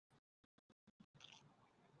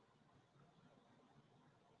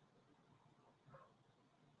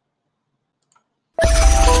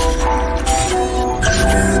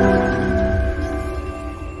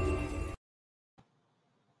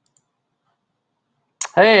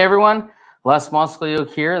Hey everyone, Les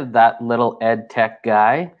Moskaliuk here, that little ed tech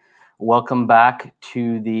guy. Welcome back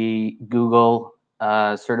to the Google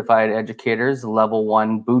Certified Educators Level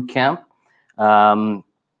 1 Bootcamp.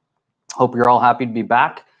 Hope you're all happy to be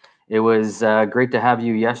back. It was great to have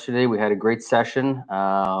you yesterday. We had a great session.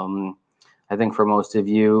 I think for most of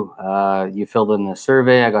you, you filled in the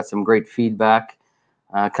survey. I got some great feedback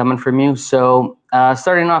coming from you. So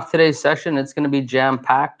starting off today's session, it's going to be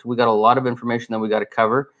jam-packed. We got a lot of information that we got to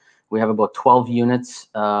cover. We have about 12 units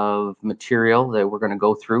of material that we're going to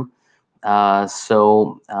go through. Hope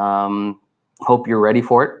you're ready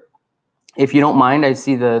for it. If you don't mind, I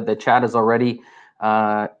see the chat has already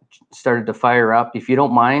started to fire up. If you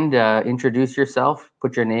don't mind, introduce yourself,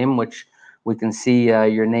 put your name, which we can see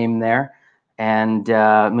your name there, and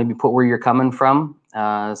maybe put where you're coming from,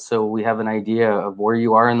 so we have an idea of where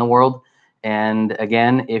you are in the world. And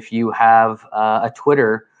again, if you have a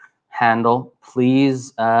Twitter handle,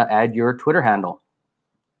 please add your Twitter handle.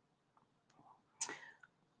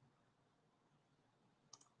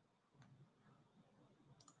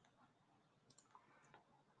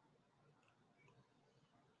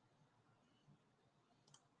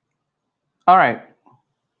 All right.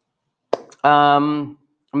 I'm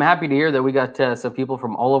happy to hear that we got some people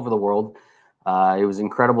from all over the world. It was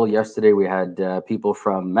incredible yesterday. We had people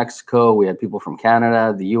from Mexico, we had people from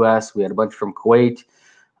Canada, the US, we had a bunch from Kuwait.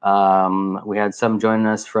 We had some joining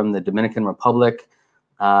us from the Dominican Republic.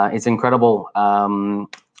 It's incredible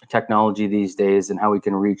technology these days and how we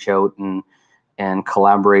can reach out and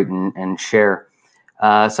collaborate and share.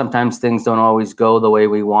 Sometimes things don't always go the way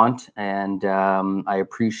we want, and I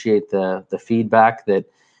appreciate the feedback that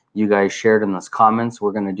you guys shared in those comments.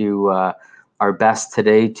 We're going to do our best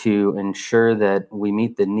today to ensure that we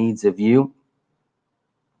meet the needs of you.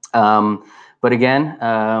 But again,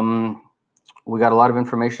 we got a lot of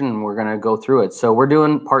information and we're going to go through it. So we're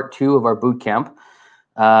doing part 2 of our boot camp.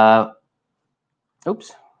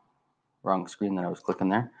 Oops, wrong screen that I was clicking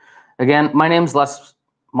there. Again, my name's Les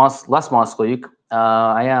Moskaliuk.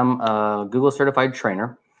 I am a Google certified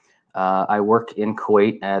trainer. I work in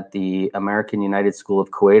Kuwait at the American United School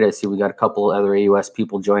of Kuwait. I see we got a couple other AUS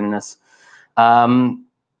people joining us. I'm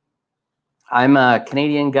a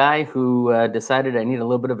Canadian guy who decided I need a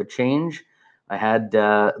little bit of a change. I had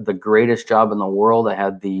the greatest job in the world. I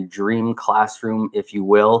had the dream classroom, if you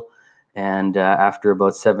will. And after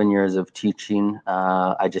about 7 years of teaching,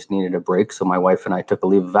 I just needed a break. So my wife and I took a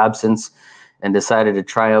leave of absence and decided to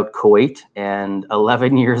try out Kuwait. And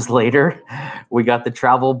 11 years later, we got the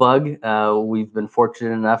travel bug. We've been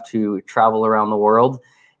fortunate enough to travel around the world.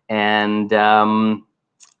 And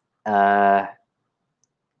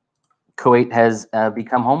Kuwait has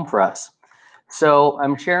become home for us. So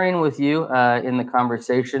I'm sharing with you in the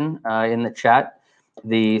conversation, in the chat,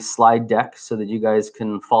 the slide deck so that you guys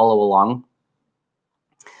can follow along.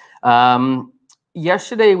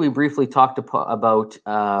 Yesterday, we briefly talked about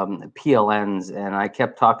PLNs, and I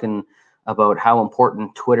kept talking about how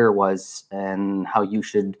important Twitter was and how you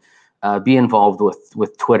should be involved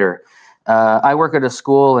with Twitter. I work at a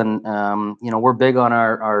school, and we're big on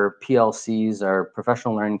our PLCs, our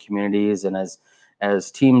professional learning communities, and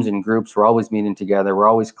as teams and groups, we're always meeting together, we're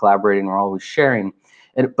always collaborating, we're always sharing.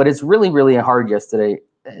 But it's really, really hard yesterday,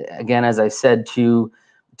 again, as I said, to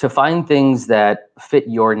find things that fit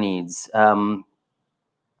your needs.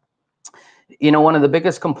 One of the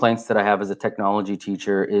biggest complaints that I have as a technology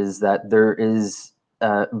teacher is that there is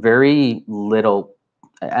very little,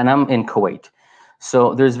 and I'm in Kuwait,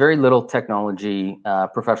 so there's very little technology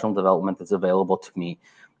professional development that's available to me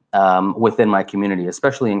within my community,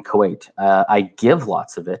 especially in Kuwait. I give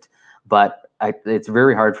lots of it, but it's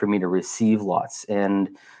very hard for me to receive lots.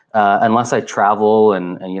 And unless I travel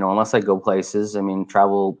and unless I go places, I mean,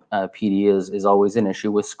 travel PD is always an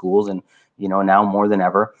issue with schools, and now more than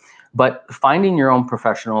ever. But finding your own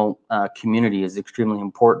professional community is extremely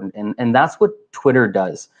important, and that's what Twitter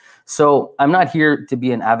does. So I'm not here to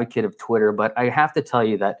be an advocate of Twitter, but I have to tell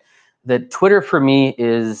you that Twitter for me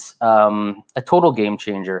is a total game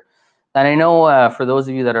changer. And I know for those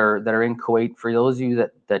of you that are in Kuwait, for those of you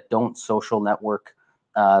that don't social network,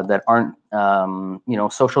 that aren't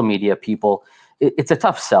social media people, it's a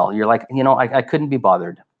tough sell. You're like, I couldn't be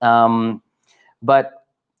bothered. But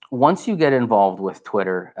once you get involved with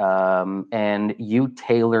Twitter and you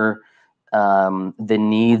tailor the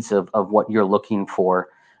needs of what you're looking for,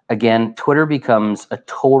 again, Twitter becomes a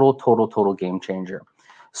total game changer.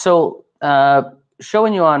 So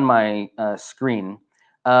showing you on my screen,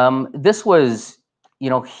 this was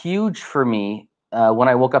huge for me when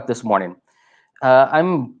I woke up this morning.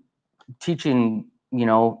 I'm teaching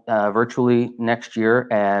virtually next year,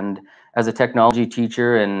 and as a technology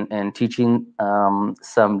teacher and teaching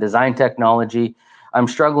some design technology, I'm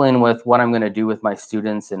struggling with what I'm going to do with my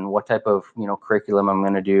students and what type of curriculum I'm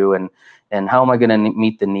going to do and how am I going to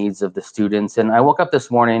meet the needs of the students. And I woke up this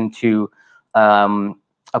morning to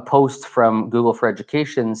a post from Google for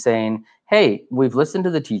Education saying, hey, we've listened to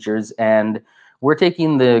the teachers and we're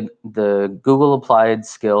taking the Google applied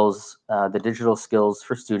skills, the digital skills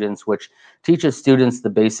for students, which teaches students the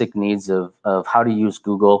basic needs of how to use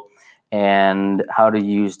Google and how to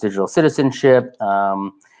use digital citizenship.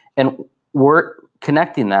 And we're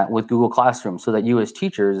connecting that with Google Classroom so that you as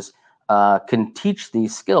teachers can teach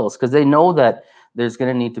these skills, because they know that there's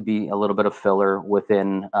going to need to be a little bit of filler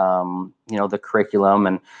within the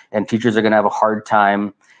curriculum, and teachers are going to have a hard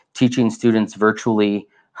time teaching students virtually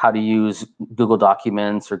how to use Google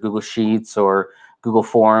Documents or Google Sheets or Google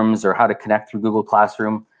Forms or how to connect through Google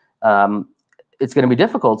Classroom. It's going to be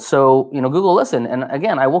difficult. So, Google listened. And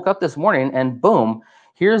again, I woke up this morning and boom,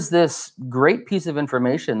 here's this great piece of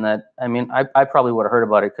information that, I probably would have heard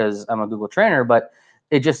about it because I'm a Google trainer, but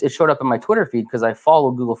it showed up in my Twitter feed because I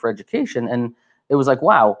follow Google for Education, and it was like,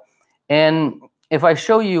 wow. And if I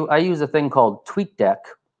show you, I use a thing called TweetDeck.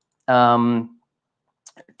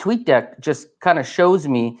 TweetDeck just kind of shows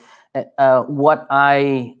me what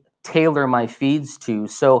I tailor my feeds to.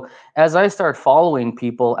 So as I start following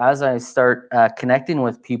people, as I start connecting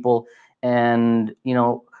with people, and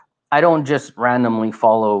I don't just randomly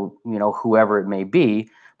follow whoever it may be,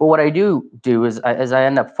 but what I do is as I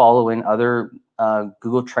end up following other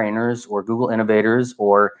Google trainers or Google innovators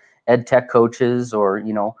or ed tech coaches or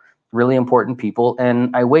really important people,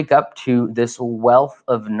 and I wake up to this wealth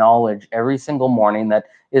of knowledge every single morning that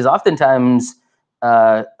is oftentimes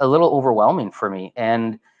a little overwhelming for me,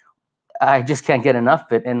 and I just can't get enough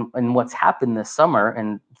of it. And what's happened this summer,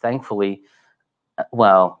 and thankfully,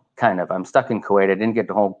 well, kind of, I'm stuck in Kuwait. I didn't get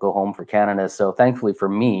to go home for Canada, so thankfully for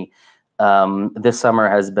me, this summer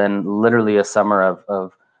has been literally a summer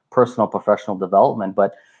of personal professional development.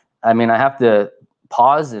 But I have to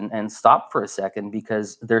pause and stop for a second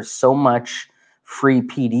because there's so much free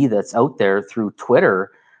PD that's out there through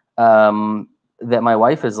Twitter that my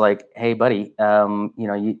wife is like, hey buddy,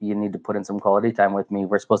 you need to put in some quality time with me.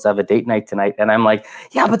 We're supposed to have a date night tonight. And I'm like,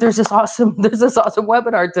 yeah, but there's this awesome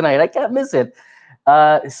webinar tonight. I can't miss it.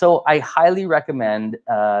 So I highly recommend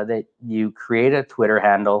that you create a Twitter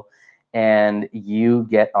handle and you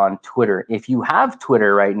get on Twitter. If you have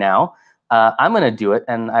Twitter right now, I'm going to do it,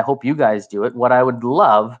 and I hope you guys do it. What I would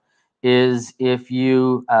love is if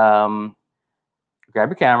you grab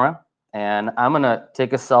your camera, and I'm going to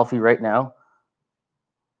take a selfie right now.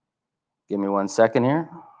 Give me 1 second here.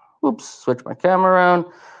 Oops, switch my camera around.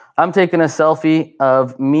 I'm taking a selfie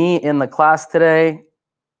of me in the class today.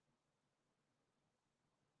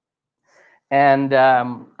 And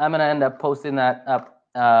I'm going to end up posting that up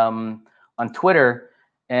on Twitter.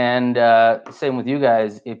 And same with you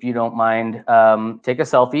guys, if you don't mind, take a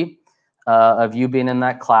selfie of you being in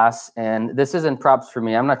that class. And this isn't props for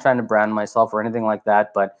me. I'm not trying to brand myself or anything like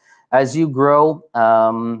that. But as you grow,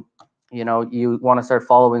 you want to start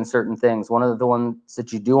following certain things. One of the ones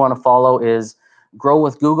that you do want to follow is Grow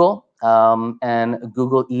with Google and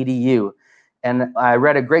Google EDU. And I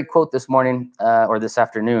read a great quote this morning or this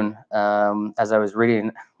afternoon as I was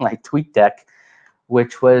reading my TweetDeck,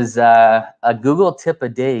 which was a Google tip a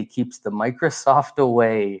day keeps the Microsoft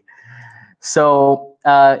away. So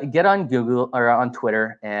get on Google or on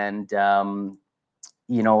Twitter, and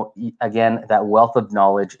again, that wealth of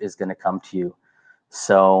knowledge is going to come to you.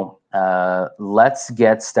 So let's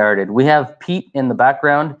get started. We have Pete in the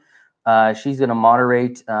background. She's going to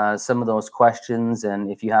moderate some of those questions, and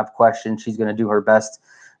if you have questions, she's going to do her best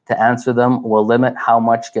to answer them. We'll limit how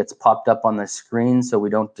much gets popped up on the screen so we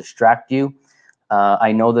don't distract you.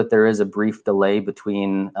 I know that there is a brief delay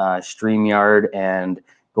between StreamYard and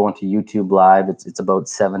going to YouTube Live. It's about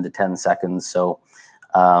 7 to 10 seconds, so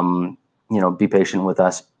be patient with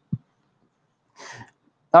us.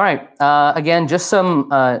 All right, again, just some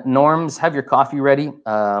norms. Have your coffee ready.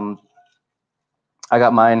 I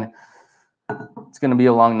got mine. It's going to be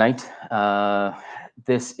a long night.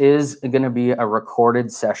 This is going to be a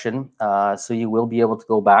recorded session, so you will be able to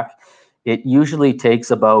go back. It usually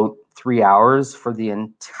takes about 3 hours for the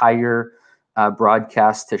entire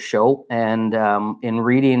broadcast to show. And in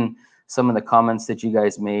reading some of the comments that you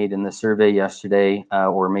guys made in the survey yesterday,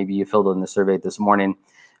 or maybe you filled in the survey this morning,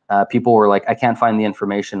 people were like, I can't find the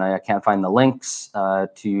information. I can't find the links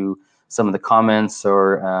to some of the comments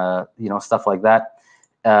or stuff like that.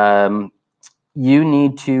 You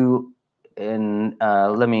need to, and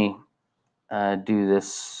let me do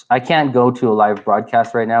this. I can't go to a live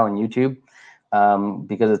broadcast right now on YouTube.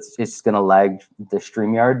 because it's going to lag the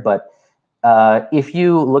StreamYard. But if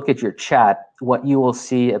you look at your chat, what you will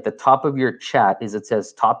see at the top of your chat is it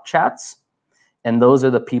says top chats, and those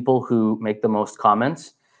are the people who make the most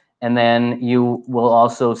comments. And then you will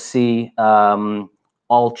also see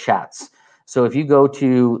all chats. So if you go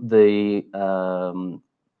to the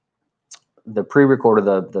pre-recorded,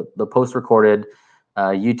 the post-recorded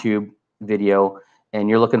YouTube video, and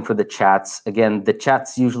you're looking for the chats, again, the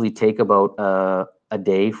chats usually take about a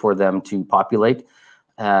day for them to populate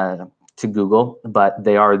to Google, but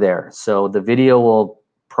they are there. So the video will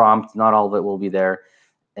prompt, not all of it will be there.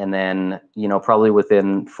 And then, you know, probably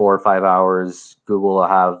within 4 or 5 hours, Google will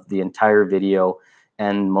have the entire video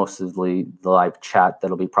and most of the live chat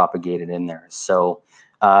that'll be propagated in there. So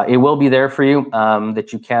it will be there for you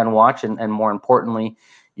that you can watch. And more importantly,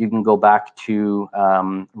 you can go back to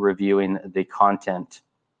reviewing the content.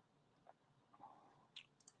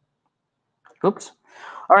 Oops.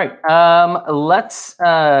 All right, let's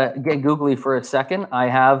get googly for a second. I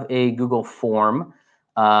have a Google form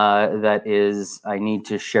that I need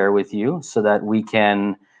to share with you so that we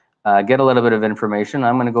can get a little bit of information.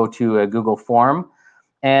 I'm going to go to a Google form,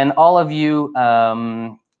 and all of you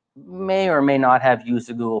may or may not have used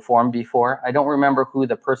a Google form before. I don't remember who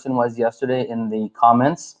the person was yesterday in the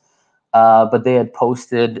comments, but they had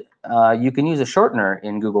posted you can use a shortener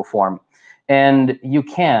in Google form. And you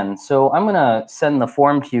can. So I'm going to send the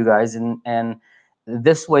form to you guys, and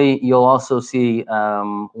this way you'll also see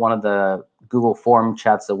one of the Google form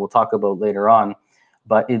chats that we'll talk about later on.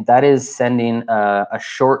 But that is sending a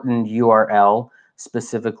shortened URL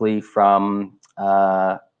specifically from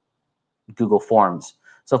Google Forms.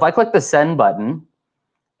 So if I click the send button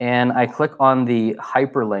and I click on the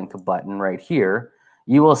hyperlink button right here,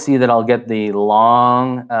 you will see that I'll get the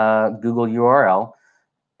long Google URL.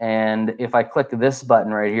 And if I click this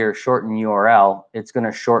button right here, shorten URL, it's going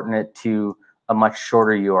to shorten it to a much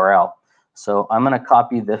shorter URL. So I'm going to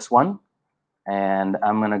copy this one, and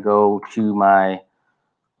I'm going to go to my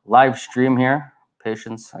live stream here.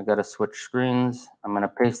 Patience, I got to switch screens. I'm going to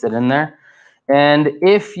paste it in there. And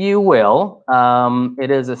if you will, it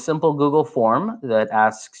is a simple Google form that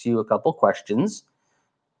asks you a couple questions.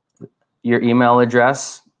 Your email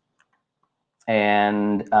address,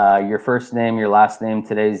 and your first name, your last name,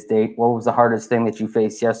 today's date. What was the hardest thing that you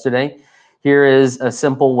faced yesterday? Here is a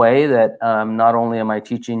simple way that not only am I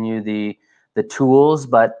teaching you the tools,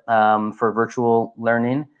 but for virtual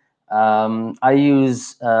learning. I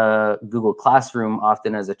use Google Classroom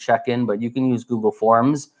often as a check-in, but you can use Google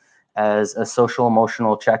Forms as a social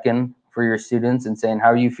emotional check-in for your students and saying, how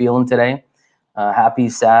are you feeling today? Happy,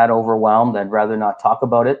 sad, overwhelmed? I'd rather not talk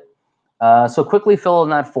about it. So quickly fill in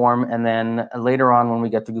that form, and then later on when we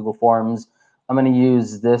get to Google Forms, I'm going to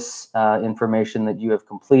use this information that you have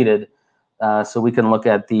completed so we can look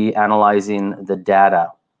at the analyzing the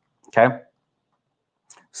data, okay?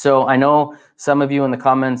 So I know some of you in the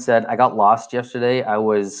comments said, I got lost yesterday. I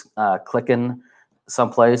was clicking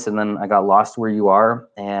someplace and then I got lost where you are,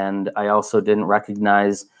 and I also didn't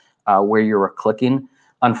recognize where you were clicking.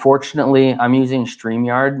 Unfortunately, I'm using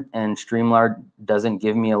StreamYard, and StreamYard doesn't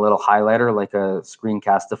give me a little highlighter like a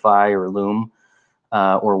Screencastify or Loom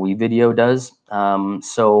or WeVideo does.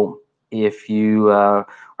 So if you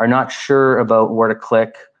are not sure about where to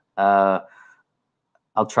click, I'll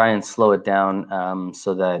try and slow it down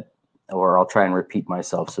so that, or I'll try and repeat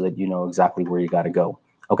myself so that you know exactly where you got to go.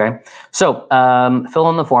 Okay, so fill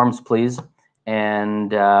in the forms, please,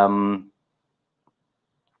 and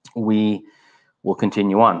we will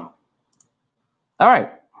continue on. All right.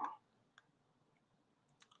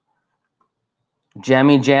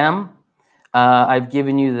 Jammy Jam. I've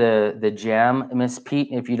given you the jam, Miss Pete.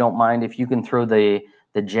 If you don't mind, if you can throw the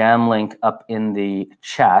jam link up in the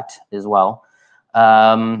chat as well.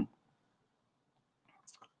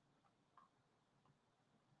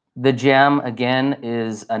 The jam, again,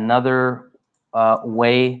 is another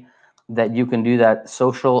way that you can do that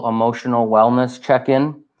social emotional wellness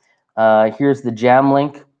check-in. Here's the jam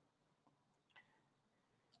link.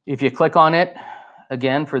 If you click on it,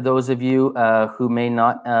 again, for those of you who may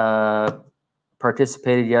not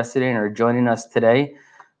participated yesterday and are joining us today,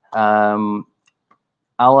 all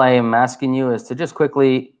I am asking you is to just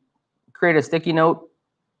quickly create a sticky note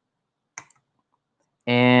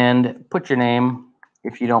and put your name,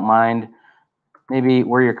 if you don't mind, maybe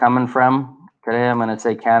where you're coming from. Today I'm going to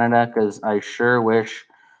say Canada because I sure wish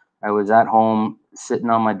I was at home sitting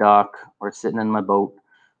on my dock or sitting in my boat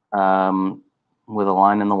with a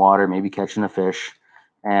line in the water, maybe catching a fish,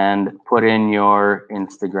 and put in your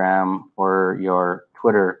Instagram or your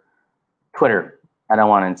Twitter. I don't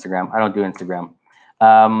want Instagram. I don't do Instagram.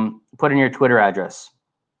 put in your Twitter address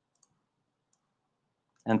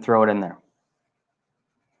and throw it in there.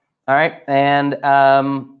 All right, and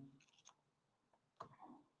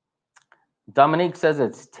Dominique says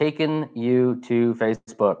it's taken you to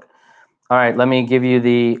Facebook. All right, let me give you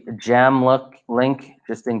the Jam link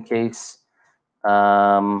just in case.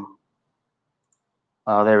 Oh,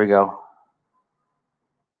 there we go.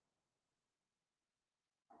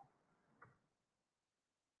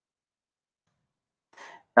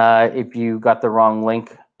 If you got the wrong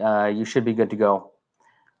link, you should be good to go.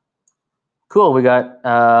 Cool, we got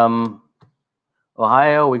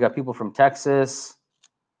Ohio, we got people from Texas.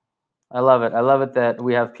 I love it. I love it that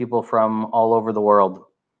we have people from all over the world.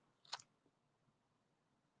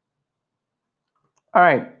 All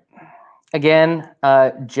right. Again,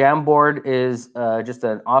 Jamboard is just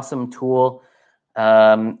an awesome tool.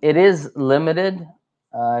 It is limited.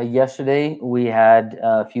 Yesterday, we had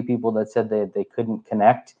a few people that said they couldn't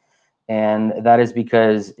connect, and that is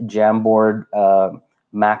because Jamboard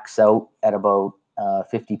max out at about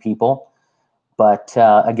 50 people. But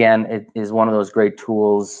again, it is one of those great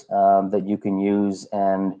tools that you can use.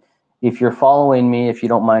 And if you're following me, if you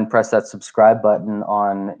don't mind, press that subscribe button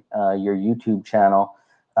on your YouTube channel.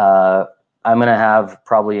 I'm going to have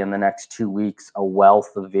probably in the next 2 weeks a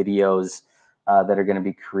wealth of videos that are going to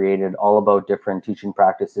be created all about different teaching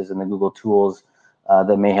practices and the Google tools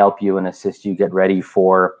that may help you and assist you get ready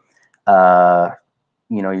for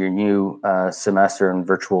your new semester in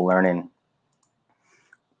virtual learning.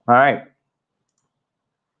 All right.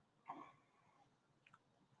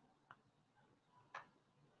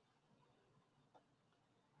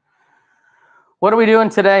 What are we doing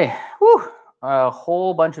today? Whew, a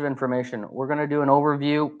whole bunch of information. We're going to do an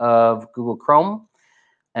overview of Google Chrome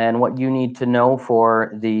and what you need to know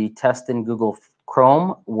for the test in Google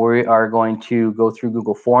Chrome. We are going to go through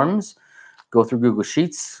Google Forms, go through Google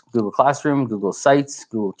Sheets, Google Classroom, Google Sites,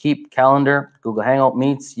 Google Keep, Calendar, Google Hangout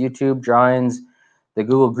Meets, YouTube, Drawings, the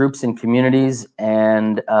Google Groups and Communities,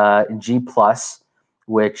 and G+,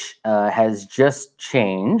 which has just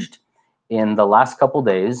changed in the last couple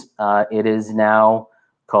days. It is now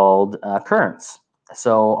called Currents.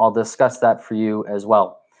 So I'll discuss that for you as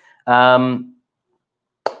well.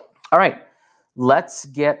 All right, let's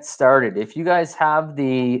get started. If you guys have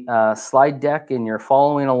the slide deck and you're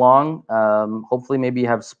following along, hopefully maybe you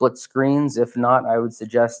have split screens. If not, I would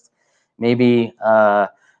suggest maybe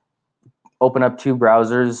open up 2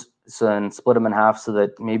 browsers and split them in half so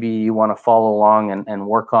that maybe you want to follow along and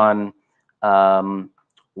work on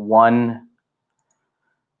one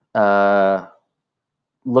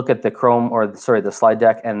look at the Chrome, or sorry, the slide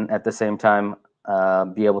deck, and at the same time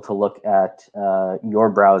be able to look at your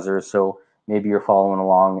browser. So maybe you're following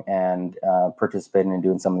along and participating in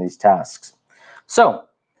doing some of these tasks. So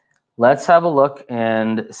let's have a look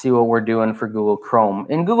and see what we're doing for Google Chrome.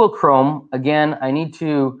 In Google Chrome, again, I need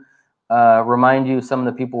to remind you, some of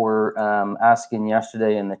the people were asking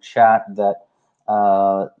yesterday in the chat that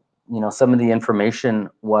some of the information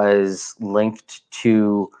was linked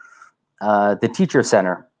to the Teacher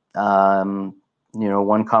Center.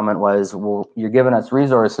 One comment was, well, you're giving us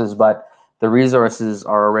resources, but the resources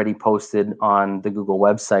are already posted on the Google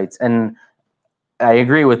websites. And I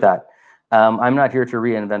agree with that. I'm not here to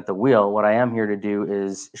reinvent the wheel. What I am here to do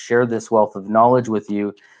is share this wealth of knowledge with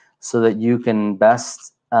you so that you can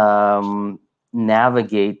best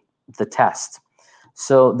navigate the test.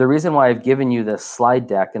 So the reason why I've given you this slide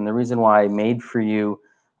deck and the reason why I made for you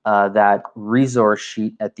that resource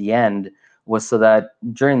sheet at the end was so that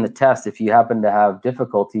during the test, if you happen to have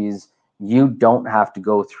difficulties, you don't have to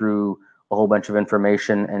go through a whole bunch of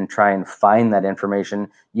information and try and find that information.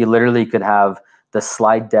 You literally could have the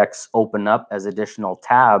slide decks open up as additional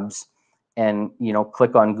tabs and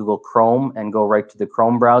click on Google Chrome and go right to the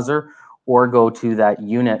Chrome browser, or go to that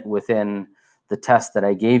unit within the test that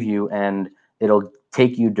I gave you and it'll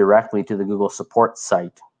take you directly to the Google support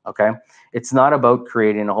site. Okay, it's not about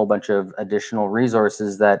creating a whole bunch of additional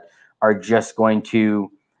resources that are just going to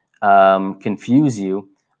confuse you,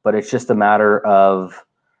 but it's just a matter of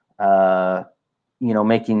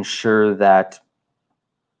making sure that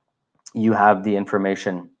you have the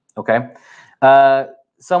information. Okay,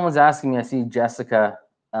 someone's asking me, I see Jessica,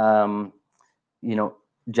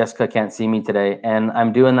 Jessica can't see me today, and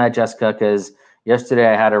I'm doing that, Jessica, because yesterday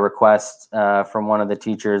I had a request from one of the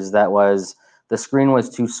teachers that was, the screen was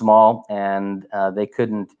too small and they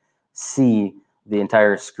couldn't see the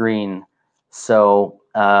entire screen. So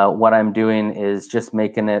what I'm doing is just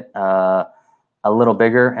making it a little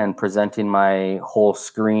bigger and presenting my whole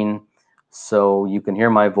screen so you can hear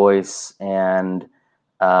my voice and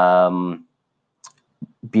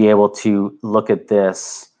be able to look at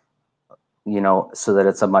this so that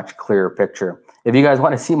it's a much clearer picture. If you guys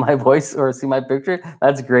want to see my voice or see my picture,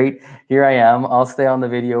 that's great. Here I am. I'll stay on the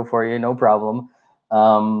video for you, no problem.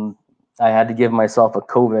 I had to give myself a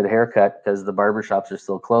COVID haircut because the barbershops are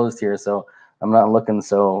still closed here, so I'm not looking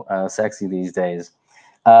so sexy these days.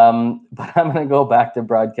 But I'm going to go back to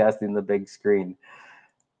broadcasting the big screen.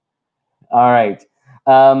 All right.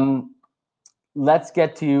 Let's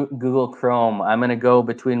get to Google Chrome. I'm going to go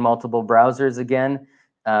between multiple browsers again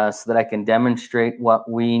so that I can demonstrate what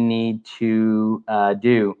we need to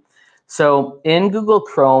do. So in Google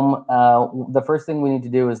Chrome, the first thing we need to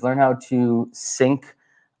do is learn how to sync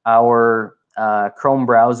our Chrome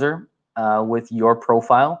browser with your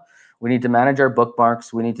profile. We need to manage our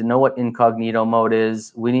bookmarks. We need to know what incognito mode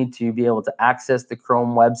is. We need to be able to access the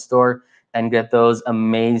Chrome Web Store and get those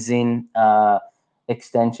amazing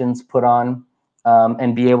extensions put on.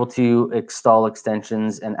 And be able to install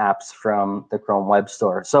extensions and apps from the Chrome Web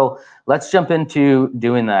Store. So let's jump into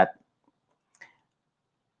doing that.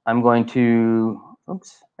 I'm going to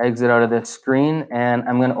exit out of this screen, and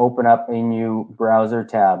I'm going to open up a new browser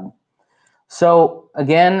tab. So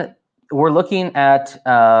again, we're looking at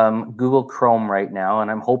Google Chrome right now, and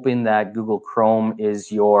I'm hoping that Google Chrome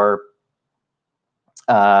is your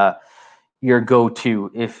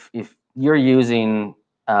go-to. If you're using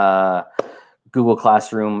Google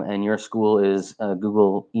Classroom and your school is a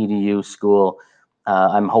Google EDU school,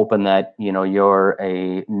 I'm hoping that you're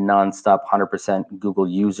a nonstop 100% Google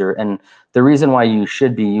user. And the reason why you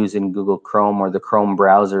should be using Google Chrome or the Chrome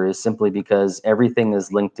browser is simply because everything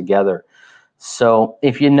is linked together. So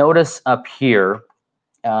if you notice up here,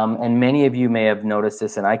 and many of you may have noticed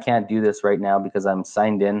this, and I can't do this right now because I'm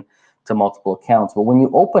signed in to multiple accounts, but when you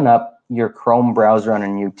open up your Chrome browser on a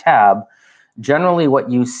new tab, generally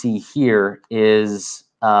what you see here is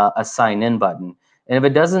a sign in button. And if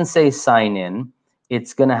it doesn't say sign in,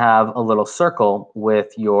 it's going to have a little circle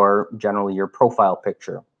with generally your profile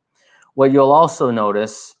picture. What you'll also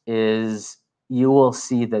notice is you will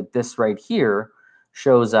see that this right here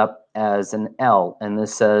shows up as an L, and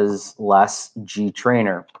this says less G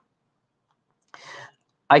Trainer.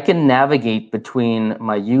 I can navigate between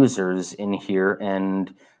my users in here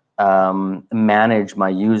and manage my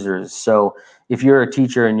users. So if you're a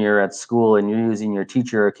teacher and you're at school and you're using your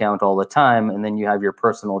teacher account all the time, and then you have your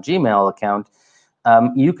personal Gmail account,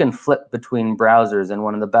 you can flip between browsers. And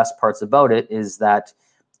one of the best parts about it is that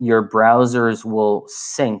your browsers will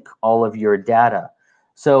sync all of your data.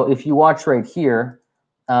 So if you watch right here,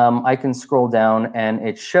 I can scroll down and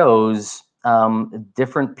it shows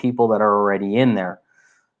different people that are already in there.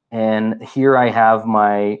 And here I have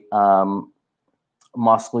my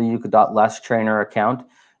Moskaliuk.lestrainer account,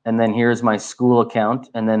 and then here's my school account,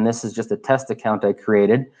 and then this is just a test account I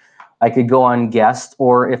created. I could go on guest,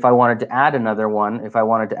 or if I wanted to add another one, if I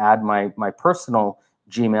wanted to add my personal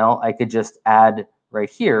Gmail, I could just add right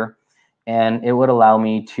here, and it would allow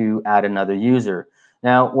me to add another user.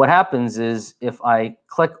 Now, what happens is if I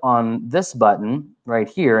click on this button right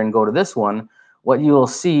here and go to this one, what you will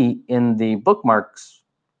see in the bookmarks,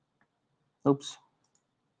 it's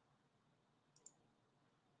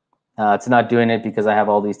not doing it because I have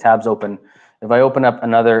all these tabs open. If I open up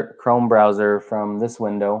another Chrome browser from this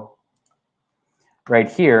window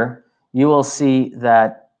right here, you will see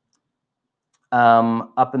that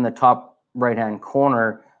up in the top right-hand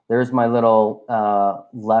corner, there's my little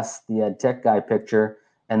Les the Ed Tech Guy picture,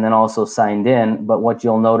 and then also signed in. But what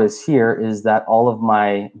you'll notice here is that all of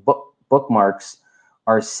my bookmarks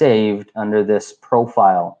are saved under this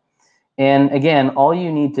profile. And again, all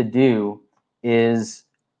you need to do is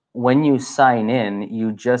when you sign in,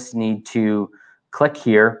 you just need to click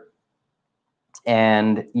here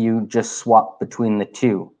and you just swap between the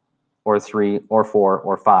 2 or 3 or 4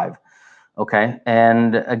 or 5. Okay.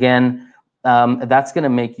 And again, that's going to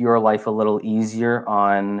make your life a little easier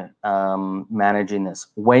on managing this.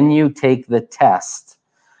 When you take the test,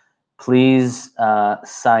 please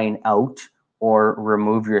sign out or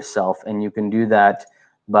remove yourself. And you can do that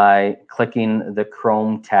by clicking the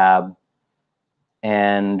Chrome tab.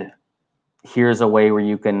 And here's a way where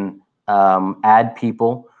you can add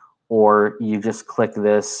people, or you just click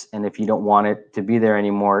this, and if you don't want it to be there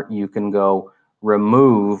anymore, you can go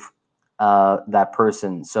remove that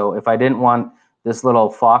person. So if I didn't want this little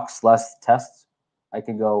fox less test, I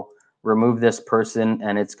could go remove this person,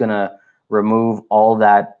 and it's going to remove all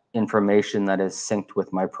that information that is synced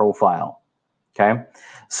with my profile. Okay,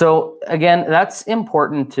 so again, that's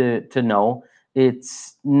important to know.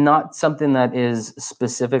 It's not something that is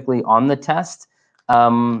specifically on the test,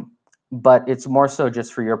 but it's more so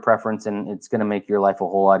just for your preference, and it's going to make your life a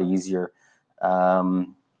whole lot easier.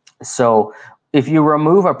 So If you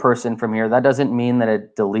remove a person from here, that doesn't mean that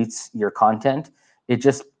it deletes your content. It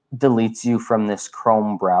just deletes you from this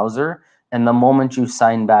Chrome browser. And the moment you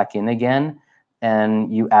sign back in again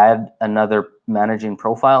and you add another managing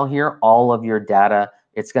profile here, all of your data,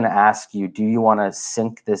 it's going to ask you, do you want to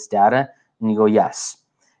sync this data? And you go, yes.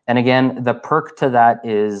 And again, the perk to that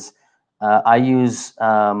is I use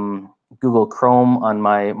Google Chrome on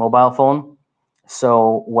my mobile phone.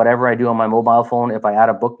 So whatever I do on my mobile phone, if I add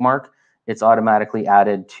a bookmark, it's automatically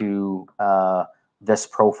added to this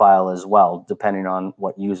profile as well, depending on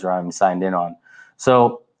what user I'm signed in on.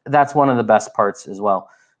 So that's one of the best parts as well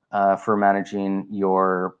for managing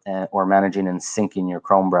your or managing and syncing your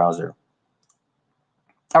Chrome browser.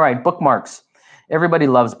 All right, bookmarks. Everybody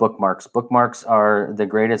loves bookmarks. Bookmarks are the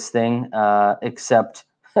greatest thing, except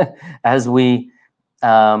as we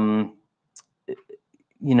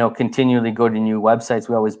continually go to new websites,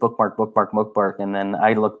 we always bookmark, and then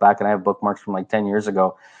I look back and I have bookmarks from like 10 years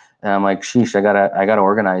ago, and I'm like, sheesh, I gotta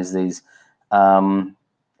organize these, and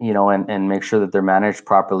make sure that they're managed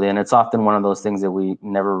properly. And it's often one of those things that we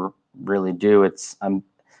never really do. It's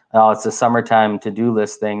a summertime to-do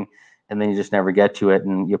list thing, and then you just never get to it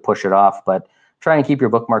and you push it off. But try and keep your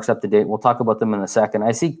bookmarks up to date. We'll talk about them in a second.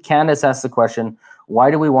 I see Candace asked the question, why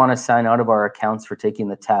do we want to sign out of our accounts for taking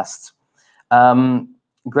the tests?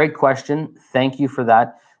 Great question. Thank you for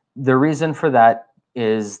that. The reason for that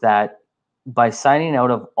is that by signing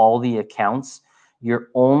out of all the accounts, your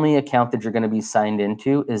only account that you're going to be signed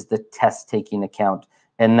into is the test taking account.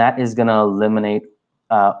 And that is going to eliminate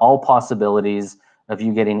all possibilities of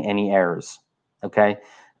you getting any errors. Okay.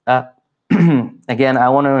 Again, I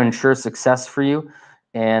want to ensure success for you.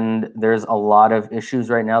 And there's a lot of issues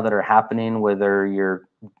right now that are happening, whether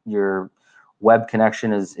your web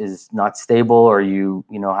connection is not stable, or you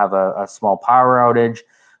have a small power outage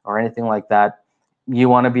or anything like that. You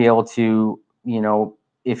want to be able to,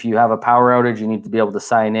 if you have a power outage, you need to be able to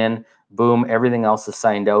sign in, boom, everything else is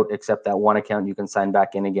signed out except that one account you can sign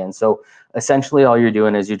back in again. So essentially all you're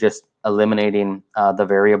doing is you're just eliminating the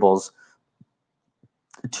variables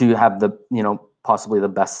to have the, possibly the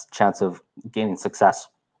best chance of gaining success.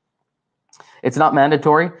 It's not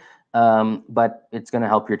mandatory, but it's going to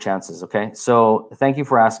help your chances. Okay, so thank you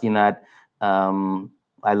for asking that.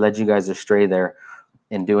 I led you guys astray there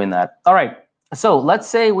in doing that. All right, so let's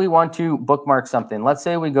say we want to bookmark something. Let's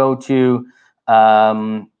say we go to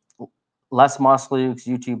Les Moskaliuk's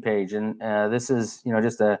YouTube page, and this is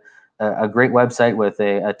just a great website with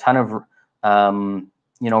a ton of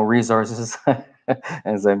resources.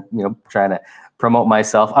 As I'm trying to promote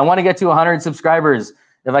myself, I want to get to 100 subscribers.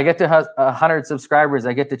 If I get to 100 subscribers,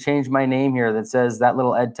 I get to change my name here that says that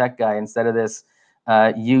little ed tech guy instead of this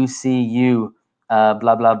UCU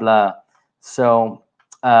blah blah blah. So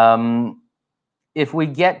if we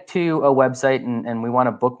get to a website and we want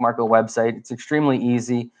to bookmark a website, it's extremely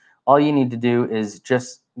easy. All you need to do is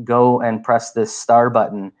just go and press this star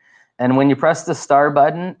button. And when you press the star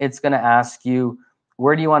button, it's going to ask you,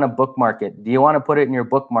 where do you want to bookmark it? Do you want to put it in your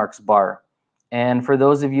bookmarks bar? And for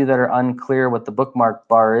those of you that are unclear what the bookmark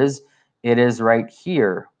bar is, it is right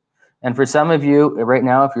here. And for some of you right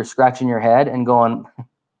now, if you're scratching your head and going,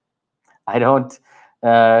 I don't,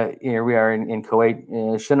 here we are in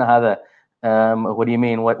Kuwait, shouldn't have a, what do you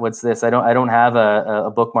mean? What's this? I don't have a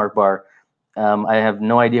bookmark bar. I have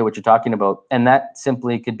no idea what you're talking about. And that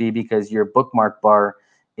simply could be because your bookmark bar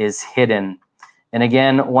is hidden. And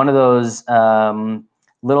again, one of those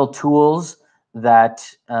little tools that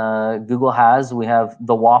Google has, we have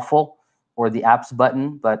the waffle or the apps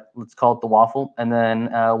button, but let's call it the waffle. And then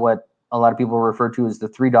what a lot of people refer to as the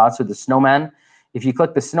 3 dots or the snowman. If you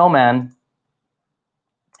click the snowman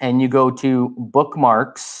and you go to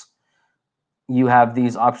bookmarks, you have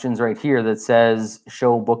these options right here that says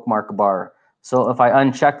show bookmark bar. So if I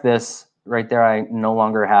uncheck this right there, I no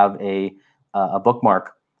longer have a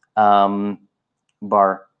bookmark bar,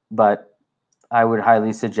 but I would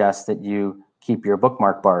highly suggest that you keep your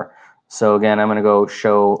bookmark bar. So again, I'm going to go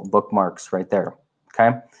show bookmarks right there.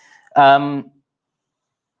 Okay.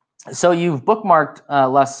 So you've bookmarked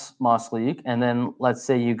Les Moskaliuk, and then let's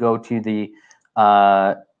say you go to the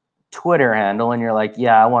Twitter handle and you're like,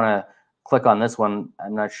 yeah, I want to click on this one.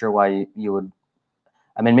 I'm not sure why you would.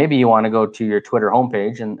 I mean, maybe you want to go to your Twitter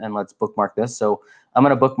homepage and let's bookmark this. So I'm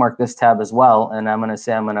going to bookmark this tab as well. And I'm going to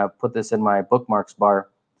say I'm going to put this in my bookmarks bar.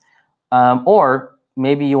 Or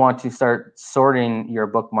maybe you want to start sorting your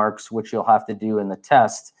bookmarks, which you'll have to do in the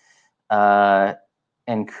test,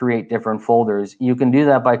 and create different folders. You can do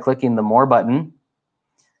that by clicking the More button.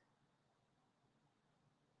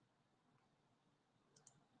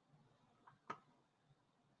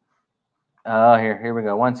 Here we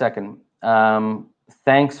go. 1 second.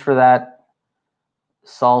 Thanks for that,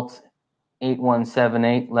 Salt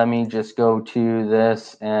 8178. Let me just go to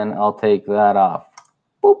this and I'll take that off.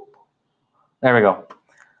 Boop. There we go.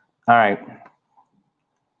 All right.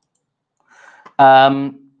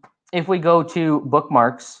 If we go to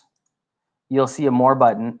bookmarks, you'll see a more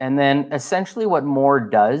button. And then essentially what more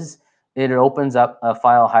does, it opens up a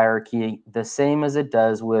file hierarchy the same as it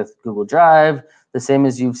does with Google Drive, the same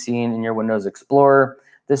as you've seen in your Windows Explorer.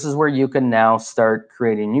 This is where you can now start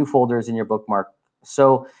creating new folders in your bookmark.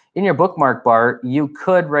 So in your bookmark bar, you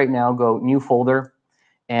could right now go new folder,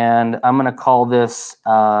 and I'm going to call this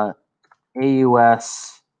AUS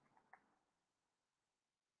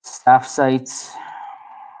staff sites,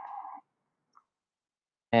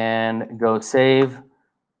 and go save.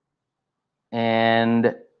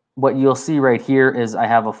 And what you'll see right here is I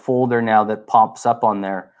have a folder now that pops up on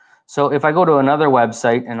there. So if I go to another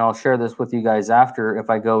website, and I'll share this with you guys after, if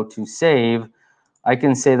I go to save, I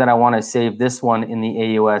can say that I want to save this one in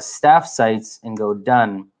the AUS staff sites and go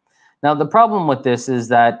done. Now the problem with this is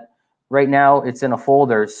that right now it's in a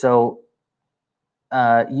folder, so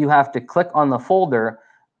you have to click on the folder,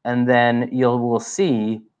 and then you will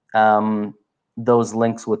see those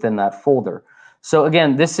links within that folder. So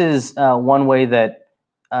again, this is one way that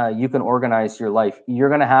you can organize your life. You're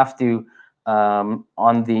going to have to,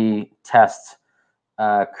 on the test,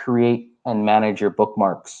 create and manage your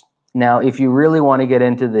bookmarks. Now, if you really want to get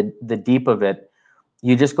into the deep of it,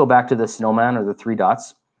 you just go back to the snowman or the 3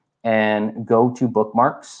 dots and go to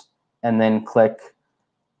bookmarks, and then click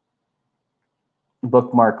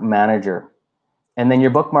bookmark manager. And then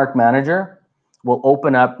your bookmark manager will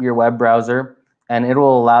open up your web browser, and it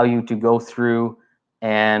will allow you to go through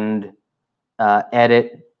and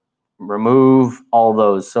edit, remove all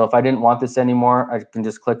those. So if I didn't want this anymore, I can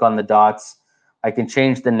just click on the dots. I can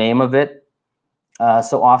change the name of it.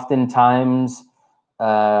 So oftentimes,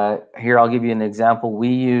 here I'll give you an example. We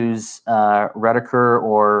use Rediker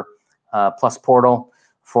or Plus Portal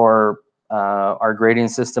for our grading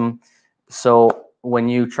system. So when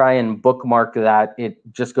you try and bookmark that, it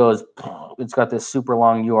just goes, it's got this super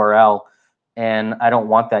long URL, and I don't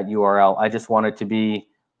want that URL. I just want it to be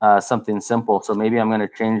something simple. So maybe I'm going to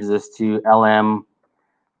change this to LMYT.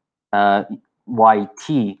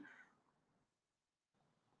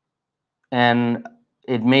 And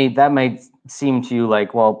that might seem to you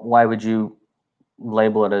like, well, why would you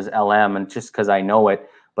label it as LM? And just because I know it,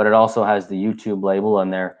 but it also has the YouTube label in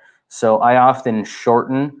there. So I often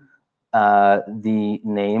shorten the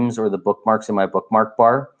names or the bookmarks in my bookmark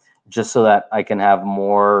bar, just so that I can have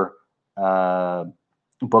more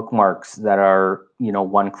bookmarks that are,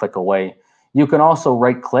 one click away. You can also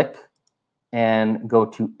right click and go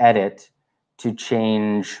to edit to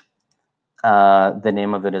change the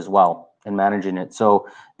name of it as well and managing it. So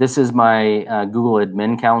this is my Google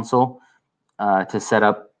Admin Council to set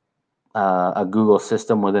up a Google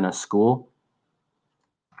system within a school.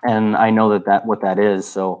 And I know what that is,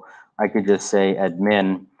 so I could just say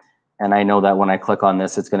admin, and I know that when I click on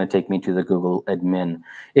this, it's going to take me to the Google admin.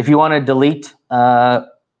 If you want to delete,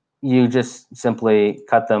 you just simply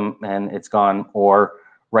cut them and it's gone, or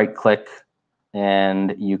right click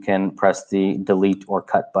and you can press the delete or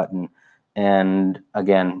cut button. And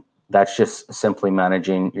again, that's just simply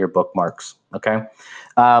managing your bookmarks, okay?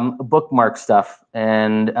 Bookmark stuff,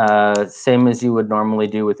 and same as you would normally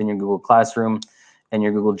do within your Google Classroom and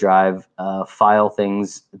your Google Drive, file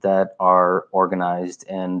things that are organized,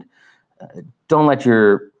 and don't let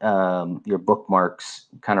your bookmarks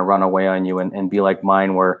kind of run away on you and be like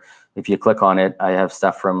mine, where if you click on it, I have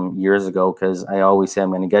stuff from years ago because I always say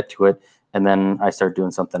I'm going to get to it, and then I start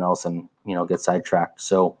doing something else and get sidetracked.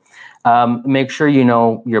 So make sure you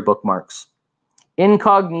know your bookmarks.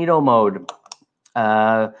 Incognito mode.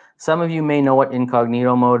 Some of you may know what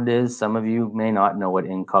incognito mode is. Some of you may not know what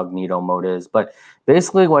incognito mode is. But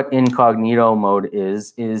basically what incognito mode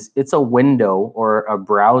is it's a window or a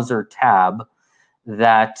browser tab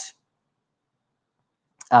that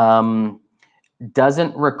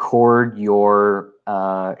doesn't record your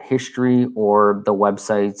history or the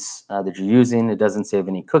websites that you're using. It doesn't save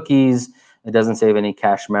any cookies. It doesn't save any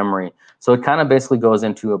cache memory. So it kind of basically goes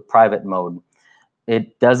into a private mode.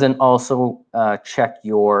 It doesn't also check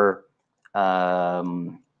your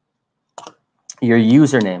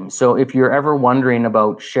username. So if you're ever wondering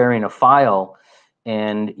about sharing a file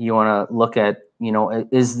and you want to look at,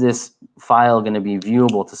 is this file going to be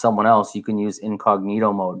viewable to someone else, you can use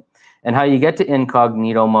incognito mode. And how you get to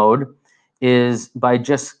incognito mode is by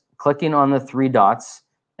just clicking on the 3 dots,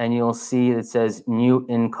 and you'll see it says new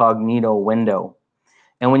incognito window.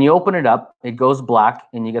 And when you open it up, it goes black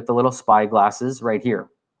and you get the little spy glasses right here.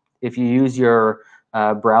 if you use your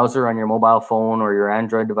browser on your mobile phone or your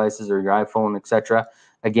Android devices or your iPhone, etc.,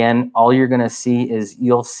 again, all you're going to see is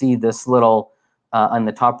you'll see this little on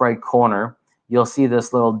the top right corner. You'll see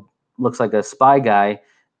this little, looks like a spy guy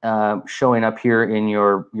showing up here in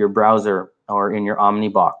your browser or in your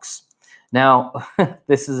Omnibox. Now,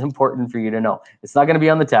 this is important for you to know. It's not going to be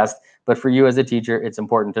on the test, but for you as a teacher, it's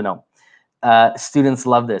important to know. Students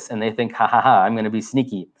love this, and they think, ha ha ha, I'm going to be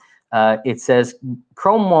sneaky. It says,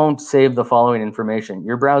 Chrome won't save the following information: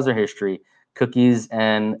 your browser history, cookies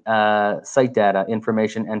and site data,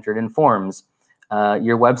 information entered in forms,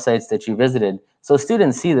 your websites that you visited. So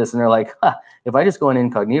students see this and they're like, huh, if I just go in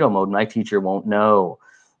incognito mode, my teacher won't know.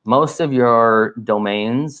 Most of your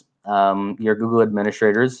domains, your Google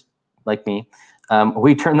administrators, like me,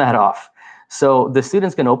 we turn that off. So the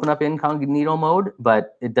students can open up incognito mode,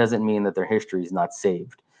 but it doesn't mean that their history is not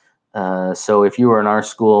saved. So if you were in our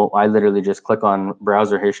school, I literally just click on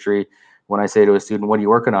browser history. When I say to a student, what are you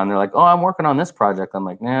working on? They're like, oh, I'm working on this project. I'm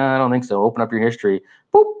like, nah, I don't think so. Open up your history.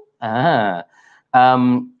 Boop. Ah.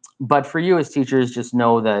 But for you as teachers, just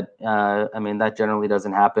know that, I mean, that generally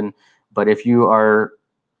doesn't happen. But if you are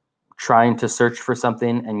trying to search for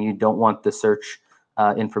something and you don't want the search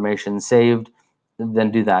information saved,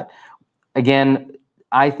 then do that. Again,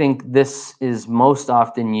 I think this is most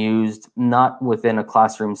often used not within a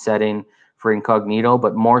classroom setting for incognito,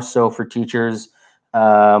 but more so for teachers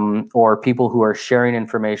or people who are sharing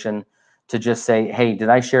information to just say, hey, did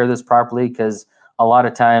I share this properly? Because a lot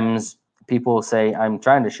of times people will say, I'm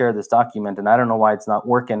trying to share this document and I don't know why it's not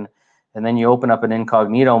working. And then you open up an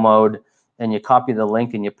incognito mode and you copy the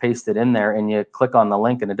link and you paste it in there and you click on the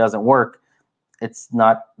link and it doesn't work. It's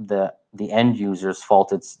not the end user's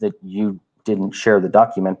fault. It's that you didn't share the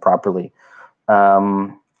document properly.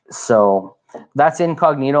 So that's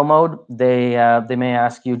incognito mode. They may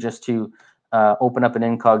ask you just to open up an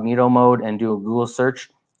incognito mode and do a Google search.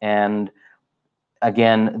 And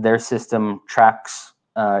again, their system tracks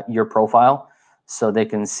your profile, so they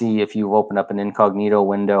can see if you've opened up an incognito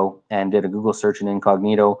window and did a Google search in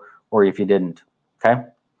incognito, or if you didn't. Okay,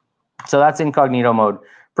 so that's incognito mode.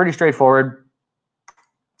 Pretty straightforward.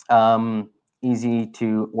 Easy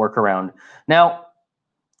to work around. Now,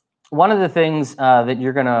 one of the things that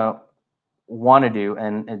you're going to want to do,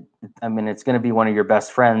 and I mean, it's going to be one of your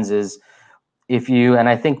best friends, is if you, and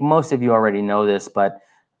I think most of you already know this, but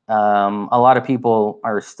a lot of people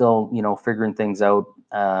are still, you know, figuring things out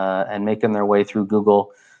and making their way through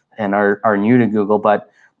Google and are new to Google.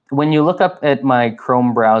 But when you look up at my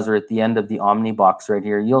Chrome browser at the end of the Omnibox right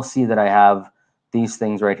here, you'll see that I have these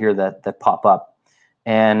things right here that pop up.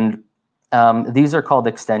 And these are called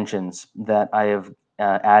extensions that I have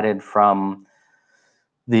added from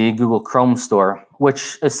the Google Chrome store,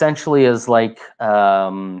 which essentially is like,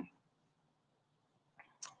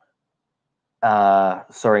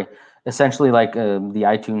 essentially like the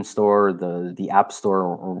iTunes store, the App Store,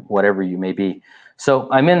 or whatever you may be. So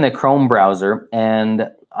I'm in the Chrome browser, and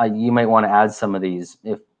you might want to add some of these.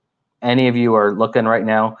 If any of you are looking right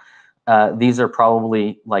now, these are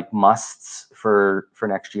probably like musts for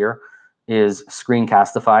next year. Is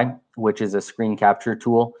Screencastify, which is a screen capture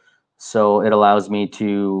tool. So it allows me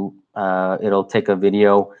to, it'll take a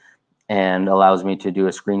video and allows me to do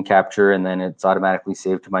a screen capture, and then it's automatically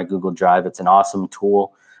saved to my Google Drive. It's an awesome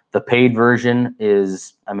tool. The paid version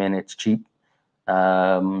is, I mean, it's cheap.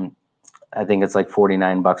 I think it's like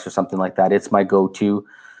 49 bucks or something like that. It's my go-to.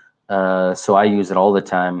 So I use it all the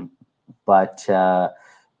time, but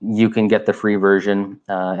you can get the free version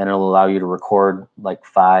and it'll allow you to record like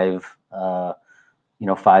 5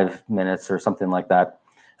 minutes or something like that.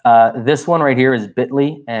 This one right here is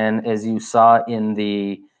Bitly, and as you saw in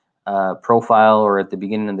the profile or at the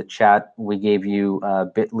beginning of the chat, we gave you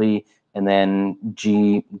Bitly and then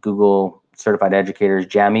Google Certified Educators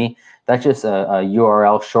Jammy. That's just a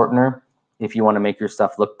URL shortener if you want to make your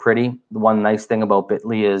stuff look pretty. The one nice thing about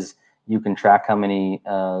Bitly is you can track how many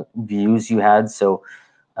views you had. So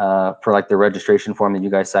for like the registration form that you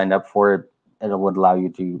guys signed up for, it would allow you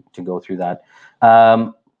to go through that.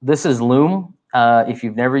 This is Loom. If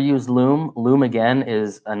you've never used Loom, Loom again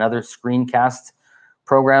is another screencast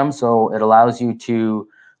program. So it allows you to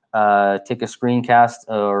take a screencast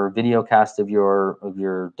or video cast of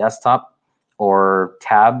your desktop or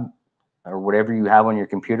tab or whatever you have on your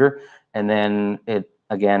computer, and then it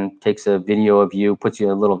again takes a video of you, puts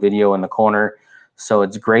you a little video in the corner. So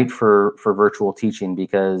it's great for virtual teaching,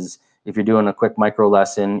 because if you're doing a quick micro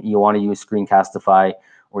lesson, you want to use Screencastify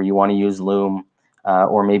or you want to use Loom,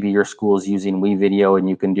 or maybe your school's using WeVideo and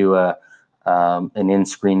you can do an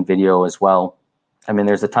in-screen video as well. I mean,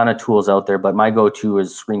 there's a ton of tools out there, but my go-to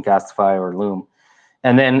is Screencastify or Loom.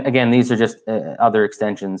 And then again, these are just other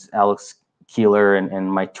extensions, Alex Keeler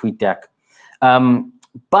and my TweetDeck.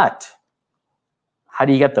 But how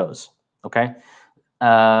do you get those? Okay.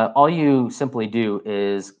 All you simply do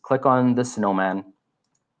is click on the snowman,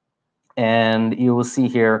 and you will see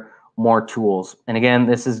here more tools. And again,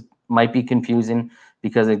 this might be confusing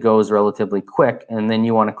because it goes relatively quick, and then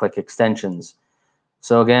you want to click extensions.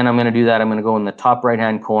 So again, I'm going to do that. I'm going to go in the top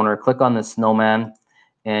right-hand corner, click on the snowman,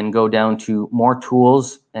 and go down to more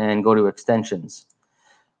tools and go to extensions.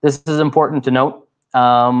 This is important to note.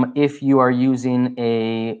 If you are using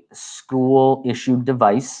a school-issued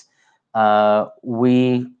device, the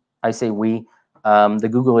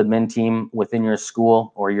Google admin team within your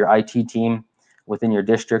school or your IT team within your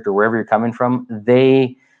district or wherever you're coming from,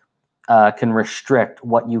 they can restrict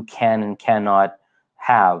what you can and cannot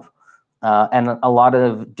have. And a lot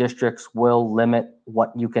of districts will limit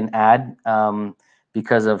what you can add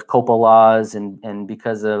because of COPA laws and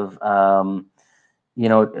because of,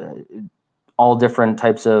 all different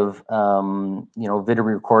types of, video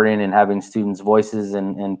recording and having students' voices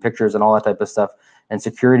and pictures and all that type of stuff, and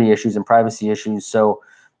security issues and privacy issues. So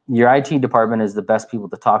your IT department is the best people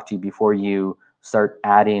to talk to before you start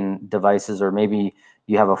adding devices, or maybe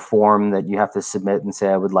you have a form that you have to submit and say,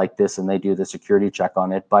 I would like this, and they do the security check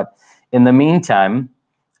on it. But in the meantime,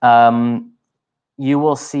 you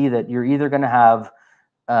will see that you're either going to have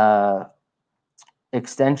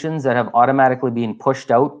extensions that have automatically been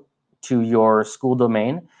pushed out to your school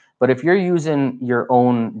domain. But if you're using your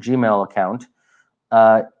own Gmail account,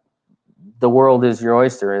 the world is your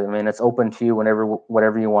oyster. I mean, it's open to you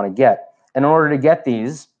whatever you want to get. And in order to get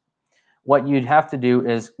these, what you'd have to do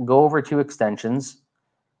is go over to extensions.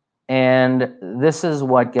 And this is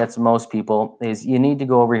what gets most people, is you need to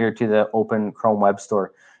go over here to the Open Chrome Web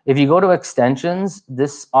Store. If you go to extensions,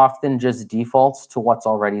 this often just defaults to what's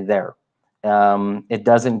already there. It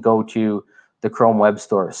doesn't go to the Chrome Web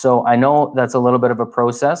Store. So I know that's a little bit of a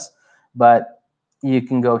process, but you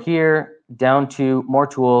can go here, down to more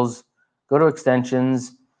tools, go to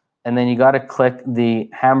extensions, and then you got to click the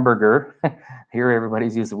hamburger. Here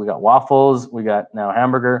everybody's using, we got waffles, we got now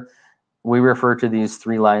hamburger. We refer to these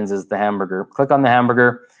three lines as the hamburger. Click on the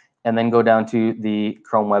hamburger and then go down to the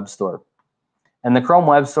Chrome Web Store. And the Chrome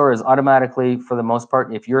Web Store is automatically, for the most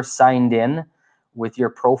part, if you're signed in with your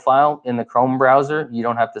profile in the Chrome browser, you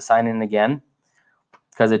don't have to sign in again,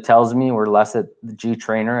 because it tells me we're less at the G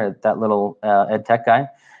Trainer, at that little ed tech guy.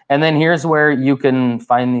 And then here's where you can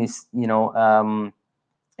find these,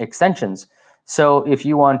 extensions. So if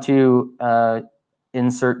you want to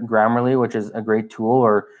insert Grammarly, which is a great tool,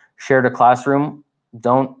 or Share to Classroom,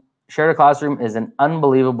 Share to Classroom is an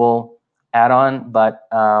unbelievable add-on, but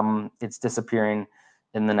it's disappearing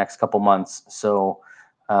in the next couple months. So,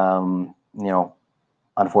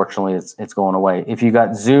 unfortunately, it's going away. If you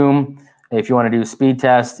got Zoom, if you want to do speed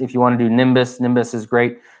test, if you want to do Nimbus, Nimbus is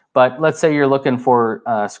great. But let's say you're looking for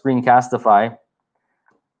Screencastify.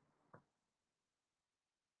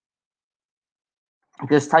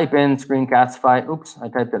 Just type in Screencastify. Oops, I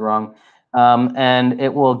typed it wrong. And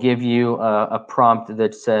it will give you a prompt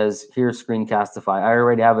that says, here's Screencastify. I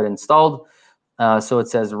already have it installed. So it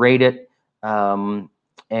says rate it.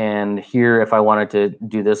 And here, if I wanted to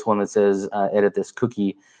do this one that says edit this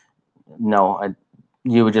cookie, no,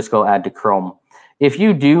 you would just go add to Chrome. If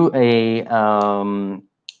you do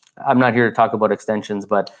I'm not here to talk about extensions,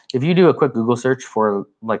 but if you do a quick Google search for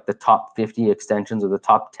like the top 50 extensions or the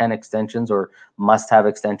top 10 extensions or must-have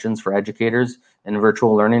extensions for educators in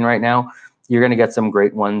virtual learning right now, you're going to get some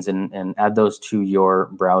great ones, and add those to your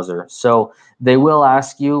browser. So they will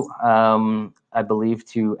ask you, I believe,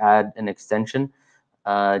 to add an extension,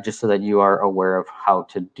 just so that you are aware of how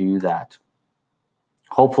to do that.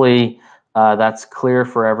 Hopefully that's clear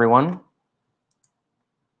for everyone.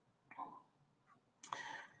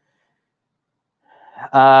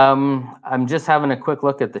 I'm just having a quick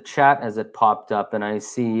look at the chat as it popped up, and I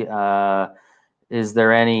see, is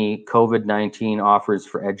there any COVID-19 offers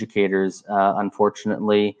for educators?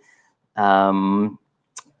 Unfortunately, ed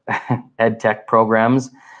tech programs,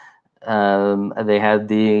 they had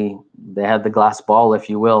the glass ball, if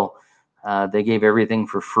you will. They gave everything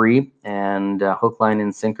for free, and hook, line,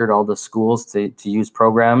 and sinker all the schools to use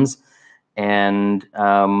programs. And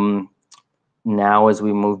now, as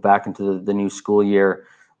we move back into the new school year,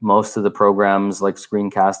 most of the programs like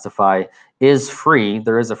Screencastify is free.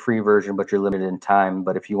 There is a free version, but you're limited in time.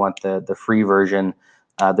 But if you want the free version,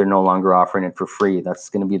 they're no longer offering it for free. That's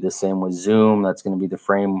going to be the same with Zoom. That's going to be the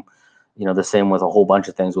same with a whole bunch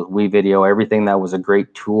of things with WeVideo. Everything that was a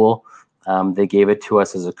great tool, they gave it to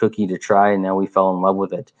us as a cookie to try, and now we fell in love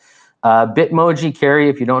with it. Bitmoji, Carrie,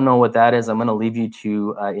 if you don't know what that is, I'm going to leave you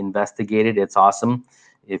to investigate it. It's awesome.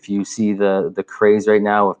 If you see the craze right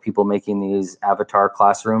now of people making these avatar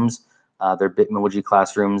classrooms, they're Bitmoji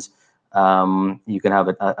classrooms. You can have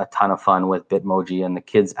a ton of fun with Bitmoji, and the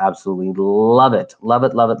kids absolutely love it, love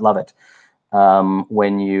it, love it, love it.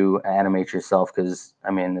 When you animate yourself, because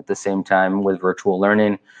I mean, at the same time with virtual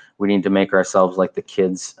learning, we need to make ourselves like the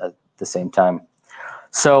kids at the same time.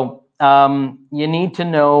 So you need to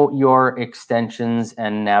know your extensions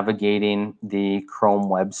and navigating the Chrome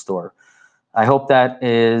Web Store. I hope that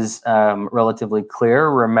is relatively clear.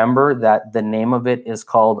 Remember that the name of it is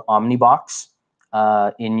called Omnibox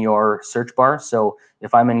in your search bar. So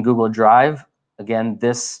if I'm in Google Drive, again,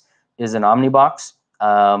 this is an Omnibox.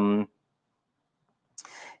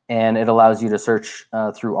 And it allows you to search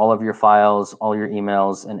through all of your files, all your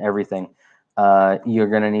emails, and everything. You're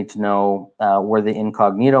going to need to know where the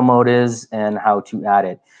incognito mode is and how to add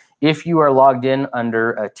it. If you are logged in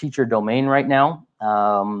under a teacher domain right now,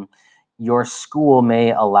 your school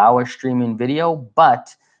may allow a streaming video,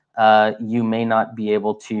 but you may not be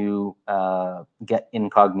able to get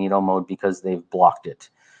incognito mode because they've blocked it.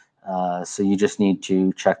 So you just need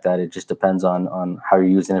to check that. It just depends on how you're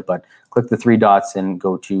using it, but click the 3 dots and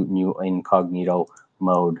go to new incognito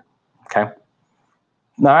mode. Okay.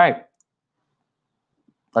 All right.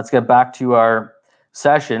 Let's get back to our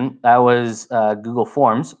session. That was Google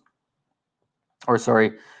Forms, or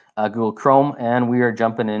sorry, Google Chrome, and we are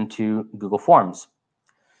jumping into Google Forms.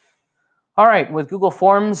 All right, with Google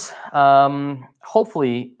Forms,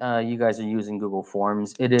 hopefully you guys are using Google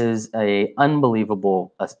Forms. It is an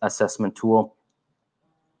unbelievable assessment tool.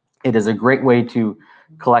 It is a great way to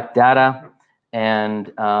collect data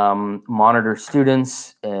and monitor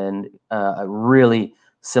students, and a really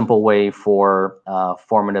simple way for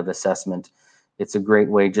formative assessment. It's a great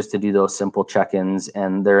way just to do those simple check-ins,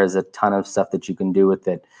 and there is a ton of stuff that you can do with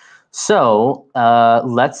it. So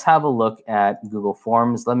let's have a look at Google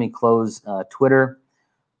Forms. Let me close Twitter.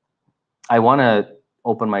 I want to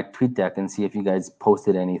open my TweetDeck and see if you guys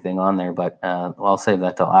posted anything on there, but well, I'll save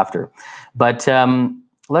that till after. But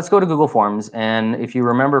let's go to Google Forms. And if you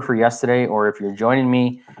remember for yesterday, or if you're joining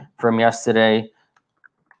me from yesterday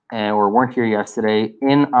or weren't here yesterday,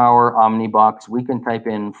 in our Omnibox, we can type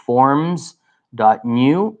in forms.new,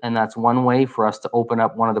 and that's one way for us to open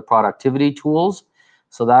up one of the productivity tools.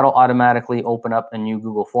 So that'll automatically open up a new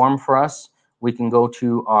Google Form for us. We can go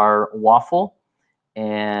to our waffle,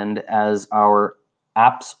 and as our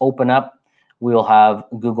apps open up, we'll have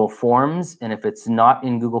Google Forms. And if it's not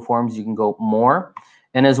in Google Forms, you can go more.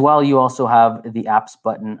 And as well, you also have the apps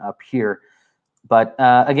button up here. But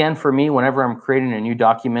again, for me, whenever I'm creating a new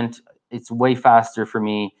document, it's way faster for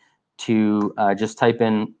me to just type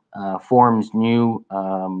in forms new,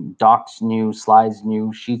 docs new, slides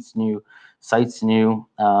new, sheets new, sites new,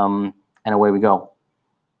 and away we go.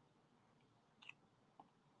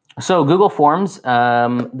 So Google Forms,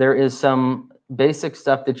 there is some basic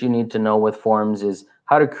stuff that you need to know with forms is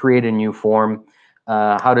how to create a new form,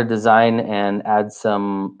 how to design and add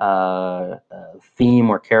some theme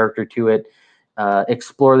or character to it,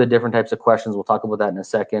 explore the different types of questions. We'll talk about that in a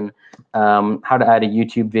second. How to add a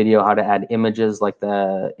YouTube video, how to add images like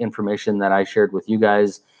the information that I shared with you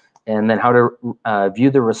guys, and then how to view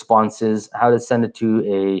the responses, how to send it to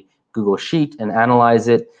a Google Sheet and analyze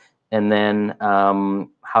it, and then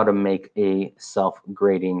how to make a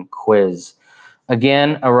self-grading quiz.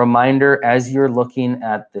 Again, a reminder, as you're looking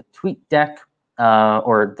at the TweetDeck,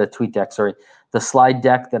 the slide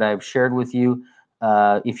deck that I've shared with you,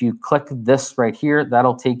 if you click this right here,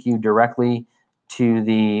 that'll take you directly to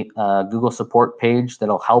the Google support page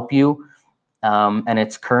that'll help you. And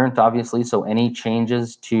it's current, obviously, so any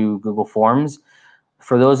changes to Google Forms.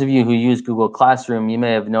 For those of you who use Google Classroom, you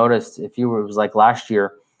may have noticed, if you were, it was like last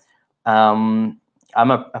year, I'm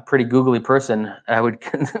a pretty googly person. I would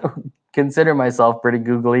consider myself pretty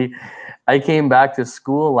googly. I came back to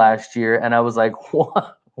school last year and I was like,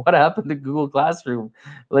 what happened to Google Classroom?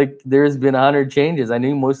 Like, there's been 100 changes. I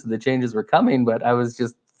knew most of the changes were coming, but I was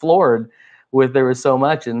just floored with there was so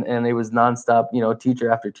much, and it was nonstop, you know,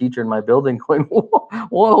 teacher after teacher in my building going,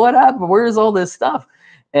 what happened? Where's all this stuff?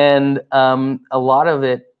 And a lot of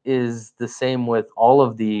it is the same with all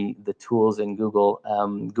of the tools in Google.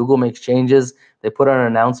 Google makes changes. They put out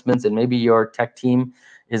announcements, and maybe your tech team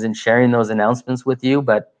isn't sharing those announcements with you,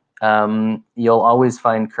 but you'll always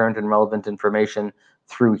find current and relevant information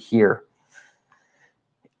through here.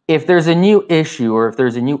 If there's a new issue or if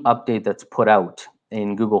there's a new update that's put out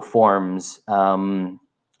in Google Forms,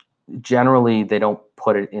 generally they don't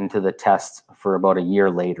put it into the test for about a year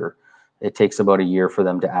later. It takes about a year for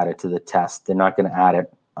them to add it to the test. They're not going to add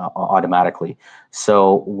it automatically.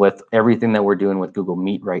 So with everything that we're doing with Google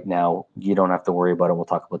Meet right now, you don't have to worry about it. We'll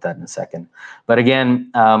talk about that in a second. But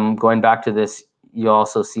again, going back to this, you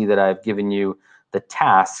also see that I've given you the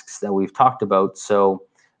tasks that we've talked about. So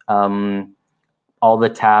all the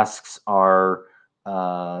tasks are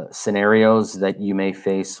scenarios that you may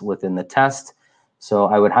face within the test. So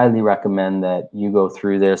I would highly recommend that you go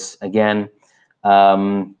through this. Again,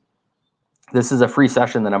 this is a free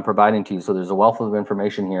session that I'm providing to you, so there's a wealth of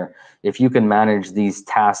information here. If you can manage these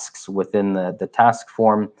tasks within the task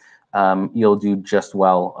form, you'll do just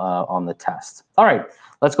well on the test. All right,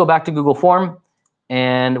 let's go back to Google Form,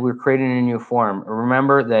 and we're creating a new form.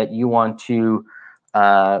 Remember that you want to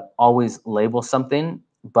always label something,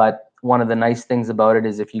 but one of the nice things about it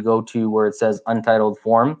is if you go to where it says Untitled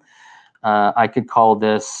Form, I could call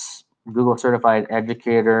this Google Certified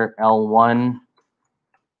Educator L1.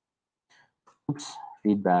 Oops,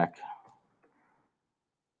 feedback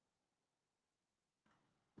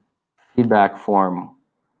form.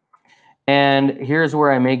 And here's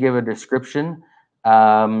where I may give a description.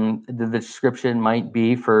 The description might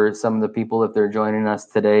be for some of the people, if they're joining us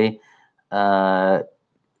today, and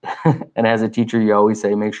as a teacher, you always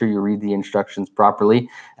say, make sure you read the instructions properly.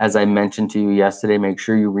 As I mentioned to you yesterday, make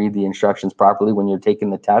sure you read the instructions properly when you're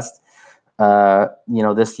taking the test. You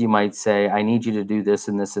know, this you might say, I need you to do this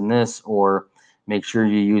and this and this, or make sure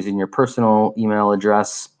you're using your personal email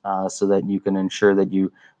address so that you can ensure that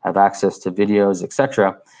you have access to videos,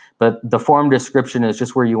 etc. But the form description is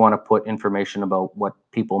just where you want to put information about what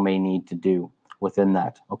people may need to do within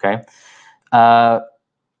that, okay? From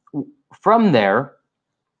there,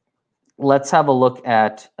 let's have a look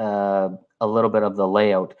at a little bit of the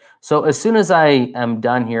layout. So as soon as I am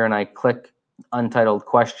done here and I click Untitled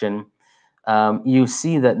Question, you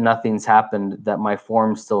see that nothing's happened, that my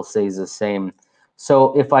form still stays the same.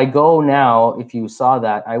 So if I go now, if you saw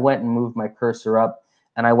that, I went and moved my cursor up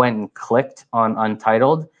and I went and clicked on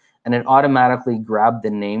Untitled, and it automatically grabbed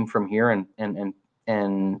the name from here and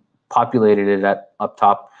populated it up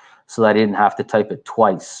top so that I didn't have to type it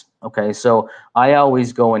twice. Okay, so I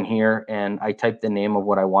always go in here and I type the name of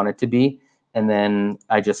what I want it to be, and then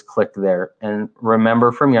I just click there. And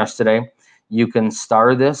remember from yesterday, you can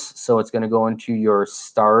star this, so it's going to go into your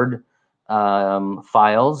starred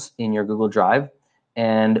files in your Google Drive,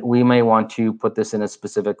 and we may want to put this in a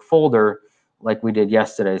specific folder like we did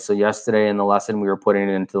yesterday. So yesterday in the lesson, we were putting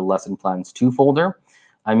it into the Lesson Plans 2 folder.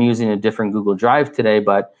 I'm using a different Google Drive today,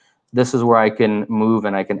 but this is where I can move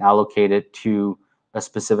and I can allocate it to a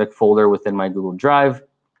specific folder within my Google Drive.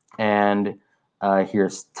 And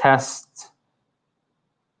here's test,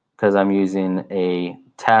 because I'm using a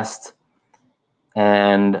test.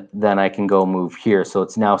 And then I can go move here. So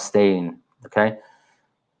it's now staying, okay?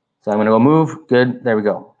 So I'm gonna go move, good, there we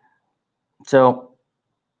go. So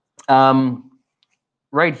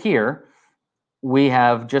right here, we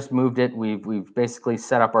have just moved it. We've basically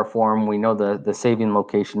set up our form. We know the saving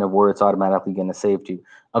location of where it's automatically gonna save to.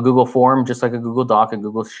 A Google form, just like a Google Doc, a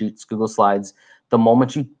Google Sheets, Google Slides, the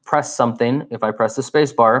moment you press something, if I press the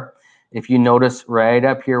space bar, if you notice right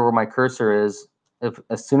up here where my cursor is,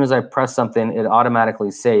 as soon as I press something, it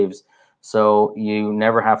automatically saves. So you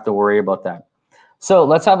never have to worry about that. So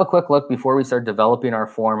let's have a quick look before we start developing our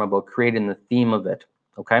form about creating the theme of it,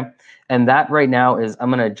 okay? And that right now is,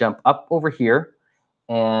 I'm gonna jump up over here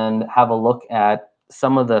and have a look at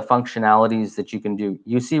some of the functionalities that you can do.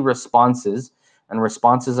 You see responses, and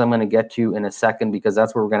responses I'm gonna get to in a second because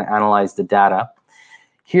that's where we're gonna analyze the data.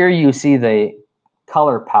 Here you see the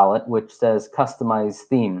color palette, which says customize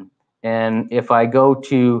theme. And if I go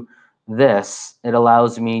to this, it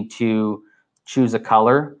allows me to choose a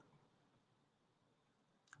color.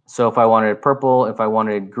 So if I wanted purple, if I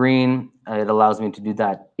wanted green, it allows me to do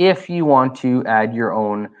that. If you want to add your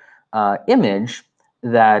own image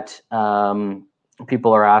that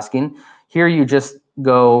people are asking, here you just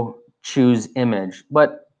go choose image.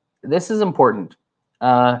 But this is important.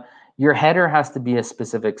 Your header has to be a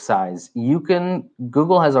specific size.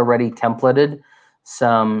 Google has already templated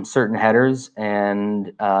some certain headers,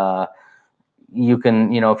 and you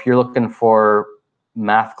can, if you're looking for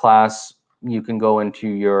math class, you can go into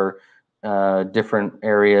your different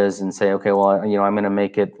areas and say, okay, well, I'm going to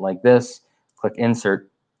make it like this, click insert,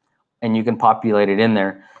 and you can populate it in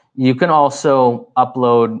there. You can also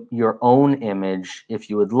upload your own image if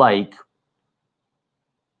you would like.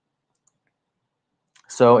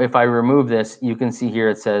 So if I remove this, you can see here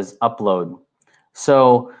it says upload.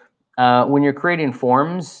 So when you're creating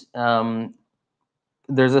forms,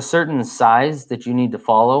 there's a certain size that you need to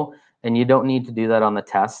follow, and you don't need to do that on the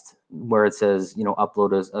test where it says,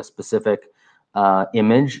 upload a specific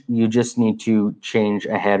image. You just need to change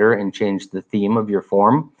a header and change the theme of your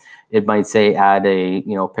form. It might say add a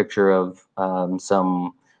picture of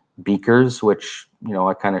some beakers, which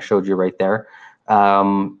I kind of showed you right there.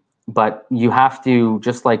 But you have to,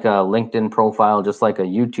 just like a LinkedIn profile, just like a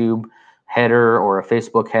YouTube header or a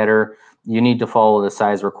Facebook header, you need to follow the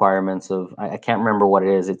size requirements of, I can't remember what it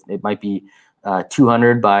is. It might be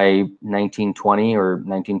 200 by 1920 or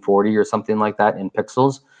 1940 or something like that in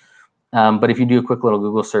pixels. But if you do a quick little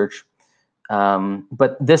Google search,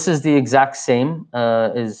 but this is the exact same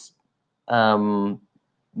as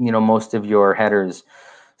most of your headers.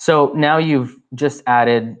 So now you've just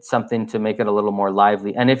added something to make it a little more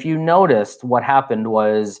lively. And if you noticed, what happened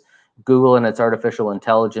was Google and its artificial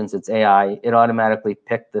intelligence, its AI, it automatically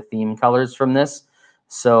picked the theme colors from this.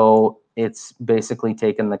 So it's basically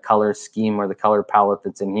taken the color scheme or the color palette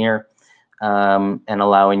that's in here and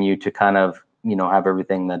allowing you to kind of have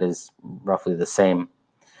everything that is roughly the same.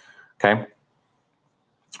 Okay.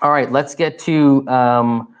 All right, let's get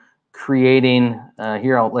to creating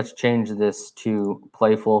here. Let's change this to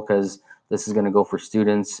playful, because this is going to go for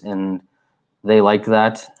students and they like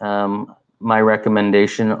that. My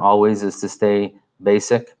recommendation always is to stay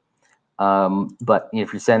basic. But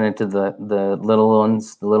if you're sending it to the little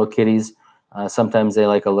ones, the little kiddies, sometimes they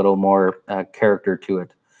like a little more character to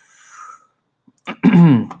it.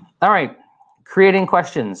 All right, creating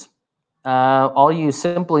questions. All you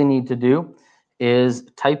simply need to do is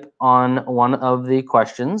type on one of the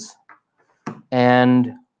questions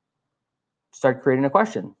and start creating a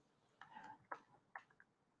question.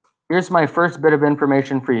 Here's my first bit of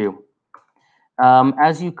information for you.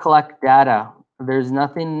 As you collect data, there's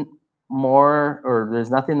nothing more, or there's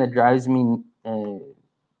nothing that drives me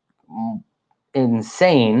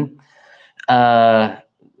insane, drives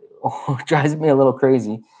me a little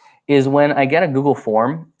crazy, is when I get a Google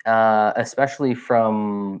form, especially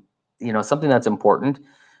from something that's important,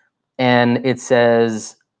 and it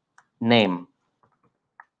says name.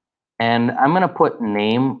 And I'm going to put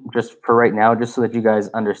name just for right now, just so that you guys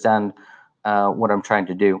understand what I'm trying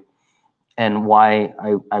to do and why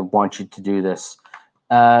I want you to do this.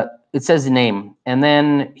 It says name, and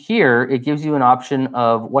then here it gives you an option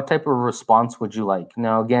of what type of response would you like.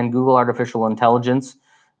 Now, again, Google Artificial Intelligence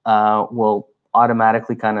will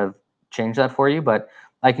automatically kind of change that for you, but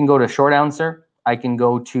I can go to short answer, I can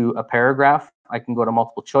go to a paragraph, I can go to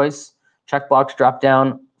multiple choice, checkbox, drop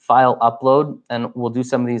down, file, upload, and we'll do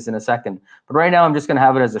some of these in a second. But right now I'm just going to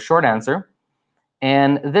have it as a short answer.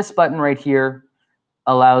 And this button right here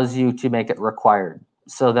allows you to make it required,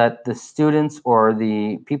 so that the students or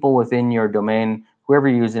the people within your domain, whoever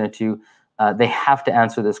you're using it to, they have to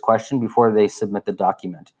answer this question before they submit the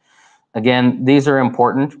document. Again, these are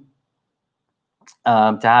important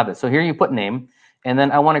to have it. So here you put name, and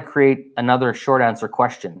then I want to create another short answer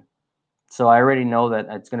question. So I already know that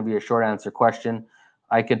it's going to be a short answer question.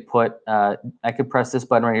 I could put, I could press this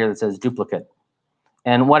button right here that says duplicate.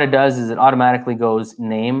 And what it does is it automatically goes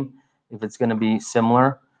name if it's going to be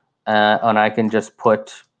similar. And I can just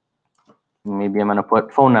put, maybe I'm going to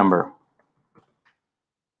put phone number.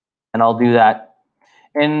 And I'll do that.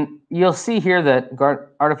 And you'll see here that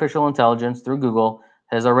artificial intelligence through Google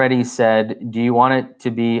has already said, do you want it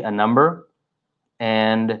to be a number?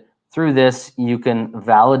 And through this, you can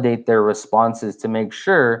validate their responses to make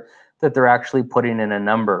sure that they're actually putting in a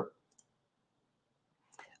number.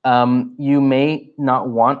 You may not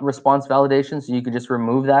want response validation, so you could just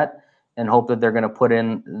remove that and hope that they're going to put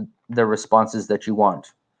in the responses that you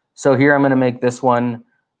want. So here I'm going to make this one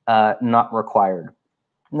not required.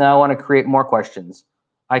 Now I want to create more questions.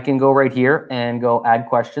 I can go right here and go add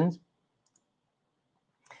questions.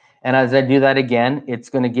 And as I do that again, it's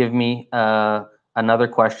going to give me another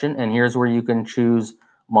question. And here's where you can choose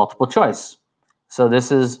multiple choice. So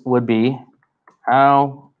this would be,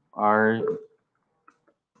 how are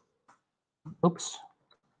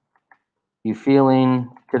you feeling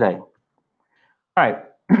today? All right.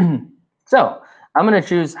 So I'm going to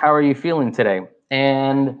choose, how are you feeling today?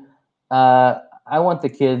 And I want the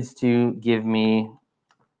kids to give me,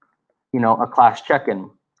 a class check-in.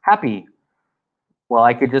 Happy. Well,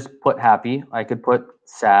 I could just put happy. I could put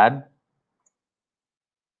sad.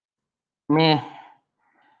 Meh.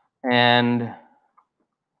 And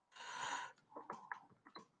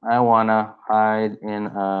I want to hide in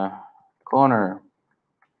a corner.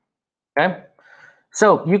 Okay.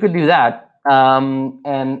 So you could do that.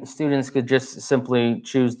 And students could just simply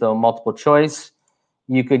choose the multiple choice.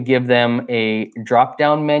 You could give them a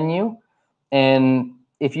drop-down menu. And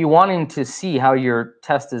if you're wanting to see how your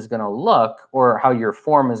test is going to look, or how your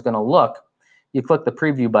form is going to look, you click the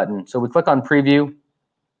preview button. So we click on preview.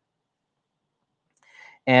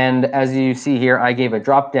 And as you see here, I gave a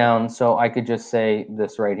drop down, so I could just say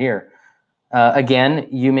this right here. Again,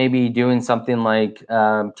 you may be doing something like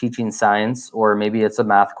teaching science, or maybe it's a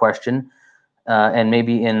math question. And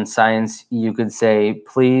maybe in science, you could say,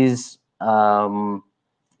 please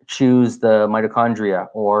choose the mitochondria,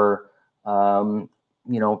 or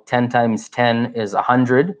 10 times 10 is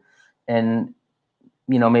 100. And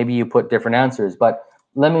maybe you put different answers. But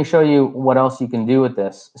let me show you what else you can do with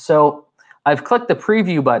this. So I've clicked the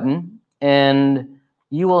preview button, and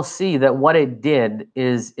you will see that what it did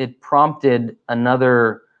is it prompted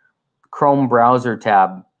another Chrome browser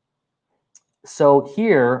tab. So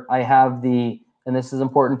here I have and this is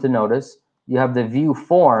important to notice, you have the view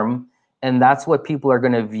form, and that's what people are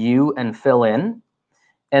going to view and fill in.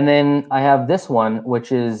 And then I have this one,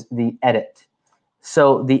 which is the edit.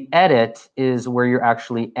 So the edit is where you're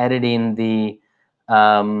actually editing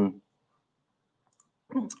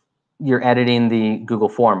you're editing the Google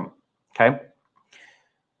form, okay?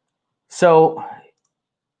 So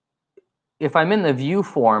if I'm in the view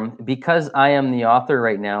form, because I am the author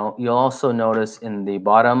right now, you'll also notice in the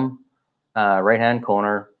bottom right-hand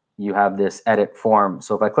corner, you have this edit form.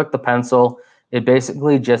 So if I click the pencil, it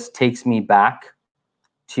basically just takes me back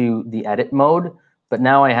to the edit mode, but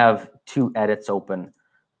now I have two edits open,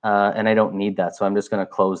 and I don't need that. So I'm just gonna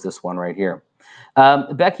close this one right here.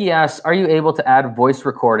 Becky asks, are you able to add voice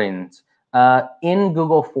recordings? In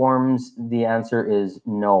Google Forms, the answer is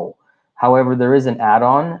no. However, there is an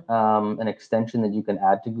add-on, an extension that you can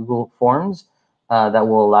add to Google Forms that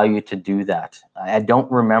will allow you to do that. I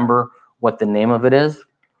don't remember what the name of it is.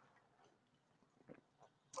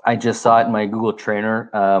 I just saw it in my Google Trainer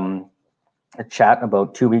chat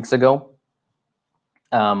about 2 weeks ago.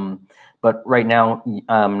 But right now,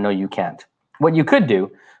 no, you can't. What you could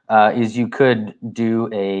do is you could do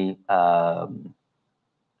a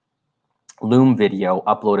Loom video,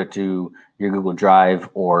 upload it to your Google Drive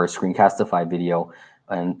or Screencastify video,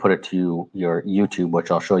 and put it to your YouTube, which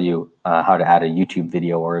I'll show you how to add a YouTube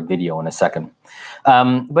video or a video in a second.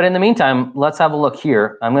 But in the meantime, let's have a look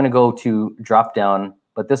here. I'm going to go to drop down,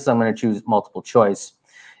 but this I'm going to choose multiple choice.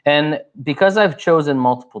 And because I've chosen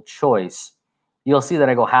multiple choice, you'll see that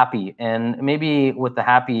I go happy. And maybe with the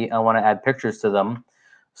happy, I want to add pictures to them.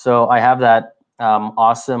 So I have that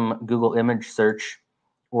awesome Google image search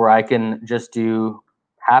where I can just do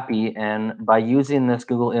happy. And by using this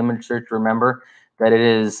Google image search, remember that it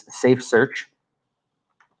is safe search.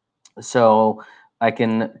 So I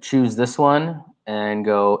can choose this one and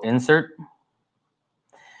go insert.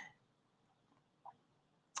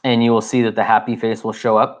 And you will see that the happy face will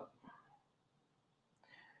show up.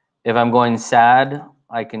 If I'm going sad,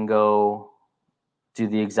 I can go do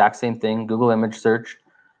the exact same thing, Google image search,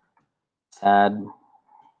 sad.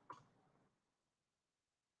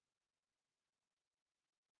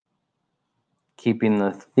 Keeping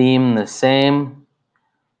the theme the same.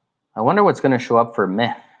 I wonder what's going to show up for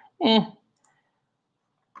meh.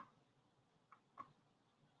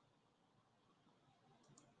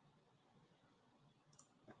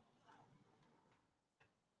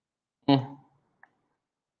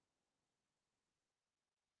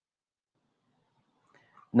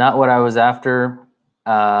 Not what I was after.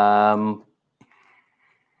 Not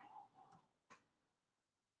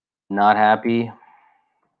happy.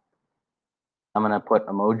 I'm going to put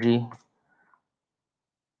emoji.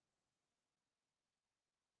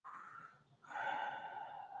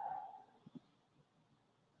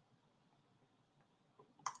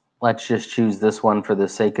 Let's just choose this one for the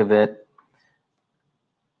sake of it.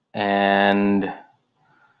 And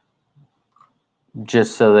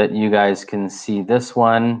just so that you guys can see this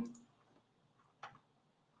one,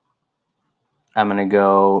 I'm going to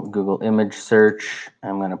go Google image search.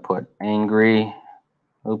 I'm going to put angry.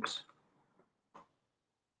 Oops.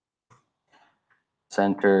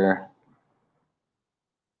 Center.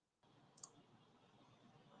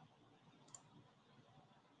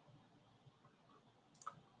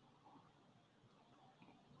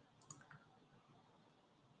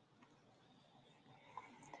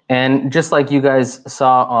 And just like you guys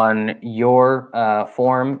saw on your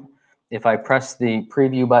form, if I press the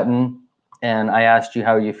preview button and I asked you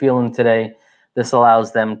how you're feeling today, this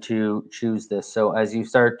allows them to choose this. So as you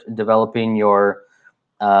start developing your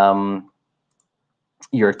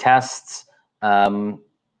tests, and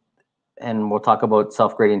we'll talk about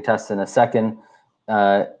self-grading tests in a second,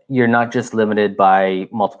 you're not just limited by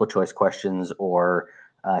multiple choice questions or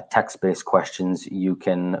text-based questions. You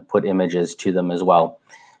can put images to them as well.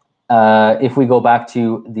 If we go back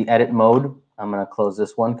to the edit mode, I'm going to close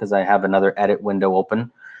this one because I have another edit window open.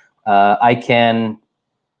 I can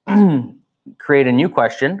create a new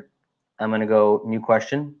question. I'm going to go new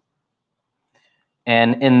question.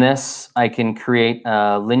 And in this, I can create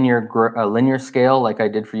a linear scale like I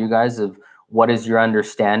did for you guys of what is your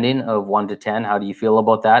understanding of 1 to 10? How do you feel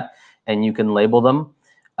about that? And you can label them.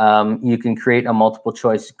 You can create a multiple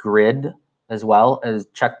choice grid as well as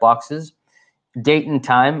checkboxes. Date and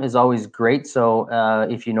time is always great. So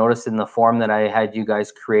if you notice in the form that I had you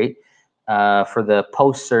guys create for the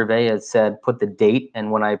post survey, it said put the date.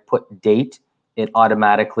 And when I put date, it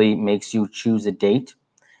automatically makes you choose a date.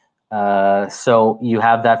 So you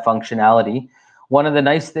have that functionality. One of the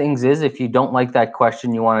nice things is if you don't like that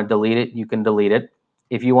question, you want to delete it, you can delete it.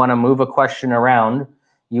 If you want to move a question around,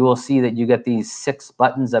 you will see that you get these 6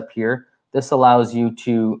 buttons up here. This allows you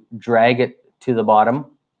to drag it to the bottom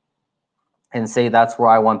and say that's where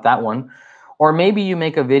I want that one. Or maybe you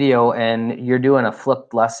make a video and you're doing a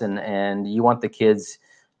flipped lesson and you want the kids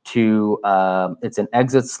to, it's an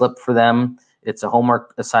exit slip for them, it's a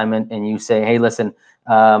homework assignment, and you say, hey, listen,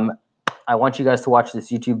 I want you guys to watch this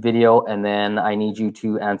YouTube video and then I need you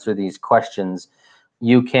to answer these questions.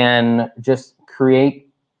 You can just create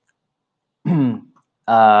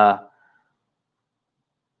a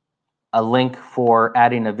link for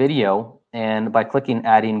adding a video, and by clicking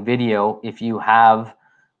adding video, if you have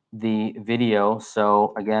the video,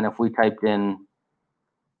 so again, if we typed in,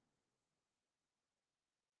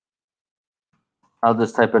 I'll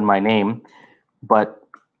just type in my name, but,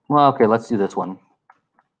 well, okay, let's do this one.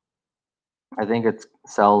 I think it's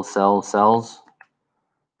cells. So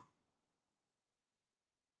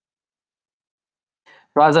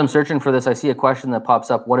as I'm searching for this, I see a question that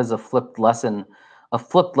pops up. What is a flipped lesson? A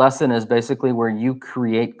flipped lesson is basically where you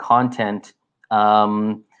create content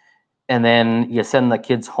and then you send the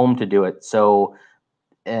kids home to do it. So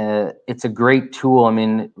it's a great tool. I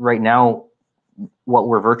mean, right now, what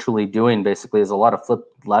we're virtually doing basically is a lot of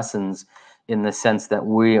flipped lessons in the sense that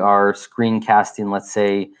we are screencasting, let's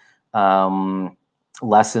say,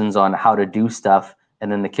 lessons on how to do stuff,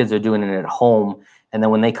 and then the kids are doing it at home. And then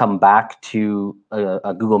when they come back to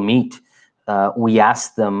a Google Meet, we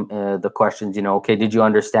ask them the questions, you know, okay, did you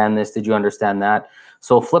understand this? Did you understand that?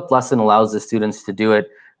 So a flipped lesson allows the students to do it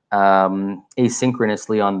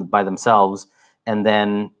asynchronously by themselves. And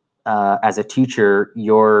then as a teacher,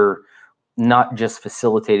 you're not just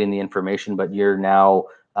facilitating the information, but you're now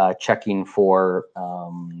checking for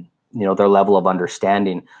you know, their level of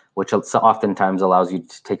understanding, which oftentimes allows you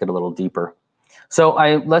to take it a little deeper. So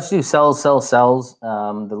let's do cells,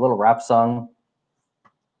 the little rap song.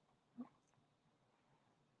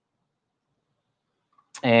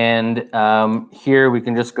 And here we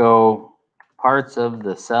can just go parts of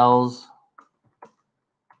the cells.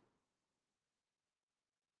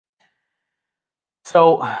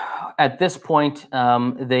 So at this point,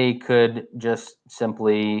 they could just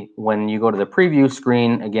simply, when you go to the preview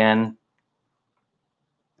screen again,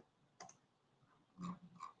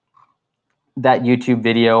 that YouTube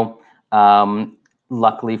video,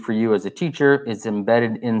 luckily for you as a teacher, is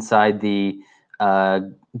embedded inside the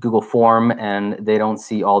Google form, and they don't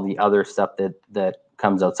see all the other stuff that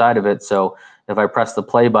comes outside of it. So if I press the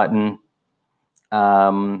play button,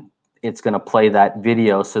 it's going to play that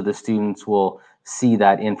video, so the students will see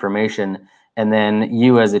that information. And then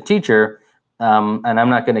you as a teacher, and I'm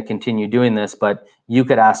not going to continue doing this, but you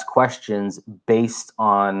could ask questions based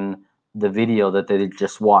on the video that they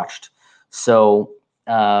just watched. So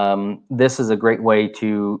this is a great way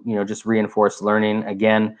to, you know, just reinforce learning.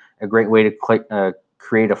 Again, a great way to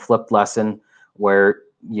create a flipped lesson where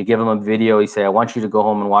you give them a video, you say, I want you to go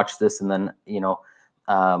home and watch this, and then, you know,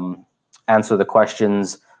 answer the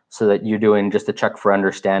questions so that you're doing just a check for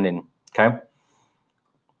understanding, okay?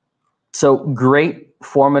 So great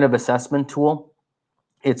formative assessment tool.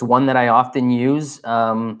 It's one that I often use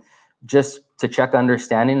just to check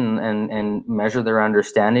understanding and measure their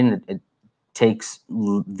understanding. It takes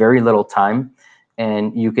very little time,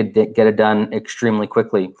 and you could get it done extremely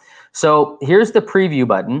quickly. So here's the preview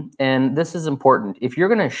button, and this is important. If you're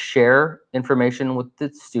going to share information with the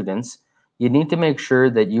students, you need to make sure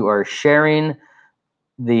that you are sharing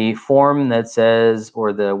the form that says,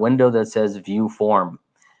 or the window that says view form.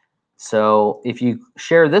 So if you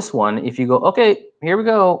share this one, if you go, okay, here we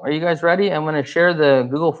go, are you guys ready? I'm going to share the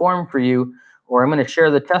Google form for you, or I'm going to share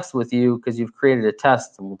the test with you because you've created a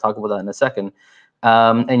test, and we'll talk about that in a second,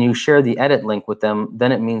 and you share the edit link with them,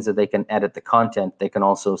 then it means that they can edit the content. They can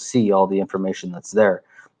also see all the information that's there.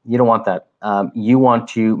 You don't want that. You want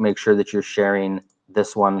to make sure that you're sharing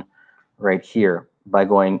this one right here by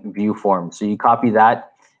going view form. So you copy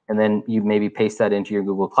that, and then you maybe paste that into your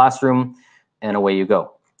Google Classroom, and away you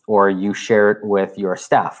go. Or you share it with your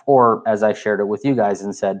staff, or as I shared it with you guys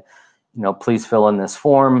and said, please fill in this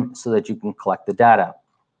form so that you can collect the data.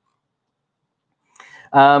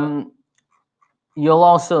 You'll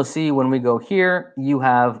also see when we go here, you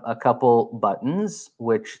have a couple buttons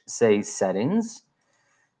which say settings.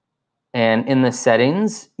 And in the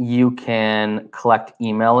settings, you can collect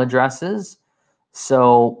email addresses.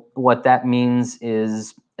 So what that means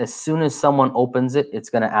is as soon as someone opens it, it's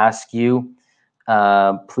going to ask you,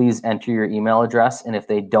 please enter your email address. And if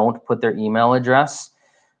they don't put their email address,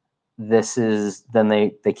 then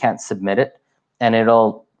they can't submit it. And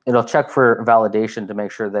it'll check for validation to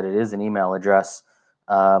make sure that it is an email address.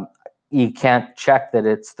 You can't check that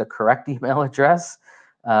it's the correct email address,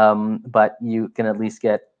 but you can at least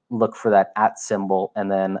look for that @ symbol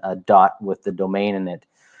and then a dot with the domain in it.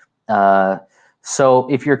 So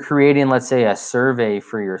if you're creating, let's say, a survey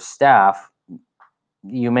for your staff,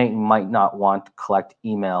 you might not want to collect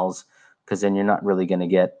emails, because then you're not really going to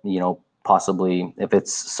get, possibly, if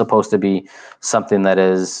it's supposed to be something that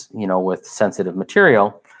is, with sensitive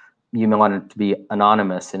material, you may want it to be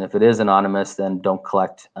anonymous. And if it is anonymous, then don't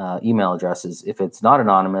collect email addresses. If it's not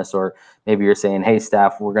anonymous, or maybe you're saying, hey,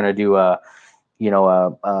 staff, we're going to do a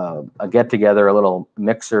get together, a little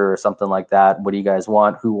mixer or something like that. What do you guys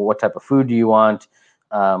want? What type of food do you want?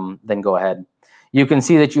 Then go ahead. You can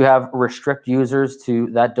see that you have restrict users to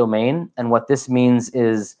that domain. And what this means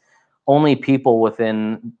is only people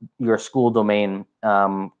within your school domain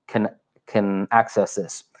can access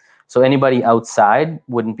this. So anybody outside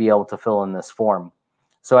wouldn't be able to fill in this form.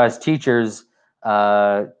 So as teachers,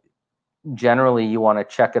 generally you want to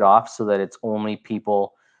check it off so that it's only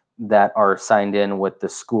people that are signed in with the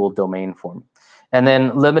school domain form. And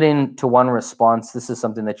then limiting to one response, this is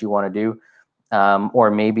something that you want to do,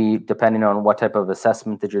 or maybe depending on what type of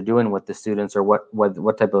assessment that you're doing with the students, or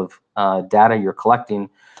what type of data you're collecting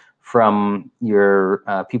from your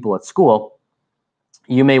people at school,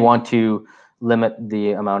 you may want to limit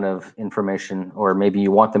the amount of information, or maybe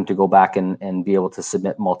you want them to go back and be able to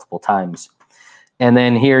submit multiple times. And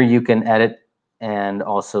then here you can edit and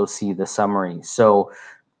also see the summary. So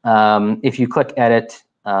if you click edit,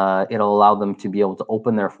 it'll allow them to be able to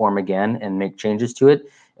open their form again and make changes to it.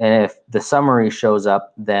 And if the summary shows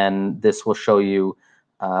up, then this will show you,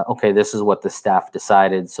 okay, this is what the staff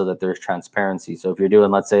decided, so that there's transparency. So if you're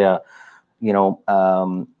doing, let's say,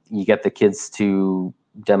 you get the kids to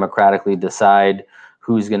democratically decide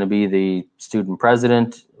who's going to be the student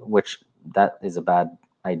president, which that is a bad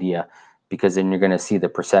idea, because then you're going to see the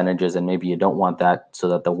percentages, and maybe you don't want that, so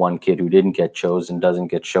that the one kid who didn't get chosen doesn't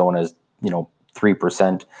get shown as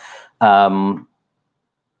 3%.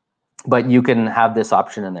 But you can have this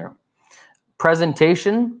option in there.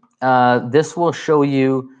 Presentation, this will show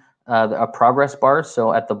you a progress bar.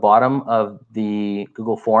 So at the bottom of the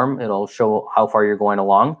Google form, it'll show how far you're going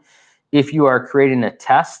along. If you are creating a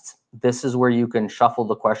test, this is where you can shuffle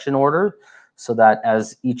the question order, so that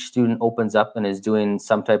as each student opens up and is doing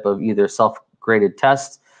some type of either self-graded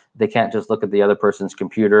test, they can't just look at the other person's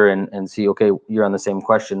computer and see, okay, you're on the same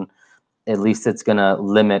question. At least it's going to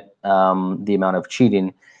limit the amount of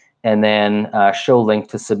cheating. And then show link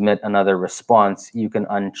to submit another response. You can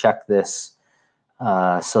uncheck this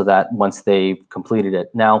so that once they've completed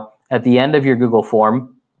it. Now, at the end of your Google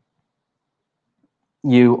form,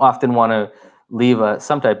 you often want to leave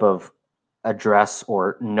some type of address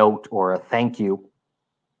or note or a thank you.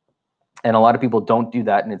 And a lot of people don't do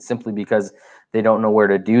that, and it's simply because they don't know where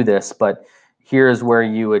to do this. But here's where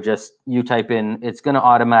you type in, it's going to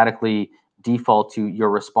automatically default to your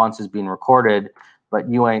responses being recorded, but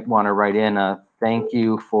you might want to write in a thank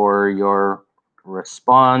you for your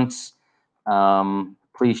response.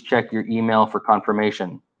 Please check your email for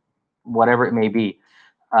confirmation, whatever it may be.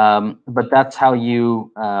 But that's how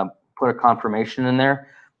you put a confirmation in there.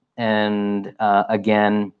 And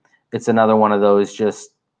again, it's another one of those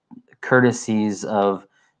just courtesies of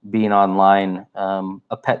being online.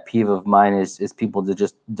 A pet peeve of mine is people that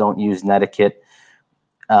just don't use netiquette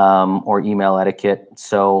or email etiquette.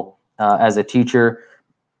 So as a teacher,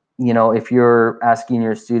 if you're asking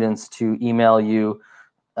your students to email you,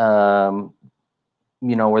 where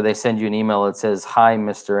they send you an email that says, "Hi,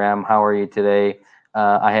 Mr. M, how are you today?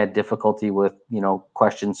 I had difficulty with,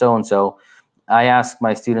 question so-and-so." I ask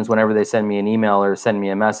my students whenever they send me an email or send me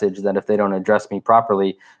a message that if they don't address me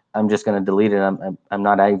properly, I'm just going to delete it. I'm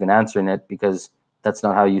not even answering it, because that's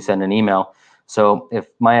not how you send an email. So if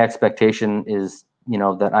my expectation is,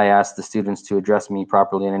 that I ask the students to address me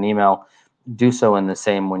properly in an email, do so in the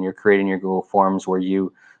same when you're creating your Google Forms, where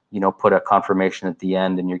you put a confirmation at the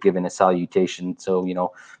end and you're giving a salutation. So,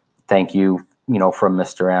 thank you, from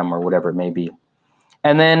Mr. M, or whatever it may be.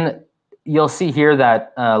 And then you'll see here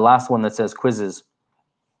that last one that says quizzes.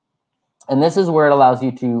 And this is where it allows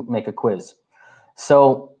you to make a quiz.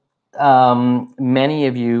 So many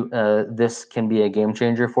of you, this can be a game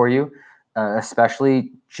changer for you,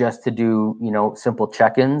 especially just to do, simple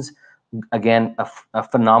check-ins. Again, a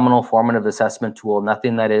phenomenal formative assessment tool,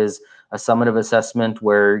 nothing that is a summative assessment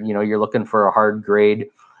where, you're looking for a hard grade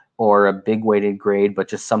or a big weighted grade, but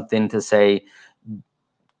just something to say,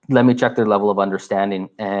 let me check their level of understanding.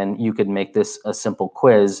 And you could make this a simple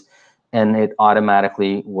quiz and it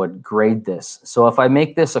automatically would grade this. So if I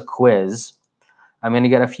make this a quiz, I'm going to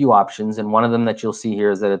get a few options. And one of them that you'll see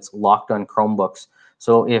here is that it's locked on Chromebooks.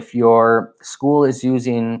 So if your school is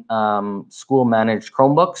using school managed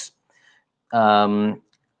Chromebooks,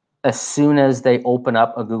 as soon as they open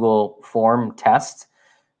up a Google form test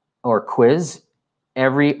or quiz,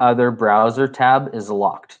 every other browser tab is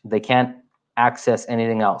locked. They can't access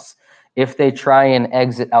anything else. If they try and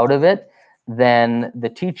exit out of it, then the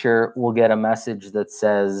teacher will get a message that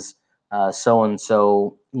says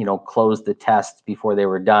so-and-so, closed the test before they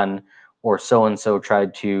were done, or so-and-so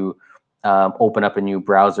tried to open up a new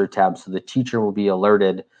browser tab. So the teacher will be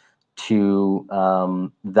alerted to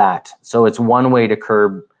that. So it's one way to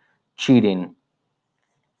curb cheating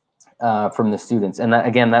from the students. And that,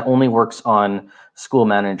 again, that only works on school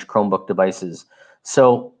managed Chromebook devices.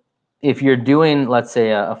 So if you're doing, let's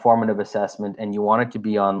say, a formative assessment and you want it to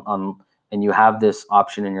be on and you have this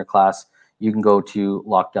option in your class, you can go to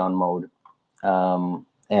lockdown mode,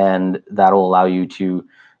 and that'll allow you to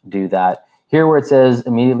do that. Here where it says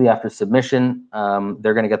immediately after submission,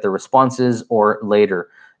 they're going to get the responses or later.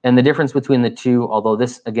 And the difference between the two, although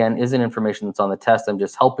this, again, isn't information that's on the test, I'm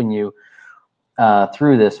just helping you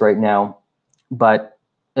through this right now. But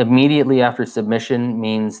immediately after submission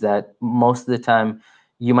means that most of the time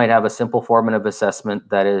you might have a simple formative assessment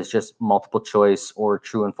that is just multiple choice or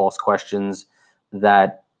true and false questions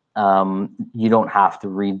that you don't have to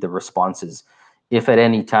read the responses. If at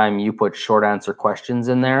any time you put short answer questions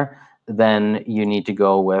in there, then you need to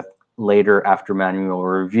go with later after manual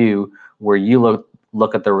review, where you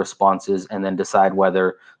look at the responses and then decide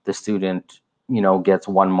whether the student gets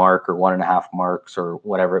 1 mark or 1.5 marks or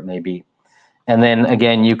whatever it may be. And then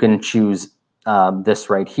again, you can choose this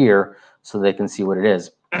right here so they can see what it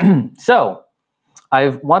is. So I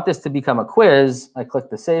want this to become a quiz. I click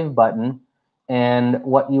the save button, and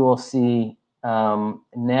what you will see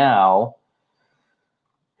now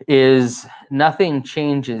is nothing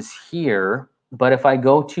changes here. But if I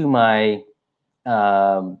go to my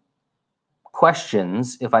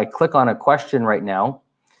questions, if I click on a question right now,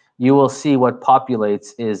 you will see what populates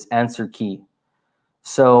is answer key.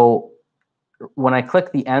 So when I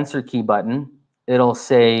click the answer key button, it'll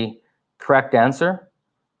say correct answer,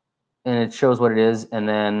 and it shows what it is, and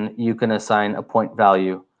then you can assign a point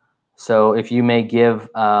value. So if you may give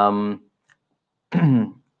 2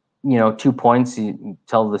 points, you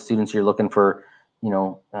tell the students you're looking for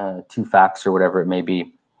 2 facts or whatever it may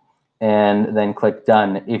be, and then click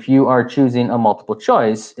done. If you are choosing a multiple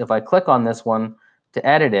choice, if I click on this one to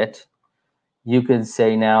edit it, you could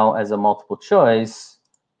say now as a multiple choice,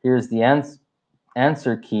 here's the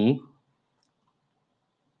answer key,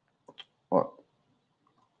 or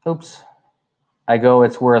oops, I go,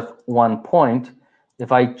 it's worth 1 point.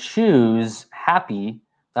 If I choose happy,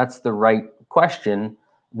 that's the right question,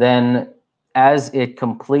 then as it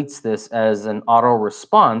completes this as an auto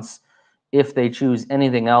response, if they choose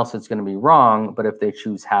anything else, it's going to be wrong. But if they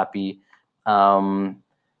choose happy,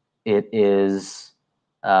 it is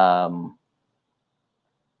going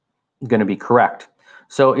to be correct.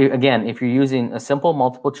 So again, if you're using a simple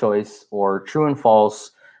multiple choice or true and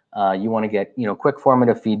false, you want to get quick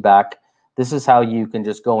formative feedback, this is how you can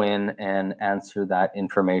just go in and answer that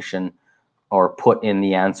information or put in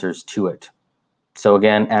the answers to it. So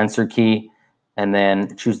again, answer key, and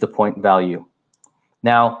then choose the point value.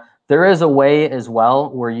 Now, there is a way as well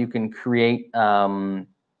where you can create validation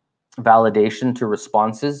to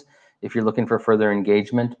responses if you're looking for further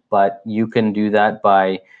engagement, but you can do that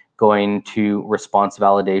by going to response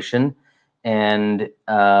validation, and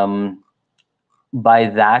by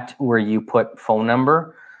that where you put phone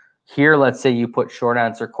number. Here, let's say you put short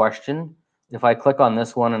answer question. If I click on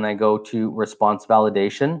this one and I go to response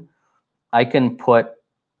validation, I can put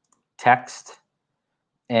text,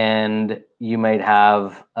 and you might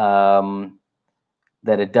have that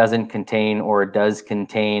it doesn't contain or it does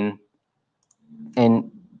contain. And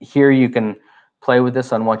here you can play with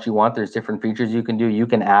this on what you want. There's different features you can do. You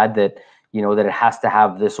can add that, that it has to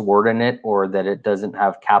have this word in it or that it doesn't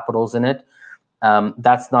have capitals in it.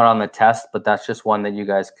 That's not on the test, but that's just one that you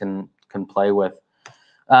guys can play with.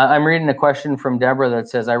 I'm reading a question from Deborah that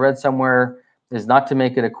says, I read somewhere is not to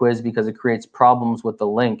make it a quiz because it creates problems with the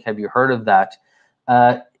link. Have you heard of that?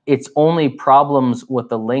 It's only problems with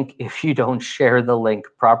the link if you don't share the link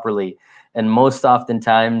properly. And most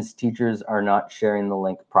oftentimes, teachers are not sharing the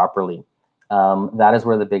link properly. That is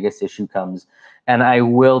where the biggest issue comes. And I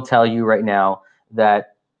will tell you right now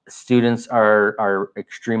that students are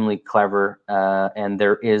extremely clever, and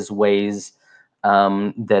there is ways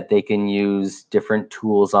that they can use different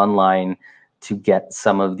tools online to get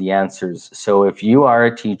some of the answers. So if you are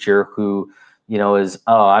a teacher who, you know, is,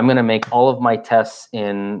 oh, I'm going to make all of my tests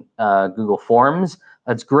in Google Forms,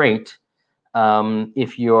 that's great.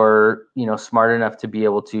 If you're, you know, smart enough to be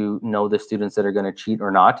able to know the students that are going to cheat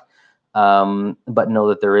or not, but know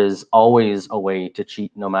that there is always a way to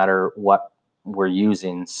cheat no matter what we're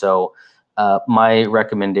using. So my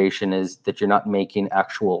recommendation is that you're not making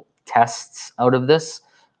actual tests out of this.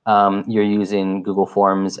 You're using Google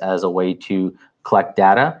Forms as a way to collect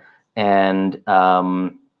data, and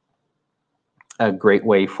a great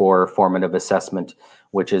way for formative assessment,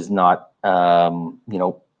 which is not, you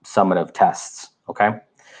know, summative tests. Okay.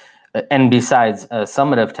 And besides, a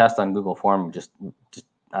summative test on Google Form, just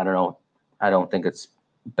I don't know. I don't think it's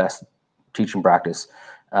best teaching practice.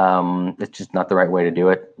 It's just not the right way to do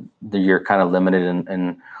it. You're kind of limited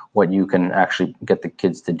in what you can actually get the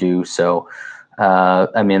kids to do. So,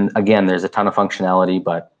 I mean, again, there's a ton of functionality,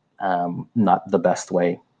 but not the best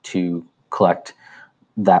way to collect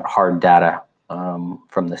that hard data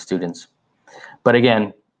from the students. But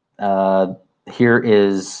again, here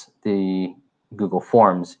is the Google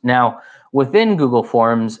Forms. Now, within Google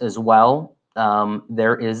Forms as well,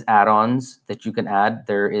 there is add-ons that you can add.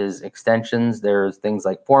 There is extensions. There's things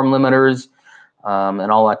like form limiters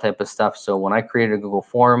and all that type of stuff. So when I created a Google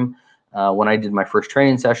Form, when I did my first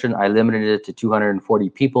training session, I limited it to 240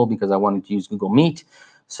 people because I wanted to use Google Meet.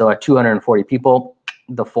 So at 240 people,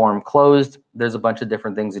 the form closed. There's a bunch of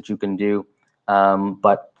different things that you can do.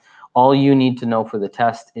 But all you need to know for the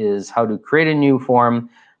test is how to create a new form,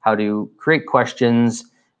 how to create questions,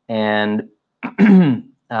 and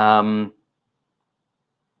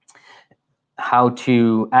how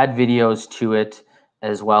to add videos to it,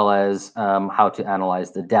 as well as how to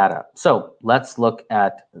analyze the data. So let's look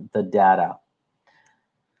at the data.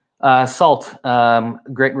 SALT,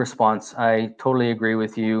 great response. I totally agree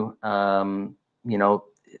with you. You know,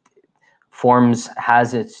 Forms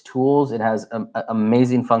has its tools. It has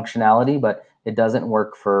amazing functionality, but it doesn't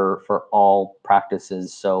work for all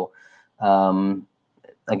practices. So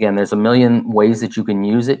again, there's a million ways that you can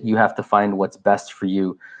use it. You have to find what's best for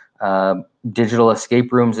you. Digital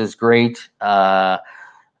escape rooms is great. You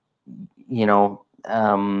know,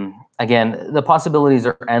 again, the possibilities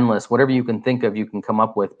are endless. Whatever you can think of, you can come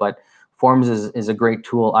up with. But Forms is a great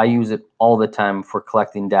tool. I use it all the time for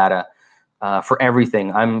collecting data. For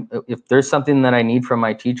everything. If there's something that I need from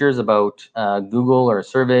my teachers about Google or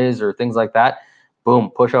surveys or things like that, boom,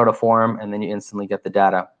 push out a form and then you instantly get the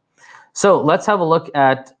data. So let's have a look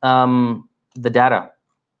at the data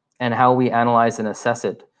and how we analyze and assess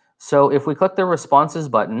it. So if we click the responses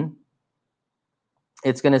button,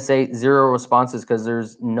 it's going to say 0 responses because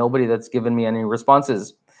there's nobody that's given me any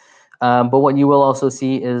responses. But what you will also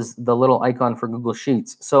see is the little icon for Google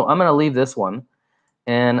Sheets. So I'm going to leave this one.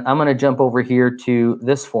 And I'm going to jump over here to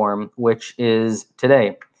this form, which is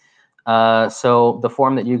today. So the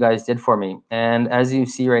form that you guys did for me. And as you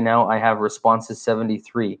see right now, I have responses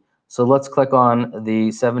 73. So let's click on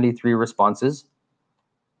the 73 responses.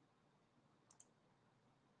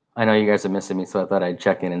 I know you guys are missing me, so I thought I'd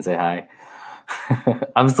check in and say hi.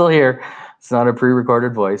 I'm still here. It's not a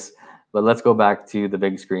pre-recorded voice, but let's go back to the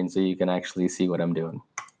big screen so you can actually see what I'm doing.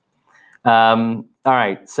 All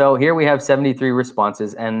right, so here we have 73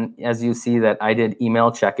 responses, and as you see that I did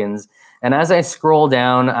email check-ins, and as I scroll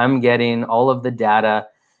down, I'm getting all of the data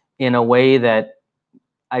in a way that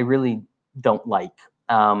I really don't like.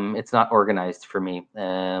 It's not organized for me.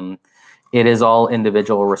 It is all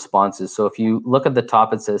individual responses. So if you look at the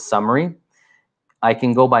top, it says summary. I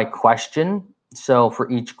can go by question. So for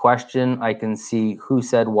each question, I can see who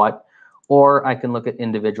said what, or I can look at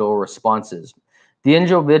individual responses. The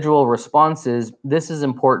individual responses, this is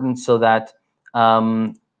important so that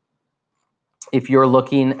if you're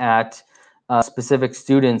looking at specific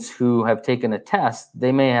students who have taken a test,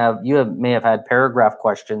 you may have had paragraph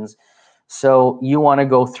questions. So you want to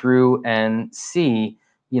go through and see,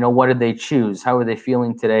 you know, what did they choose? How are they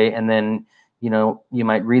feeling today? And then, you know, you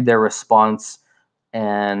might read their response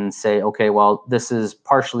and say, okay, well, this is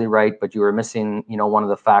partially right, but you were missing, you know, one of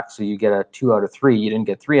the facts. So you get a 2 out of 3. You didn't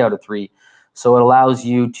get 3 out of 3. So it allows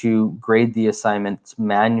you to grade the assignments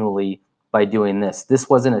manually by doing this. This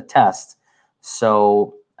wasn't a test.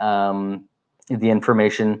 So the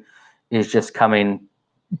information is just coming,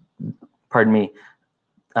 pardon me,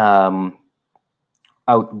 out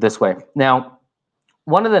this way. Now,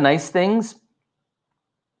 one of the nice things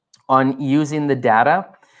on using the data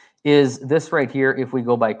is this right here. If we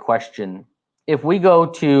go by question, if we go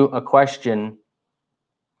to a question,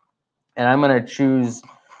 and I'm going to choose,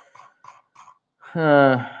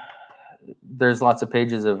 there's lots of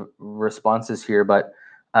pages of responses here, but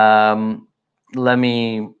let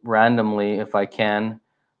me randomly, if I can,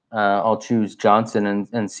 I'll choose Johnson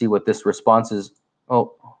and see what this response is.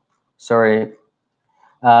 Oh, sorry.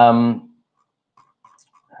 Not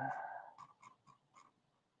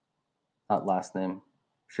last name.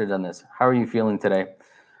 Should have done this. How are you feeling today?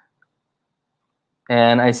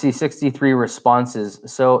 And I see 63 responses.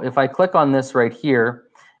 So if I click on this right here,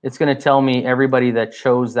 it's going to tell me everybody that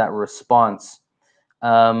chose that response.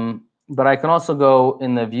 But I can also go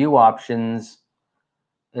in the view options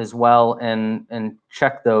as well and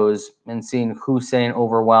check those and seeing who's saying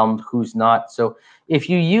overwhelmed, who's not. So if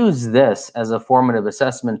you use this as a formative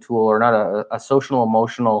assessment tool, or not a social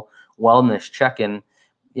emotional wellness check-in,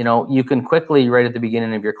 you know, you can quickly, right at the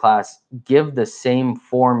beginning of your class, give the same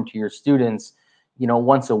form to your students, you know,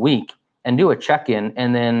 once a week, and do a check-in.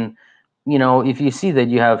 And then, you know, if you see that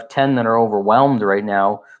you have 10 that are overwhelmed right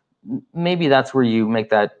now, maybe that's where you make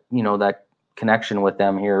that, you know, that connection with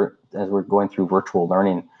them here as we're going through virtual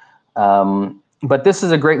learning. But this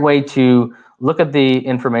is a great way to look at the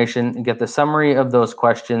information and get the summary of those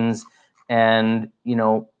questions, and, you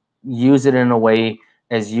know, use it in a way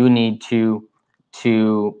as you need to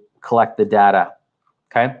collect the data.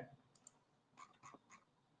 Okay.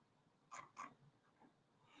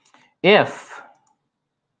 If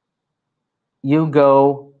you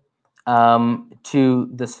go to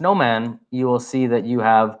the snowman, you will see that you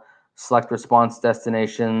have select response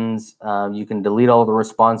destinations. You can delete all the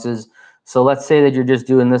responses. So let's say that you're just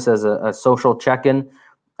doing this as a social check-in,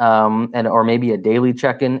 or maybe a daily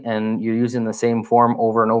check-in, and you're using the same form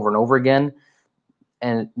over and over and over again.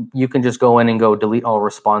 And you can just go in and go delete all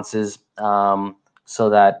responses, so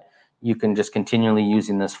that you can just continually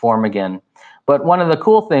using this form again. But one of the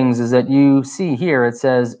cool things is that you see here, it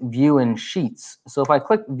says view in sheets. So if I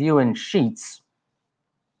click view in sheets,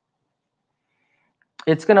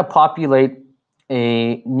 it's going to populate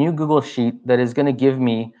a new Google Sheet that is going to give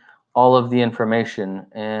me all of the information.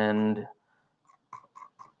 And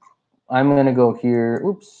I'm going to go here.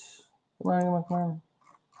 Oops. Come on, come on.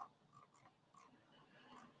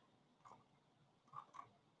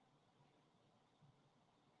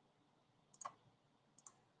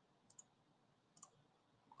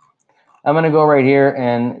 I'm going to go right here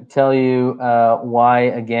and tell you why,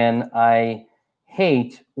 again, I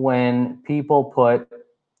hate when people put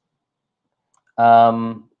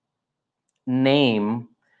name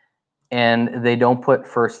and they don't put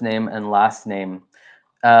first name and last name.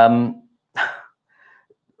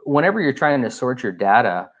 Whenever you're trying to sort your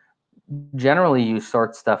data, generally you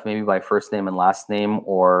sort stuff maybe by first name and last name,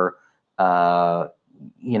 or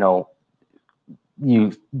you know,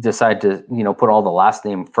 you decide to, you know, put all the last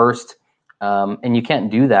name first. And you can't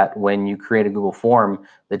do that when you create a Google form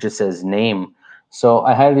that just says name. So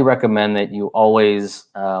I highly recommend that you always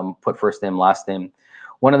put first name, last name.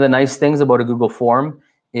 One of the nice things about a Google form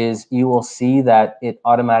is you will see that it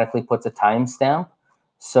automatically puts a timestamp.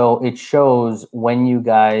 So it shows when you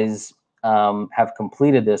guys have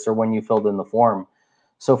completed this, or when you filled in the form.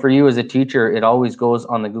 So for you as a teacher, it always goes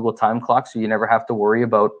on the Google time clock, so you never have to worry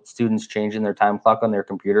about students changing their time clock on their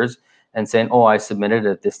computers and saying, oh, I submitted it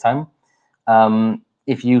at this time.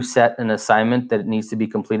 If you set an assignment that it needs to be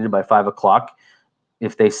completed by 5 o'clock,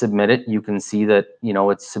 if they submit it, you can see that, you know,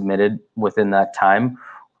 it's submitted within that time,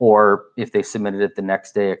 or if they submitted it the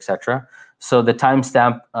next day, etc. So the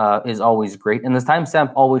timestamp is always great, and the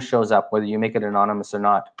timestamp always shows up whether you make it anonymous or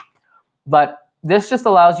not. But this just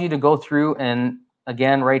allows you to go through and,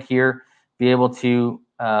 again, right here, be able to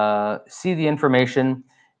see the information.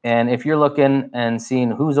 And if you're looking and seeing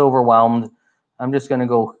who's overwhelmed, I'm just going to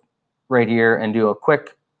go right here and do a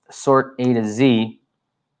quick sort A to Z,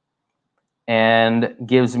 and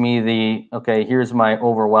gives me the, okay, here's my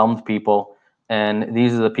overwhelmed people, and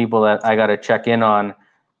these are the people that I got to check in on,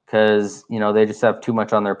 because, you know, they just have too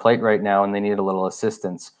much on their plate right now and they need a little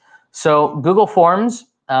assistance. So Google Forms,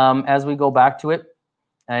 as we go back to it,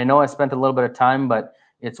 and I know I spent a little bit of time, but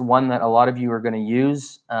it's one that a lot of you are going to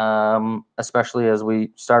use, especially as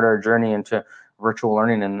we start our journey into virtual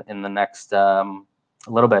learning in the next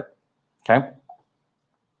little bit. Okay.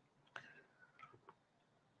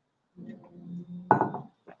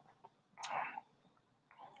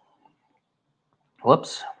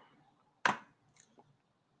 Whoops.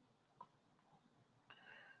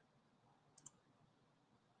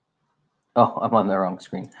 Oh, I'm on the wrong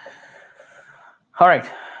screen. All right.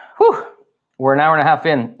 Whew. We're an hour and a half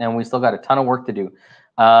in, and we still got a ton of work to do.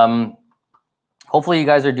 Hopefully you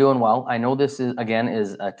guys are doing well. I know this is, again,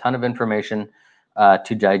 is a ton of information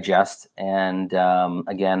to digest. And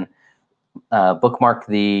again, bookmark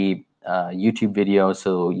the YouTube video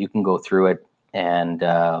so you can go through it and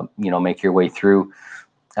make your way through.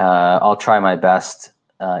 I'll try my best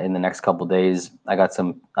in the next couple days. I got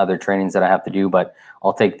some other trainings that I have to do, but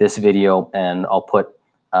I'll take this video and I'll put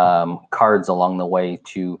cards along the way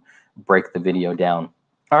to break the video down.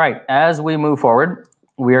 All right, as we move forward,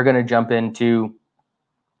 we are going to jump into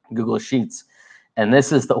Google Sheets. And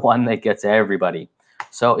this is the one that gets everybody.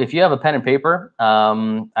 So if you have a pen and paper,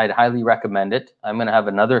 I'd highly recommend it. I'm going to have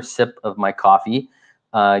another sip of my coffee.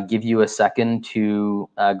 Give you a second to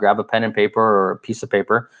grab a pen and paper or a piece of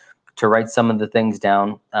paper to write some of the things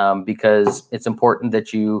down because it's important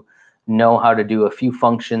that you know how to do a few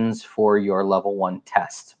functions for your level 1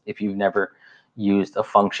 test if you've never used a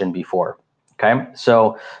function before. Okay,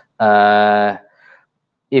 so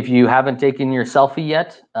if you haven't taken your selfie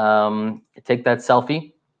yet, take that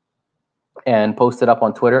selfie and post it up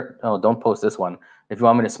on Twitter. Oh, don't post this one. If you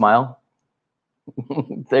want me to smile,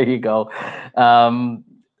 there you go.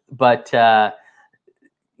 But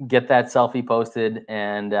get that selfie posted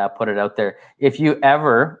and put it out there. If you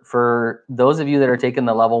ever, for those of you that are taking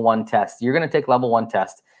the level 1 test, you're going to take level 1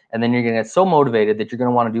 test, and then you're going to get so motivated that you're going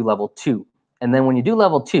to want to do level 2. And then when you do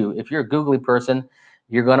level 2, if you're a Googly person,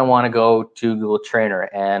 you're going to want to go to Google Trainer.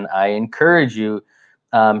 And I encourage you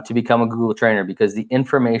to become a Google Trainer because the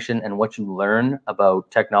information and what you learn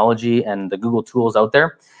about technology and the Google tools out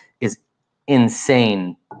there is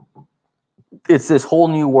insane. It's this whole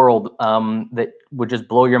new world that would just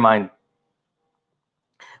blow your mind.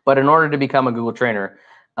 But in order to become a Google Trainer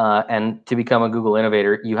and to become a Google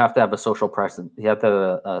Innovator, you have to have a social presence. You have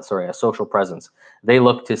to have a social presence. They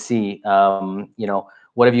look to see,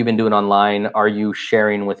 what have you been doing online? Are you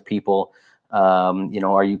sharing with people?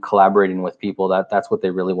 Are you collaborating with people? That's what they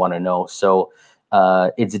really want to know. So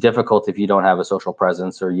it's difficult if you don't have a social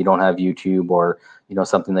presence or you don't have YouTube or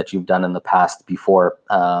something that you've done in the past before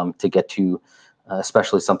to get to,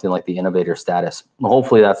 especially something like the Innovator status.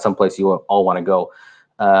 Hopefully that's someplace you all want to go.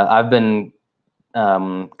 I've been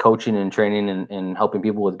coaching and training and helping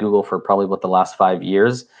people with Google for probably about the last 5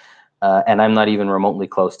 years. And I'm not even remotely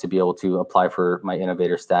close to be able to apply for my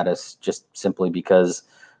Innovator status just simply because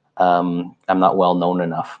I'm not well known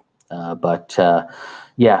enough. But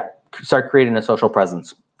yeah, start creating a social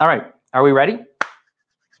presence. All right, are we ready?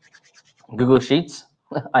 Google Sheets.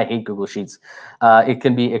 I hate Google Sheets. It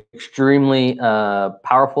can be extremely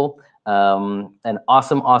powerful, an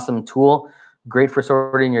awesome tool. Great for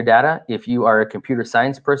sorting your data. If you are a computer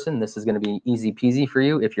science person, this is going to be easy peasy for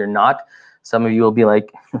you. If you're not, some of you will be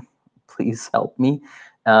like, please help me.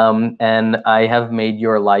 And I have made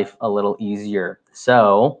your life a little easier.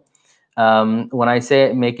 So when I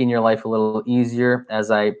say making your life a little easier,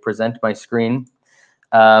 as I present my screen,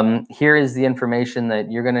 here is the information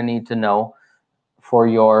that you're going to need to know for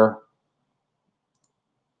your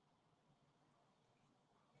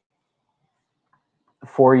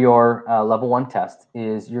level 1 test.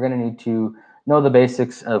 Is you're going to need to know the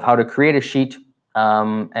basics of how to create a sheet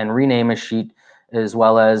and rename a sheet, as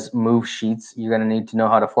well as move sheets. You're going to need to know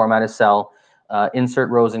how to format a cell, insert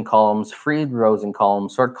rows and columns, free rows and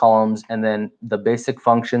columns, sort columns, and then the basic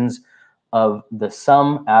functions of the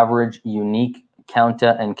sum, average, unique,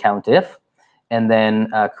 counta, and countif, and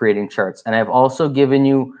then creating charts. And I've also given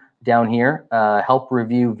you down here help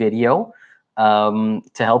review video to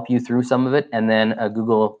help you through some of it, and then a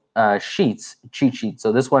Google Sheets cheat sheet.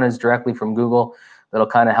 So this one is directly from Google that'll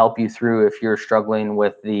kind of help you through if you're struggling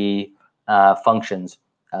with the functions.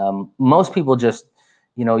 Most people just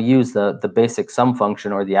use the basic sum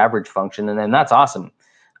function or the average function, and then that's awesome.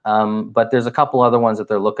 But there's a couple other ones that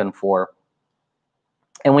they're looking for.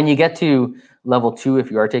 And when you get to level 2,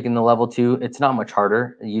 if you are taking the level 2, it's not much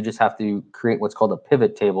harder. You just have to create what's called a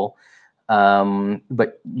pivot table.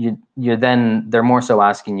 But they're more so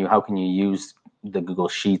asking you, how can you use the Google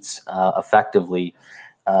Sheets effectively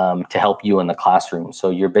to help you in the classroom?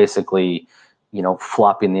 So you're basically,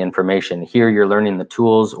 flopping the information. Here you're learning the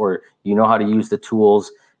tools, or how to use the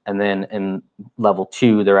tools. And then in level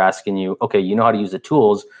 2, they're asking you, okay, you know how to use the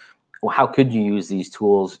tools. Well, how could you use these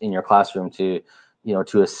tools in your classroom to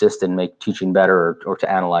assist and make teaching better, or to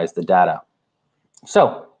analyze the data?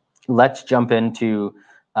 So let's jump into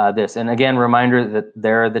this. And again, reminder that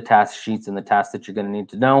there are the task sheets and the tasks that you're going to need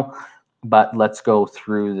to know. But let's go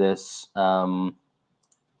through this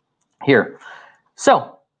here.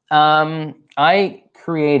 So I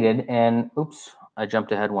created, and oops, I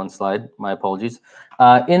jumped ahead one slide. My apologies.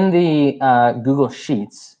 In the Google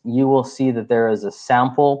Sheets, you will see that there is a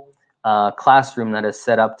sample classroom that is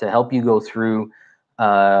set up to help you go through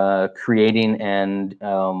creating and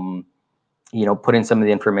putting some of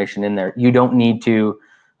the information in there. You don't need to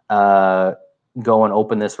go and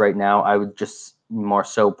open this right now. I would just more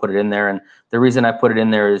so put it in there. And the reason I put it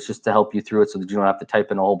in there is just to help you through it so that you don't have to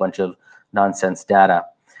type in a whole bunch of nonsense data.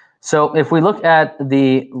 So if we look at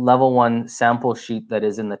the level 1 sample sheet that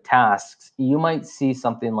is in the tasks, you might see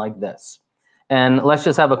something like this. And let's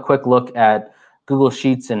just have a quick look at Google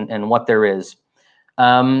Sheets and what there is.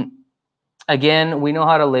 Again, we know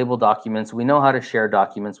how to label documents. We know how to share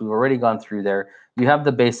documents. We've already gone through there. You have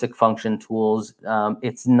the basic function tools.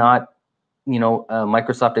 It's not,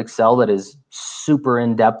 Microsoft Excel that is super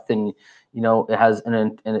in depth and, it has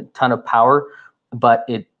a ton of power, but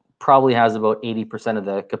it probably has about 80% of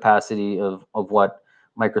the capacity of what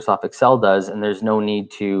Microsoft Excel does, and there's no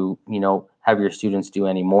need to, have your students do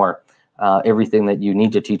any more. Everything that you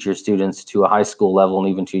need to teach your students to a high school level and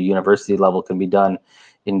even to a university level can be done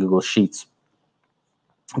in Google Sheets.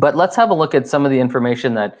 But let's have a look at some of the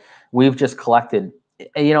information that we've just collected.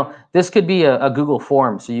 This could be a Google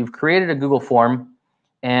form. So you've created a Google form,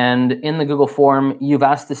 and in the Google form, you've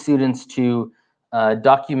asked the students to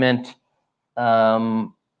document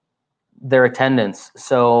their attendance.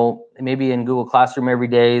 So maybe in Google Classroom every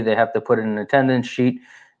day, they have to put in an attendance sheet,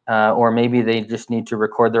 or maybe they just need to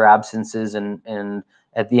record their absences, and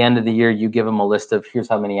at the end of the year, you give them a list of here's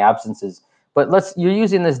how many absences. But you're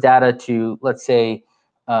using this data to, let's say,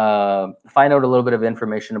 find out a little bit of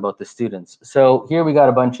information about the students. So here we got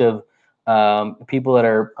a bunch of people that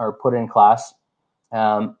are put in class.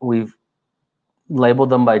 We've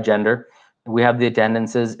labeled them by gender. We have the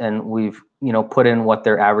attendances, and we've put in what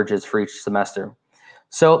their average is for each semester.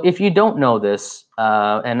 So if you don't know this,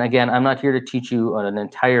 and again, I'm not here to teach you an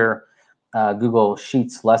entire Google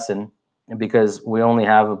Sheets lesson because we only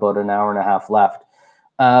have about an hour and a half left.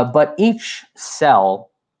 But each cell,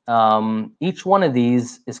 each one of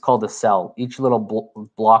these is called a cell. Each little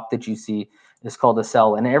block that you see is called a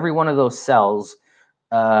cell, and every one of those cells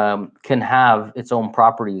can have its own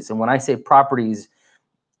properties. And when I say properties,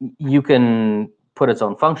 you can put its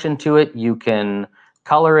own function to it. You can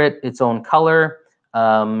color it its own color.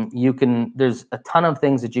 There's a ton of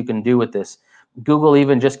things that you can do with this. Google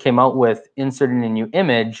even just came out with inserting a new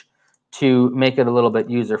image to make it a little bit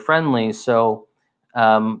user friendly. So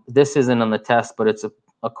this isn't on the test, but it's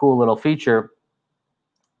a cool little feature.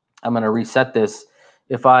 I'm going to reset this.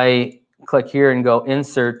 If I click here and go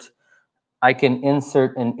insert, I can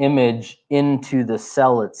insert an image into the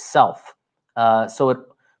cell itself.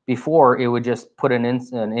 Before it would just put an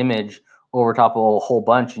image over top of a whole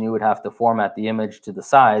bunch, and you would have to format the image to the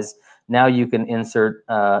size. Now you can insert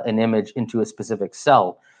an image into a specific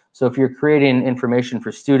cell. So if you're creating information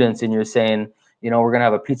for students and you're saying, we're going to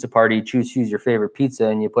have a pizza party, choose your favorite pizza,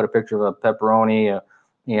 and you put a picture of a pepperoni,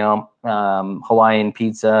 Hawaiian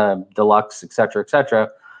pizza, deluxe, et cetera,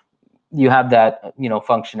 you have that,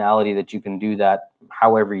 functionality that you can do that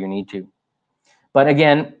however you need to. But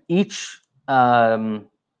again, each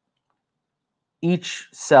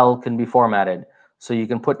cell can be formatted. So you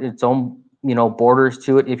can put its own, borders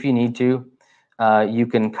to it if you need to. You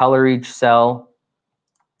can color each cell.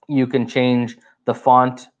 You can change the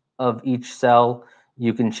font of each cell.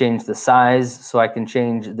 You can change the size. So I can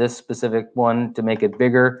change this specific one to make it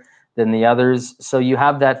bigger than the others. So you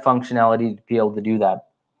have that functionality to be able to do that.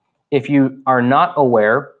 If you are not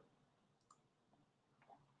aware,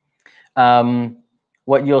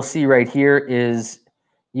 what you'll see right here is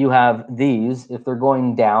you have these. If they're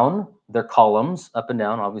going down, they're columns. Up and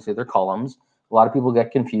down, obviously, they're columns. A lot of people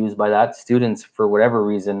get confused by that. Students, for whatever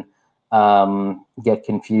reason, get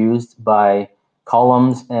confused by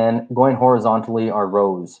columns, and going horizontally are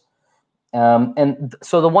rows. And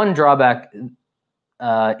so the one drawback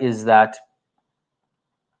is that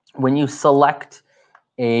when you select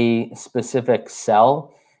a specific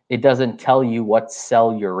cell, it doesn't tell you what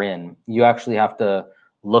cell you're in. You actually have to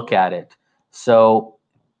look at it. So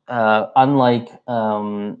unlike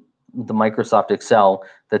the Microsoft Excel,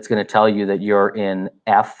 that's going to tell you that you're in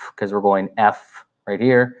F, because we're going F right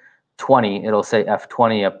here, 20, it'll say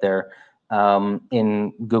F20 up there.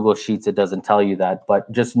 In Google Sheets, it doesn't tell you that,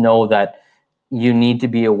 but just know that you need to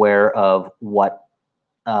be aware of what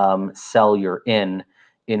cell you're in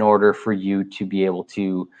order for you to be able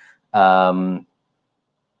to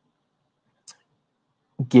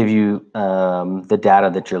give you the data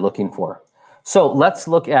that you're looking for. So let's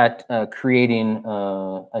look at creating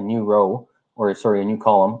a new row, or sorry, a new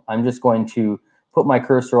column. I'm just going to put my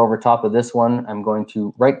cursor over top of this one. I'm going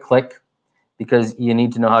to right click, because you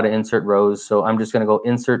need to know how to insert rows. So I'm just going to go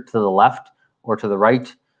insert to the left or to the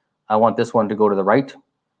right. I want this one to go to the right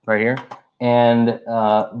here. And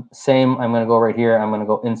same, I'm going to go right here. I'm going to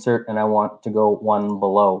go insert, and I want to go one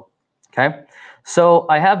below. Okay. So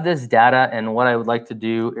I have this data, and what I would like to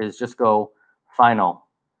do is just go final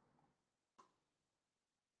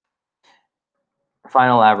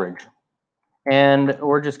average. And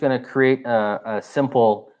we're just going to create a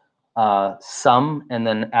simple sum and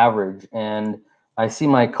then average. And I see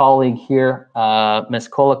my colleague here, Ms.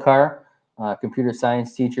 Kolakar, computer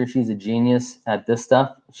science teacher. She's a genius at this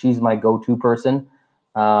stuff. She's my go-to person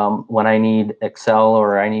when I need Excel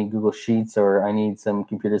or I need Google Sheets or I need some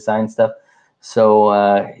computer science stuff. So,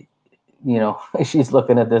 you know, she's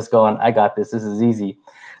looking at this going, I got this. This is easy.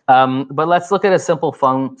 But let's look at a simple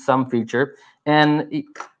sum feature. And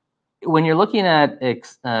when you're looking at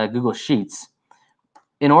Google Sheets,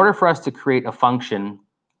 in order for us to create a function,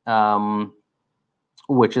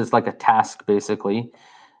 which is like a task basically,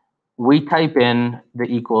 we type in the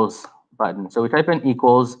equals button. So we type in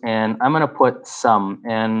equals, and I'm going to put sum.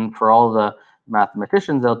 And for all the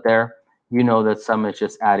mathematicians out there, you know that sum is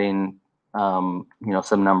just adding you know,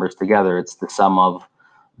 some numbers together. It's the sum of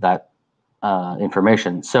that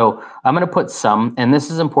information. So I'm going to put sum, and this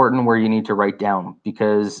is important where you need to write down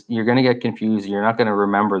because you're going to get confused. You're not going to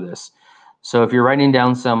remember this. So if you're writing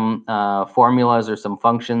down some formulas or some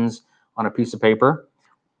functions on a piece of paper,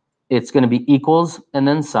 it's going to be equals and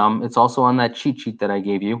then sum. It's also on that cheat sheet that I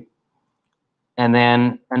gave you. And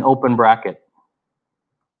then an open bracket.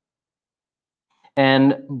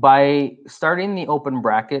 And by starting the open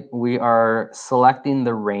bracket, we are selecting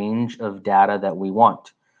the range of data that we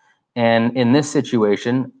want. And in this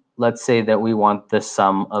situation, let's say that we want the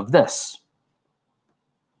sum of this.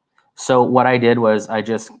 So what I did was I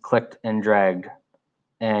just clicked and dragged,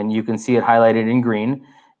 and you can see it highlighted in green.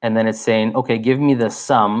 And then it's saying, okay, give me the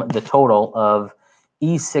sum, the total of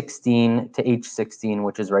E16 to H16,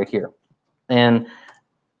 which is right here. And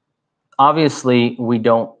obviously we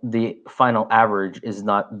don't, the final average is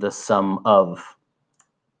not the sum of,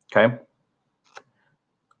 okay?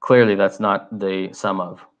 Clearly that's not the sum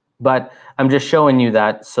of. But I'm just showing you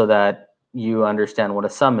that so that you understand what a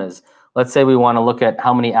sum is. Let's say we want to look at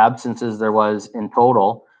how many absences there was in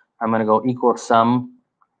total. I'm going to go equal sum,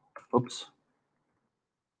 oops,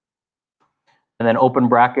 and then open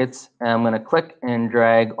brackets, and I'm going to click and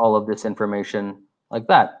drag all of this information like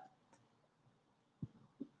that.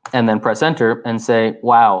 And then press enter and say,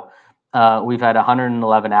 wow, we've had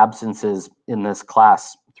 111 absences in this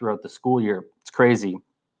class throughout the school year. It's crazy.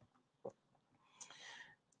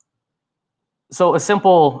 So a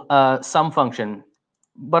simple sum function,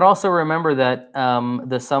 but also remember that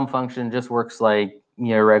the sum function just works like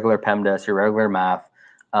your regular PEMDAS, your regular math.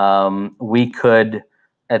 We could,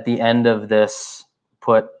 at the end of this,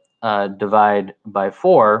 put divide by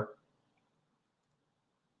 4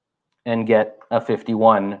 and get a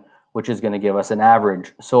 51, which is going to give us an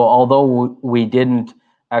average. So although we didn't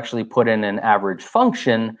actually put in an average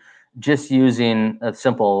function, just using a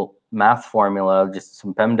simple math formula, just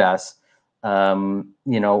some PEMDAS,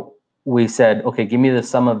 you know, we said, okay, give me the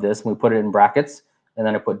sum of this, and we put it in brackets, and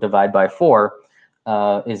then I put divide by 4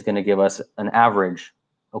 is going to give us an average.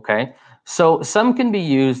 Okay, so sum can be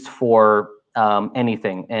used for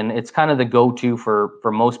anything, and it's kind of the go-to for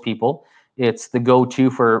most people. It's the go-to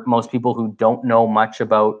for most people who don't know much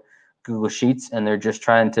about Google Sheets and they're just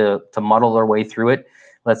trying to muddle their way through it.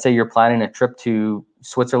 Let's say you're planning a trip to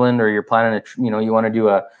Switzerland, or you're planning you know, you want to do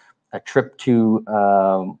a trip to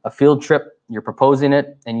a field trip. You're proposing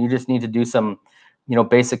it, and you just need to do some, you know,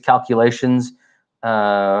 basic calculations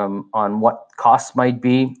on what costs might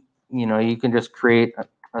be. You know, you can just create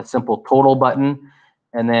a simple total button,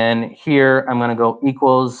 and then here I'm going to go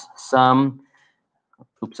equals sum.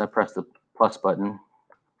 Oops, I pressed the plus button.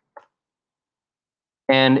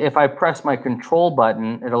 And if I press my control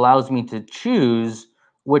button, it allows me to choose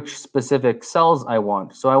which specific cells I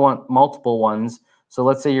want. So I want multiple ones. So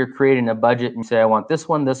let's say you're creating a budget and you say, I want this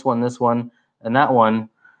one, this one, this one, and that one.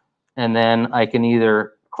 And then I can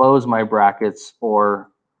either close my brackets, or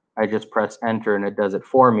I just press enter and it does it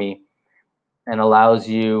for me and allows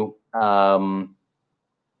you to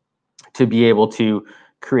be able to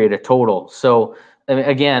create a total. So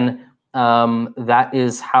again, that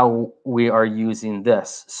is how we are using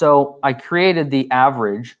this. So I created the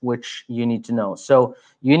average, which you need to know. So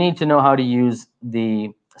you need to know how to use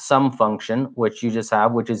the sum function, which you just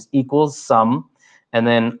have, which is equals sum, and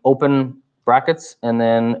then open brackets, and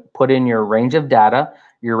then put in your range of data.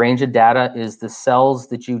 Your range of data is the cells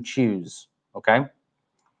that you choose, okay?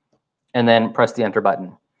 And then press the enter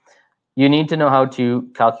button. You need to know how to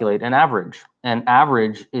calculate an average. An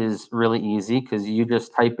average is really easy because you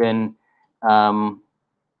just type in,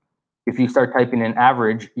 if you start typing in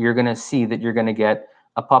average, you're going to see that you're going to get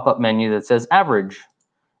a pop-up menu that says average,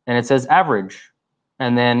 and it says average.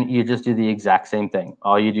 And then you just do the exact same thing.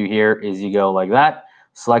 All you do here is you go like that,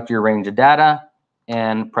 select your range of data,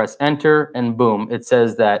 and press enter, and boom, it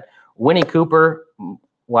says that Winnie Cooper,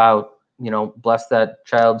 wow, you know, bless that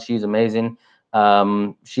child, she's amazing.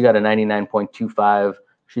 She got a 99.25.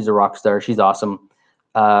 She's a rock star. She's awesome.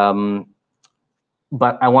 But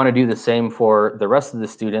I want to do the same for the rest of the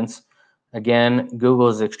students. Again, Google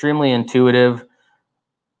is extremely intuitive.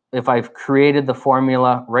 If I've created the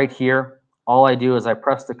formula right here, all I do is I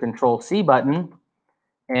press the Control-C button,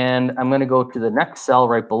 and I'm going to go to the next cell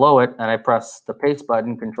right below it, and I press the paste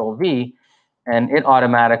button, Control-V, and it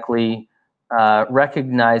automatically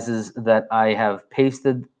recognizes that I have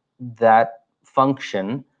pasted that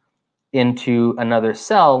function into another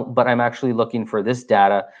cell, but I'm actually looking for this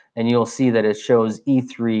data, and you'll see that it shows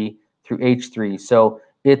E3 through H3. So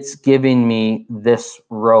it's giving me this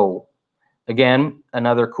row. Again,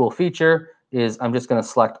 another cool feature is I'm just going to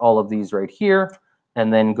select all of these right here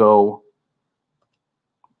and then go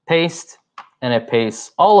paste, and it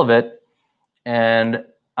pastes all of it. And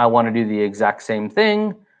I want to do the exact same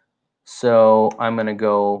thing. So I'm going to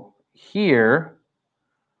go here,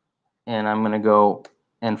 and I'm going to go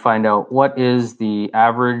and find out what is the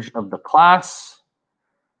average of the class.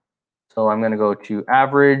 So I'm going to go to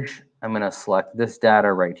average. I'm going to select this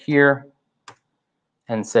data right here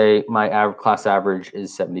and say my class average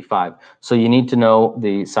is 75. So you need to know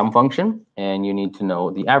the sum function, and you need to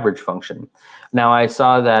know the average function. Now I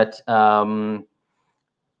saw that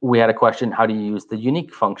we had a question, how do you use the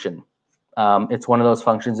unique function? It's one of those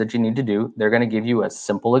functions that you need to do. They're going to give you a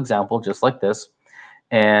simple example just like this.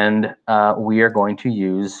 And we are going to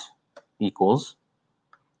use equals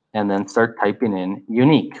and then start typing in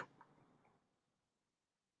unique.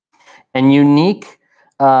 And unique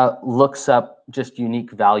looks up just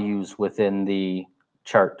unique values within the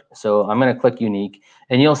chart. So I'm going to click unique,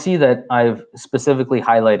 and you'll see that I've specifically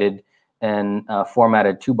highlighted and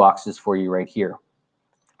formatted two boxes for you right here,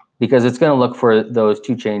 because it's going to look for those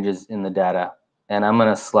two changes in the data. And I'm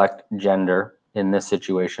going to select gender in this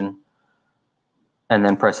situation and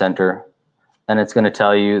then press enter. And it's going to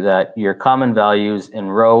tell you that your common values in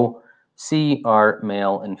row C are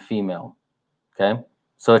male and female. Okay,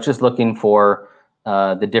 so it's just looking for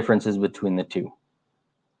the differences between the two.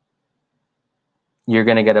 You're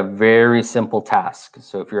going to get a very simple task.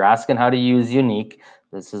 So if you're asking how to use unique,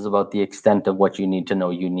 this is about the extent of what you need to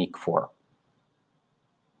know unique for.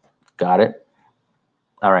 Got it?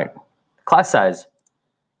 All right. Class size.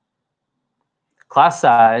 Class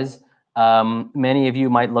size, many of you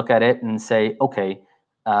might look at it and say, okay,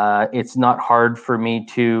 it's not hard for me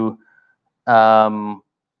to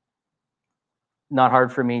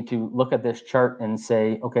look at this chart and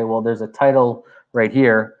say, okay, well, there's a title right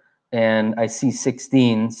here, and I see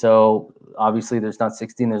 16, so obviously there's not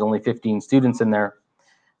 16, there's only 15 students in there.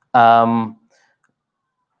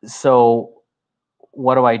 So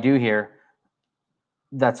what do I do here?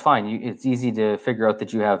 That's fine. It's easy to figure out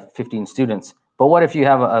that you have 15 students. But what if you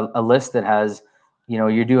have a list that has, you know,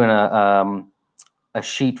 you're doing a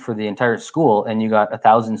sheet for the entire school, and you got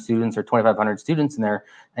 1,000 students or 2,500 students in there,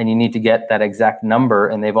 and you need to get that exact number,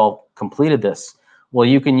 and they've all completed this. Well,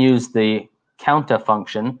 you can use the counta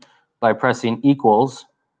function by pressing equals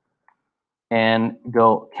and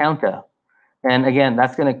go counta. And again,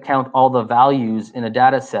 that's going to count all the values in a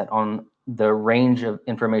data set on the range of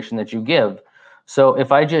information that you give. So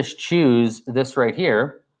if I just choose this right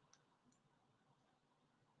here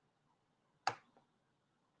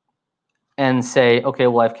and say, okay,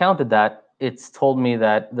 well, I've counted that, it's told me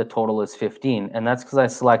that the total is 15. And that's because I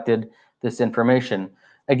selected this information.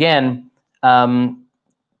 Again,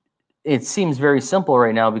 it seems very simple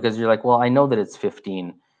right now because you're like, well, I know that it's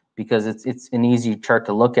 15 because it's an easy chart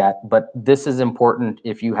to look at. But this is important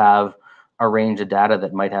if you have a range of data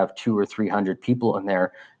that might have 200 or 300 people in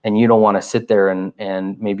there, and you don't want to sit there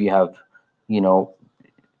and maybe you have, you know,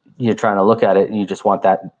 you're trying to look at it and you just want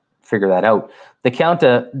that, figure that out. The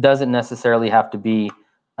counta doesn't necessarily have to be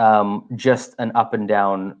just an up and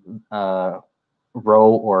down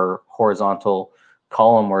row or horizontal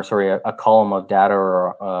column, or sorry, a column of data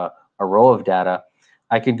or a row of data.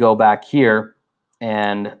 I could go back here,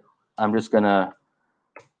 and I'm just going to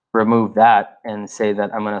remove that and say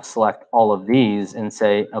that I'm going to select all of these and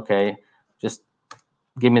say, okay, just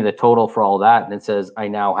give me the total for all that. And it says I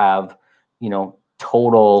now have, you know,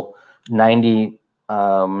 total 90,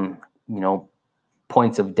 you know,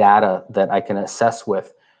 points of data that I can assess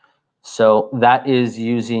with. So that is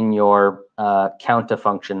using your counta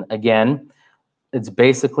function. Again, it's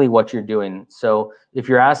basically what you're doing. So if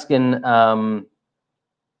you're asking,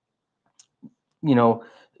 you know,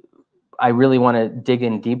 I really want to dig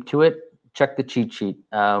in deep to it, check the cheat sheet,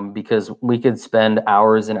 because we could spend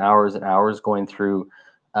hours and hours and hours going through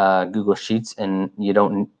Google Sheets, and you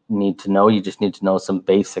don't need to know, you just need to know some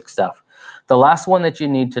basic stuff. The last one that you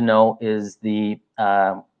need to know is the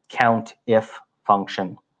count if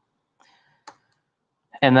function.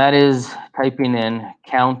 And that is typing in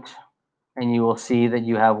count, and you will see that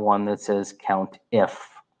you have one that says count if,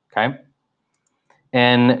 okay?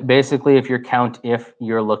 And basically, if you're count if,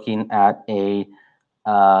 you're looking at a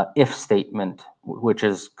if statement, which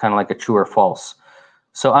is kind of like a true or false.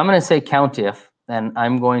 So I'm going to say count if, and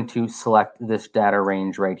I'm going to select this data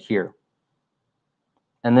range right here.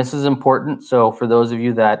 And this is important. So for those of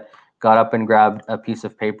you that got up and grabbed a piece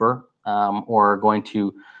of paper, or are going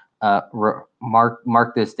to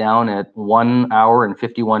mark this down at 1 hour and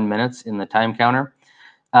 51 minutes in the time counter,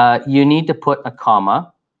 you need to put a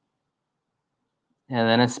comma and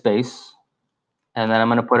then a space, and then I'm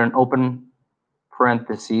going to put an open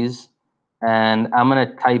parentheses, and I'm going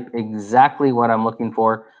to type exactly what I'm looking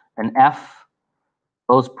for, an F,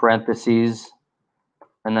 close parentheses,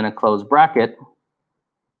 and then a close bracket.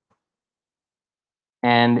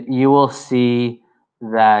 And you will see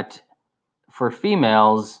that for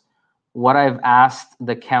females, what I've asked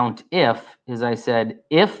the count if is, I said,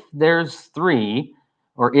 if there's 3,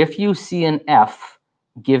 or if you see an F,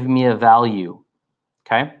 give me a value,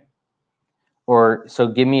 okay? Or so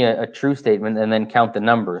give me a true statement and then count the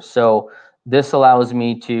numbers. So this allows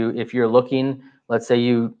me to, if you're looking, let's say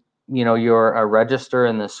you're a register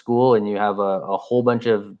in the school and you have a whole bunch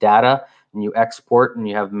of data and you export and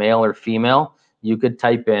you have male or female, you could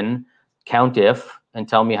type in count if and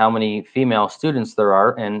tell me how many female students there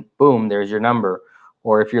are, and boom, there's your number.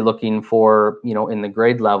 Or if you're looking for, in the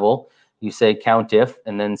grade level, you say count if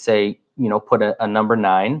and then say, put a number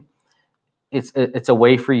 9. It's a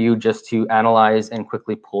way for you just to analyze and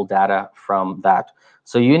quickly pull data from that.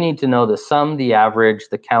 So you need to know the sum, the average,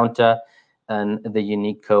 the counta, and the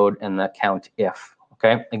unique code, and the count if,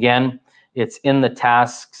 okay? Again, it's in the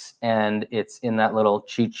tasks and it's in that little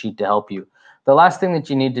cheat sheet to help you. The last thing that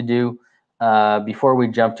you need to do before we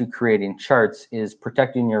jump to creating charts is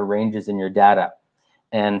protecting your ranges in your data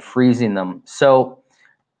and freezing them. So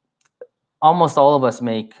almost all of us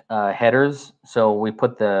make headers, so we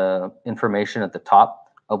put the information at the top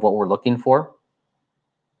of what we're looking for.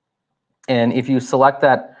 And if you select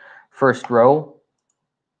that first row,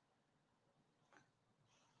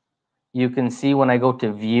 you can see when I go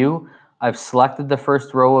to view, I've selected the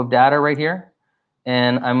first row of data right here,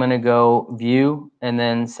 and I'm going to go view and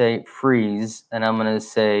then say freeze, and I'm going to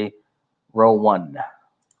say row 1.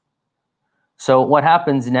 So what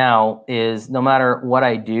happens now is no matter what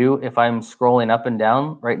I do, if I'm scrolling up and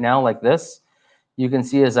down right now like this, you can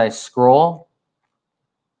see as I scroll,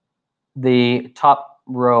 the top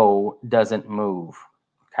row doesn't move,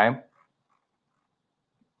 okay?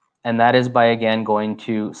 And that is by, again, going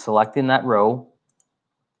to selecting that row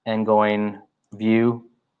and going view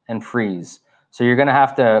and freeze. So you're going to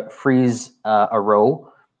have to freeze a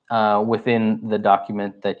row within the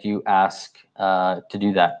document that you ask to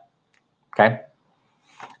do that, okay?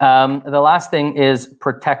 The last thing is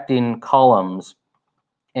protecting columns.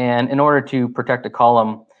 And in order to protect a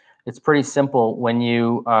column, it's pretty simple. When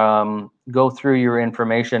you go through your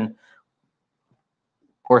information,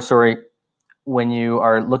 or sorry, when you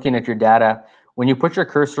are looking at your data, when you put your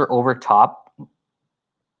cursor over top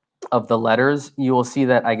of the letters, you will see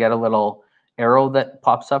that I get a little arrow that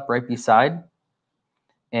pops up right beside.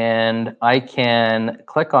 And I can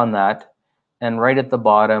click on that and right at the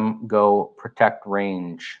bottom go protect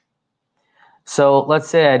range. So let's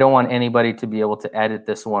say I don't want anybody to be able to edit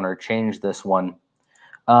this one or change this one.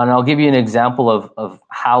 And I'll give you an example of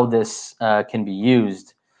how this can be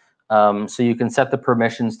used. So you can set the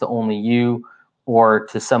permissions to only you or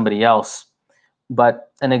to somebody else.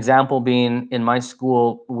 But an example being, in my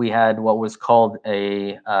school, we had what was called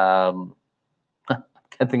a, I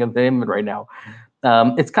can't think of the name of it right now.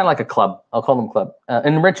 It's kind of like a club. I'll call them club.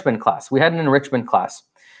 Enrichment class. We had an enrichment class.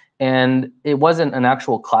 And it wasn't an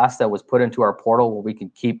actual class that was put into our portal where we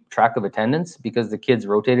could keep track of attendance because the kids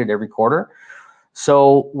rotated every quarter.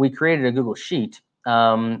 So we created a Google Sheet,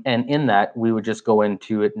 and in that we would just go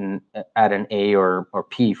into it and add an A or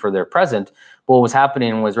P for their present. But what was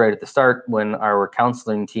happening was right at the start when our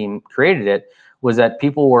counseling team created it was that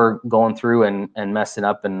people were going through and messing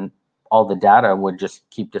up, and all the data would just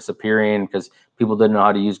keep disappearing because people didn't know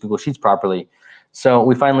how to use Google Sheets properly. So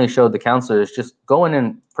we finally showed the counselors just go in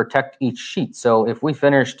and protect each sheet. So if we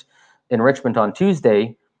finished enrichment on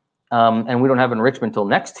Tuesday and we don't have enrichment till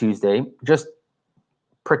next Tuesday, just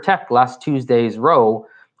protect last Tuesday's row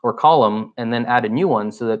or column and then add a new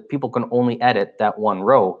one so that people can only edit that one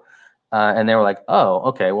row. And they were like, oh,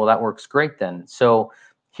 okay, well, that works great then. So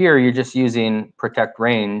here you're just using protect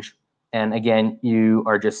range. And again, you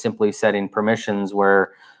are just simply setting permissions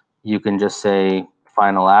where you can just say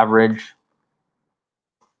final average.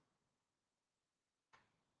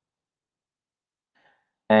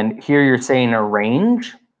 And here you're saying a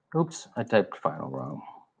range. Oops, I typed final wrong.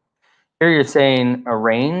 Here you're saying a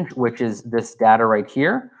range, which is this data right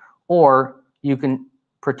here, or you can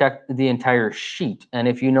protect the entire sheet. And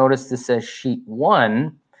if you notice this says sheet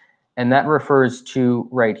 1, and that refers to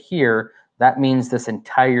right here, that means this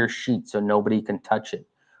entire sheet, so nobody can touch it.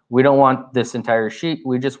 We don't want this entire sheet.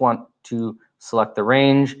 We just want to select the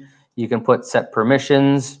range. You can put set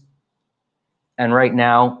permissions. And right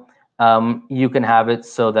now, you can have it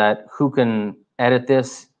so that who can edit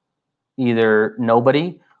this, either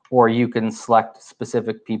nobody, or you can select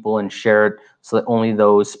specific people and share it so that only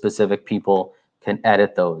those specific people can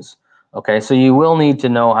edit those. Okay, so you will need to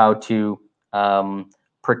know how to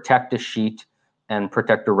protect a sheet and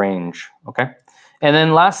protect a range. Okay, and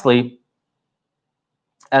then lastly,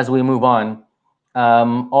 as we move on,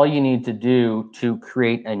 all you need to do to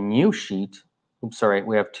create a new sheet, oops, sorry,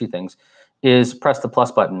 we have two things, is press the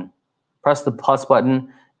plus button. Press the plus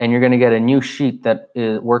button and you're going to get a new sheet that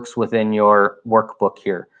works within your workbook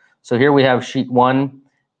here. So here we have sheet 1,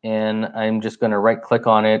 and I'm just going to right click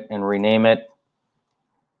on it and rename it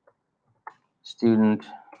student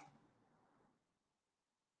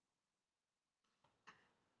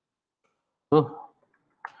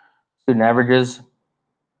student averages,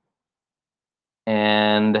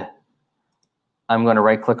 and I'm going to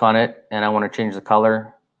right click on it and I want to change the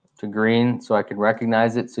color to green so I can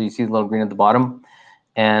recognize it. So you see the little green at the bottom,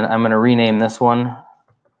 and I'm going to rename this one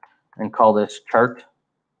and call this chart.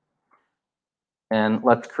 And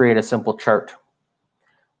let's create a simple chart.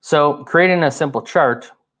 So creating a simple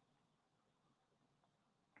chart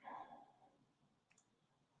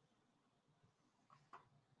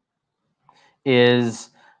is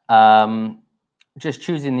just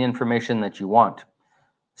choosing the information that you want.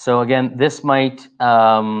 So again, this might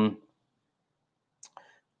run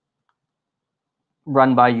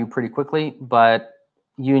by you pretty quickly, but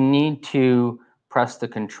you need to press the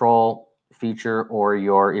control feature, or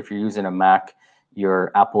if you're using a Mac,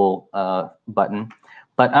 your Apple button.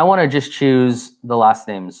 But I want to just choose the last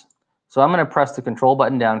names. So I'm going to press the control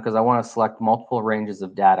button down because I want to select multiple ranges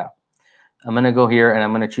of data. I'm going to go here and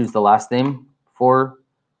I'm going to choose the last name for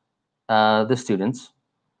the students.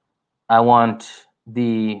 I want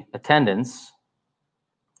the attendance,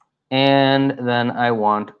 and then I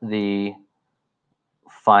want the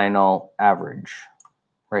final average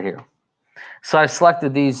right here. So I've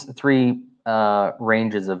selected these three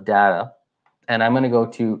ranges of data, and I'm going to go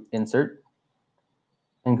to Insert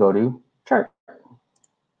and go to Chart.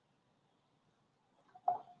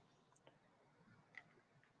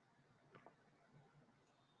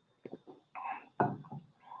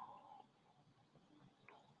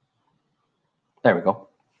 There we go.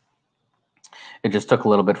 It just took a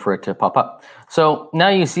little bit for it to pop up. So now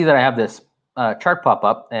you see that I have this chart pop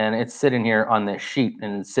up, and it's sitting here on this sheet,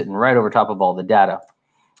 and it's sitting right over top of all the data.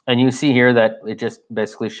 And you see here that it just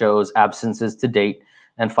basically shows absences to date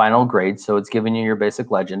and final grade. So it's giving you your basic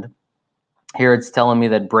legend. Here it's telling me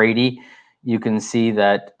that Brady, you can see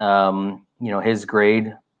that his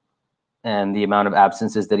grade and the amount of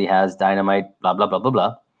absences that he has, dynamite, blah, blah, blah, blah,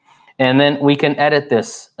 blah. And then we can edit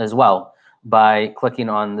this as well by clicking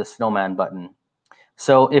on the snowman button.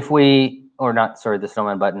 So if we, or not, sorry, the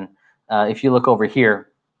snowman button, if you look over here,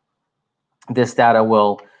 this data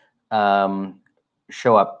will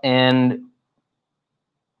show up. And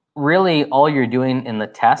really all you're doing in the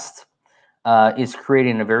test is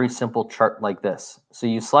creating a very simple chart like this. So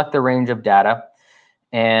you select the range of data,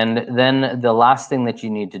 and then the last thing that you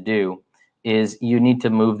need to do is you need to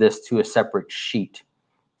move this to a separate sheet.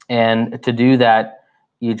 And to do that,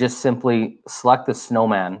 you just simply select the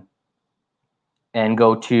snowman and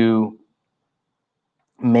go to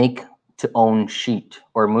make to own sheet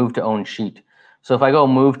or move to own sheet. So if I go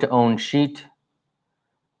move to own sheet,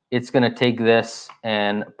 it's going to take this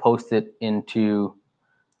and post it into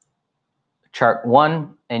chart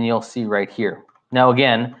 1, and you'll see right here. Now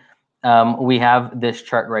again, we have this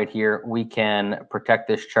chart right here. We can protect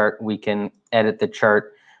this chart. We can edit the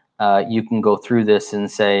chart. You can go through this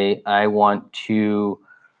and say, I want to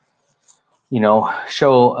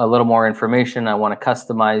show a little more information. I want to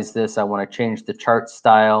customize this. I want to change the chart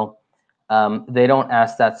style. They don't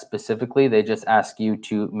ask that specifically. They just ask you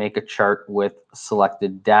to make a chart with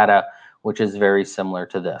selected data, which is very similar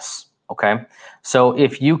to this. Okay, so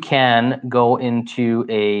if you can go into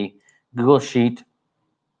a Google Sheet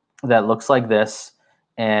that looks like this,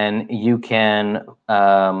 and you can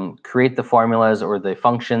create the formulas or the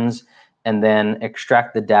functions, and then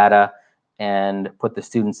extract the data and put the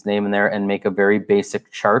student's name in there and make a very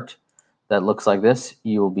basic chart that looks like this,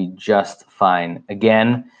 you will be just fine.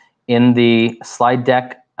 Again, in the slide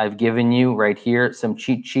deck, I've given you right here some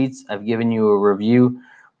cheat sheets. I've given you a review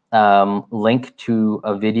link to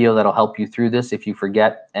a video that'll help you through this if you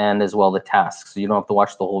forget, and as well the tasks, so you don't have to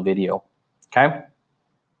watch the whole video. Okay?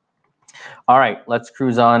 All right, let's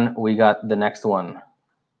cruise on. We got the next one.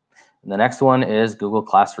 The next one is Google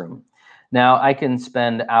Classroom. Now, I can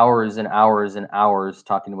spend hours and hours and hours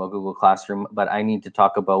talking about Google Classroom, but I need to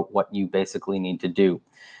talk about what you basically need to do.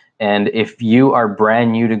 And if you are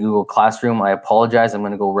brand new to Google Classroom, I apologize. I'm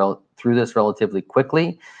going to go through this relatively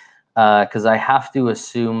quickly because I have to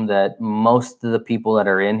assume that most of the people that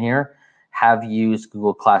are in here have used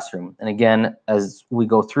Google Classroom. And again, as we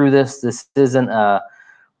go through this, this isn't a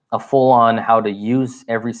full-on how to use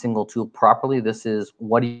every single tool properly. This is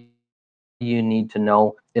what do you need to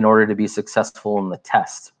know in order to be successful in the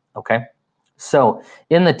test. Okay, so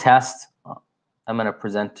in the test, I'm going to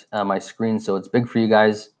present my screen so it's big for you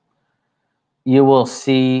guys. You will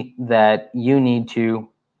see that you need to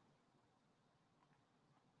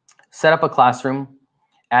set up a classroom,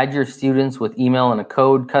 add your students with email and a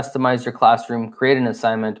code, customize your classroom, create an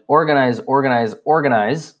assignment, organize.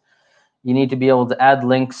 You need to be able to add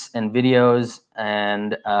links and videos,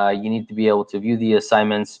 and you need to be able to view the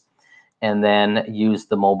assignments, and then use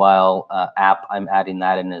the mobile app. I'm adding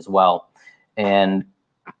that in as well. And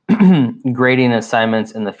grading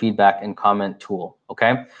assignments in the feedback and comment tool.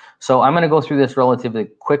 Okay, so I'm going to go through this relatively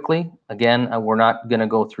quickly. Again, we're not going to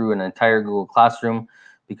go through an entire Google Classroom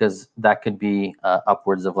because that could be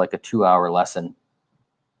upwards of like a 2-hour lesson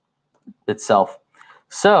itself.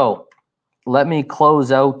 So let me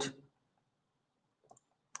close out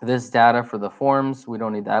this data for the forms. We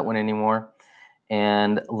don't need that one anymore.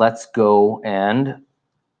 And let's go, and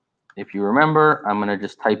if you remember, I'm going to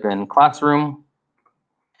just type in Classroom,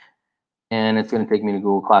 and it's going to take me to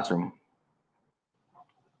Google Classroom.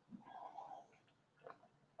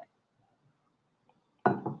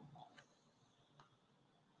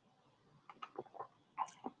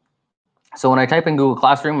 So when I type in Google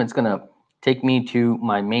Classroom, it's going to take me to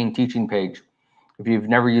my main teaching page. If you've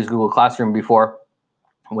never used Google Classroom before,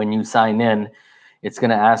 when you sign in, it's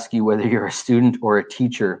going to ask you whether you're a student or a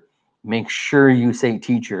teacher. Make sure you say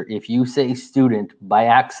teacher. If you say student by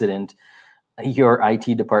accident, your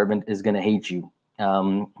IT department is going to hate you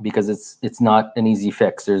because it's not an easy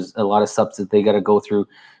fix. There's a lot of steps that they got to go through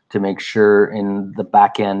to make sure in the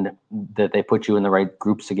back end that they put you in the right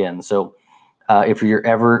groups again. So if you're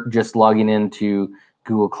ever just logging into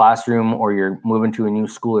Google Classroom or you're moving to a new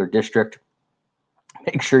school or district,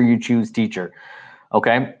 make sure you choose teacher.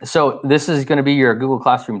 Okay, so this is going to be your Google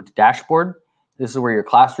Classroom dashboard. This is where your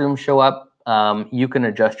classrooms show up. You can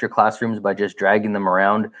adjust your classrooms by just dragging them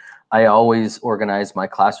around. I always organize my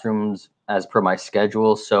classrooms as per my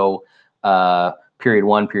schedule. So period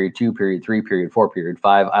 1, period 2, period 3, period 4, period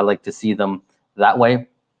 5. I like to see them that way.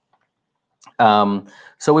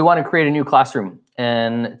 So we want to create a new classroom.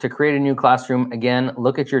 And to create a new classroom, again,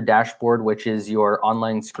 look at your dashboard, which is your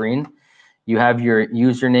online screen. You have your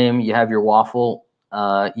username, you have your waffle,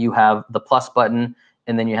 you have the plus button,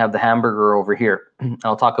 and then you have the hamburger over here.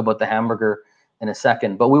 I'll talk about the hamburger in a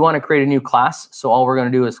second, but we want to create a new class. So all we're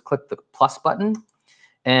going to do is click the plus button,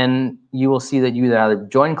 and you will see that you either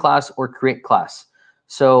join class or create class.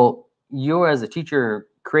 So you as a teacher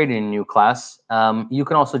creating a new class, you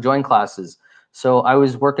can also join classes. So I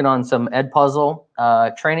was working on some Edpuzzle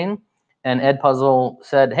training, and Edpuzzle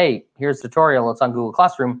said, hey, here's a tutorial. It's on Google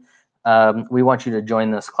Classroom. We want you to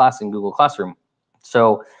join this class in Google Classroom.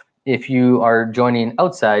 So if you are joining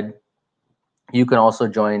outside, you can also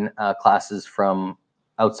join classes from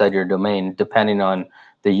outside your domain, depending on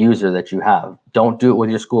the user that you have. Don't do it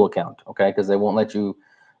with your school account, okay? Because they won't let you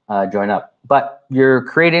join up. But you're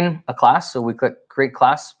creating a class, so we click Create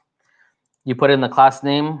Class. You put in the class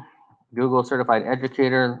name, Google Certified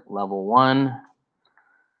Educator, Level 1,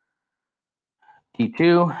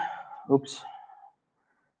 T2, oops.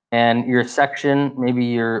 And your section, maybe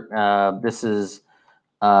your, this is,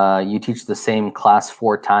 you teach the same class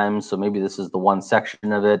 4 times, so maybe this is the one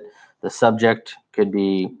section of it. The subject could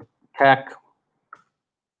be tech,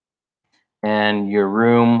 and your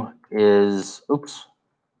room is, oops,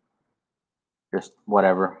 just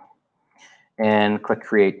whatever, and click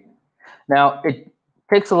create. Now, it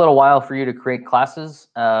takes a little while for you to create classes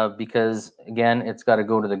because, again, it's got to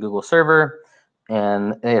go to the Google server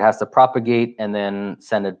and it has to propagate and then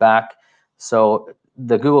send it back. So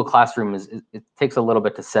the Google Classroom it takes a little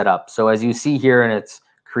bit to set up. So as you see here, and it's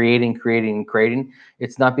creating,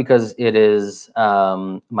 it's not because it is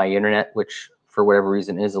my internet, which for whatever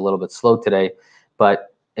reason is a little bit slow today,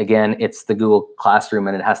 but again, it's the Google Classroom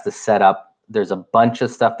and it has to set up. There's a bunch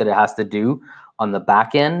of stuff that it has to do on the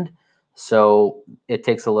back end. So it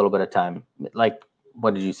takes a little bit of time. Like,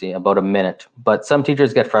 what did you see? About a minute. But some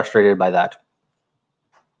teachers get frustrated by that.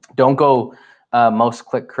 Don't go mouse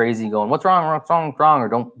click crazy going, what's wrong, or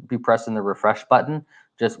don't be pressing the refresh button.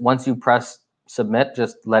 Just once you press submit,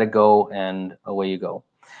 just let it go and away you go.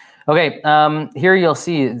 Okay, here you'll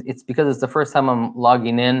see it's because it's the first time I'm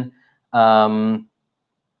logging in.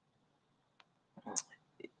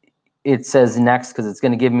 It says next because it's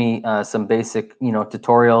going to give me some basic,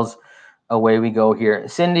 tutorials. Away we go here.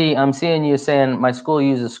 Cindy, I'm seeing you saying my school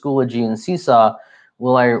uses Schoology and Seesaw.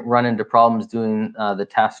 Will I run into problems doing the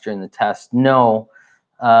test during the test? No,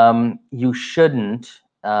 you shouldn't,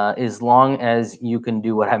 as long as you can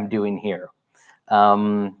do what I'm doing here.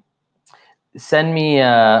 Send me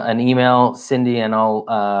an email, Cindy, and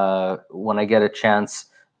I'll when I get a chance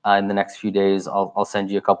in the next few days, I'll send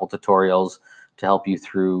you a couple tutorials to help you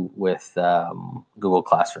through with Google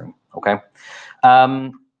Classroom. Okay.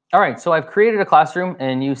 All right, so I've created a classroom,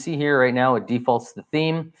 and you see here right now it defaults to the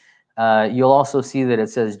theme. You'll also see that it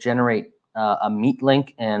says generate a Meet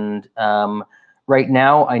link, and right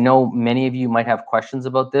now I know many of you might have questions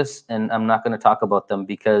about this, and I'm not going to talk about them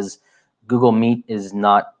because Google Meet is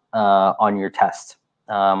not on your test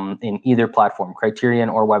in either platform, Criterion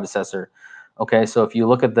or Web Assessor. Okay, so if you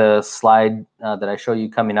look at the slide that I show you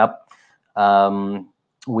coming up,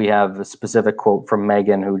 we have a specific quote from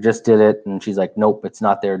Megan who just did it, and she's like, nope, it's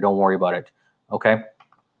not there, don't worry about it. Okay,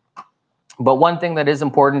 but one thing that is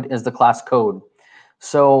important is the class code.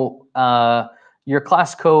 So your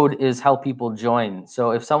class code is how people join.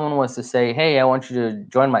 So if someone was to say, hey, I want you to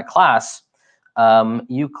join my class,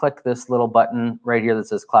 you click this little button right here that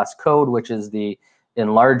says class code, which is the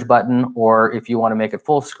enlarge button, or if you want to make it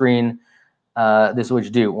full screen, this is what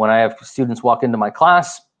you do. When I have students walk into my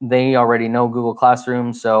class, they already know Google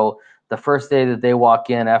Classroom. So the first day that they walk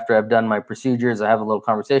in, after I've done my procedures, I have a little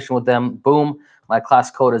conversation with them, boom, my class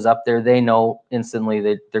code is up there. They know instantly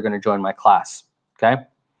that they're going to join my class. Okay.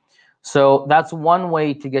 So that's one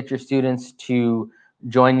way to get your students to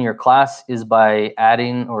join your class, is by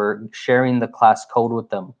adding or sharing the class code with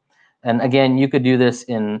them. And again, you could do this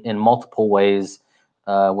in multiple ways,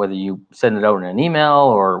 whether you send it out in an email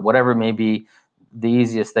or whatever it may be. The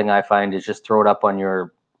easiest thing I find is just throw it up on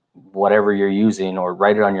your whatever you're using, or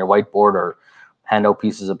write it on your whiteboard, or hand out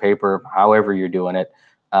pieces of paper, however you're doing it,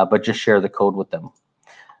 but just share the code with them.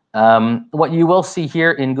 What you will see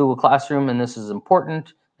here in Google Classroom, and this is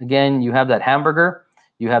important, again, you have that hamburger,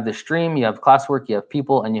 you have the stream, you have classwork, you have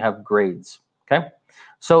people, and you have grades. Okay,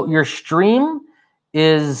 so your stream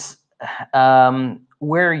is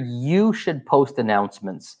where you should post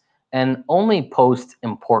announcements, and only post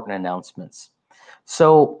important announcements.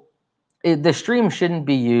 So the stream shouldn't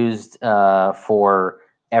be used for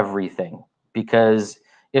everything, because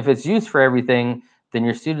if it's used for everything, then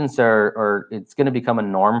your students it's going to become a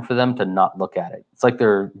norm for them to not look at it. It's like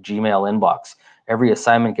their Gmail inbox. Every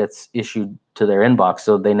assignment gets issued to their inbox,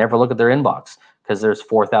 so they never look at their inbox because there's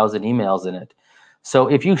 4,000 emails in it. So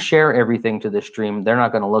if you share everything to the stream, they're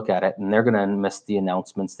not going to look at it, and they're going to miss the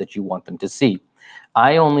announcements that you want them to see.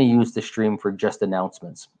 I only use the stream for just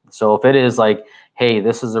announcements. So if it is like, hey,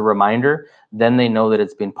 this is a reminder, then they know that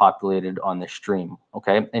it's been populated on the stream.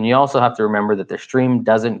 Okay, and you also have to remember that the stream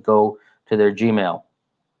doesn't go to their Gmail.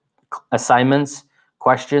 Assignments,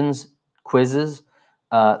 questions, quizzes,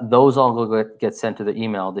 those all get sent to the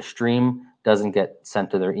email. The stream doesn't get sent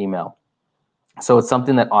to their email. So it's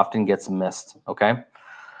something that often gets missed, okay?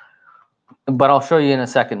 But I'll show you in a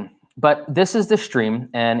second. But this is the stream,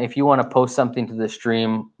 and if you want to post something to the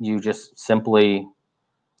stream, you just simply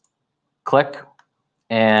click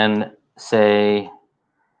and say,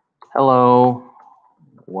 hello,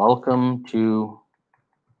 welcome to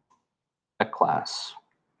a class.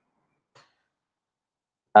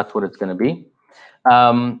 That's what it's going to be.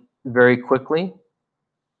 Very quickly,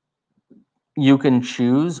 you can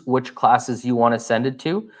choose which classes you want to send it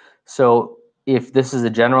to. So if this is a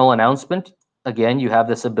general announcement, again, you have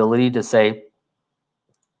this ability to say,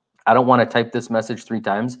 I don't want to type this message 3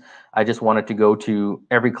 times. I just want it to go to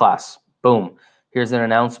every class. Boom. here's an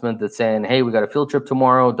announcement that's saying, hey, we got a field trip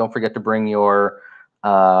tomorrow. Don't forget to bring your,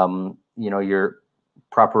 your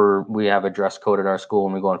proper, we have a dress code at our school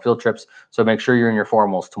when we go on field trips. So make sure you're in your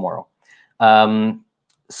formals tomorrow.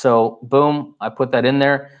 So boom, I put that in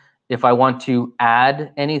there. If I want to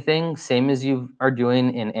add anything, same as you are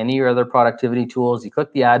doing in any of your other productivity tools, you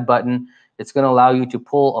click the add button. It's going to allow you to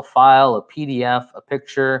pull a file, a PDF, a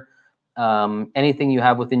picture, anything you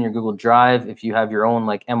have within your Google Drive. If you have your own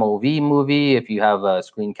like MOV movie, if you have a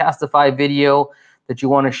Screencastify video that you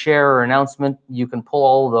want to share or announcement, you can pull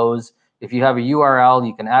all of those. If you have a URL,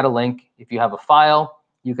 you can add a link. If you have a file,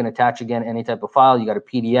 you can attach, again, any type of file. You got a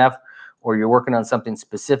PDF, or you're working on something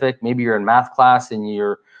specific. Maybe you're in math class and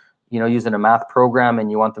you're using a math program and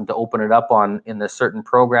you want them to open it up in this certain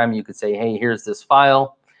program. You could say, hey, here's this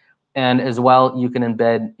file. And as well, you can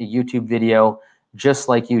embed a YouTube video just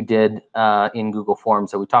like you did in Google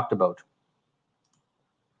Forms that we talked about.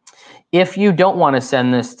 If you don't want to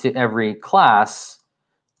send this to every class,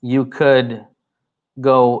 you could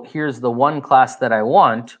go, here's the one class that I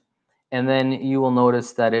want, and then you will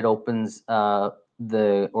notice that it opens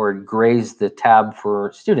or grays the tab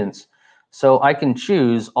for students. So I can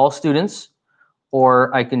choose all students,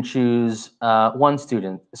 or I can choose one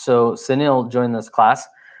student. So Sunil joined this class.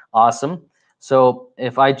 Awesome. So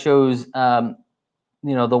if I chose, the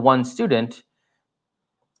one student,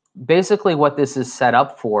 basically what this is set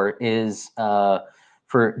up for is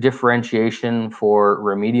for differentiation for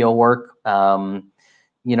remedial work.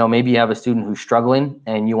 Maybe you have a student who's struggling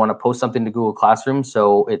and you want to post something to Google Classroom,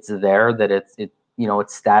 so it's there that it's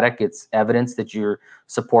static, it's evidence that you're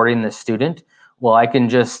supporting the student. Well, I can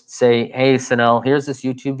just say, hey, Sunil, here's this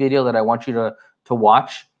YouTube video that I want you to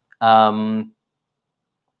watch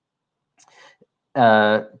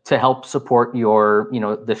to help support your,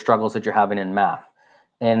 the struggles that you're having in math.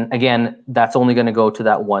 And again, that's only going to go to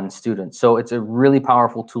that one student. So it's a really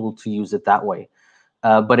powerful tool to use it that way.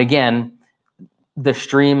 But again, the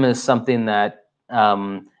stream is something that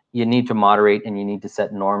you need to moderate, and you need to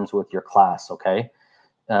set norms with your class, okay?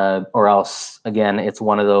 Or else, again, it's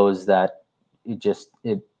one of those that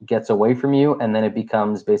it gets away from you, and then it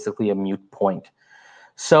becomes basically a mute point.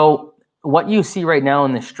 So what you see right now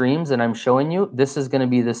in the streams that I'm showing you, this is going to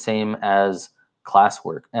be the same as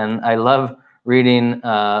classwork. And I love reading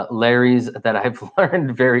Larry's that I've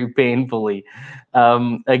learned very painfully.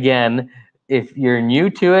 Again, if you're new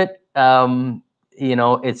to it,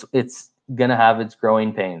 it's gonna have its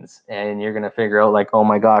growing pains, and you're gonna figure out like, oh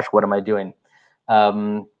my gosh, what am I doing?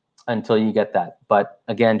 Until you get that. But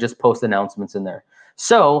again, just post announcements in there.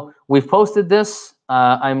 So we've posted this.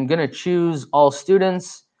 I'm gonna choose all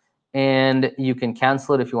students, and you can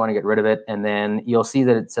cancel it if you want to get rid of it. And then you'll see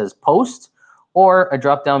that it says post, or a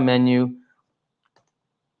drop-down menu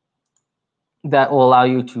that will allow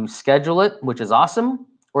you to schedule it, which is awesome,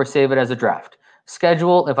 or save it as a draft.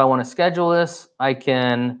 Schedule, if I want to schedule this, I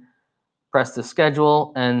can press the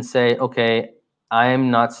schedule and say, okay, I'm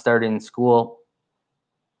not starting school.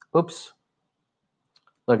 Oops.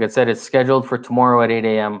 Look, it said it's scheduled for tomorrow at 8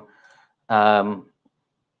 a.m.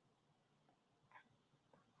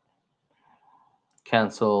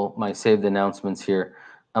 Cancel my saved announcements here.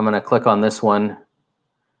 I'm going to click on this one,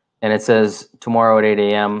 and it says tomorrow at 8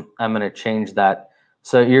 a.m. I'm going to change that.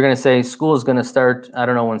 So you're going to say school is going to start. I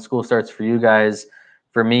don't know when school starts for you guys.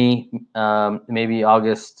 For me, maybe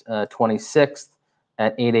August 26th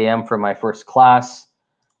at 8 a.m. for my first class.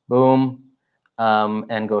 Boom.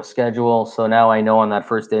 And go schedule. So now I know on that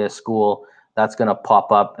first day of school, that's going to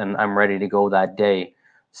pop up and I'm ready to go that day.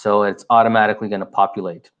 So it's automatically going to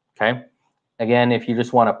populate. Okay. Again, if you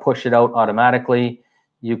just want to push it out automatically,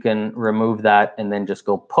 you can remove that and then just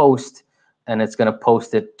go post, and it's going to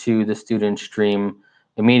post it to the student stream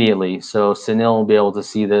immediately. So Sunil will be able to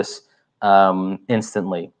see this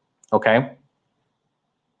instantly. Okay.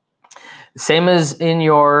 Same as in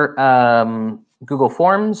your Google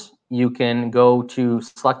Forms, you can go to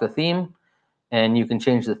select a theme and you can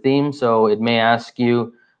change the theme. So it may ask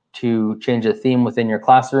you to change a theme within your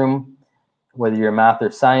classroom, whether you're math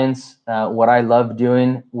or science. What I love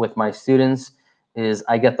doing with my students is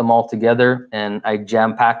I get them all together and I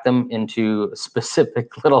jam pack them into a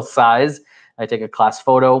specific little size. I take a class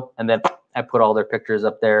photo and then I put all their pictures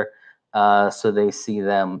up there so they see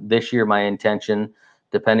them. This year, my intention,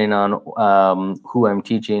 depending on who I'm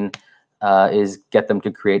teaching, is get them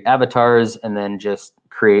to create avatars and then just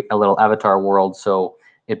create a little avatar world so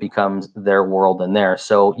it becomes their world in there.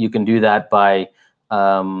 So you can do that by,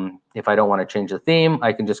 if I don't want to change the theme,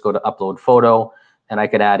 I can just go to upload photo and I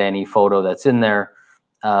could add any photo that's in there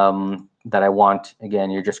that I want.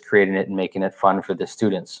 Again, you're just creating it and making it fun for the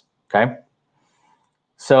students, okay?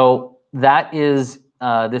 So that is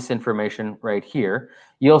this information right here.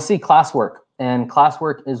 You'll see classwork, and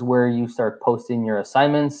classwork is where you start posting your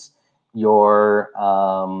assignments, your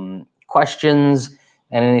questions,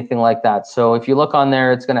 and anything like that. So if you look on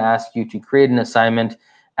there, it's going to ask you to create an assignment,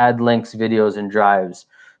 add links, videos, and drives.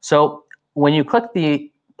 So when you click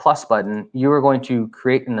the plus button, you are going to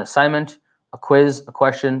create an assignment, a quiz, a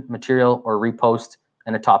question, material, or repost,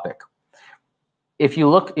 and a topic. If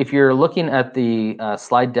you're looking at the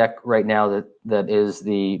slide deck right now, that is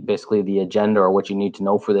basically the agenda or what you need to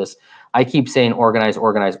know for this, I keep saying organize,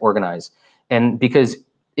 organize, organize. And because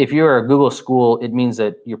if you're a Google school, it means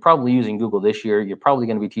that you're probably using Google this year. You're probably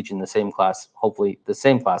going to be teaching the same class, hopefully the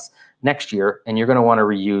same class next year, and you're going to want to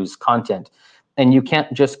reuse content. And you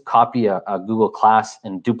can't just copy a Google class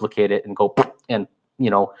and duplicate it and go and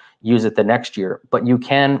use it the next year, but you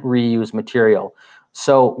can reuse material.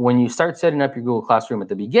 So when you start setting up your Google Classroom at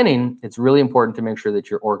the beginning, it's really important to make sure that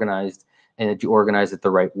you're organized and that you organize it the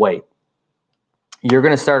right way. You're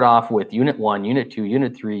going to start off with Unit 1, Unit 2,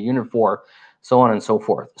 Unit 3, Unit 4, so on and so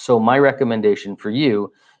forth. So my recommendation for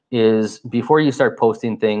you is before you start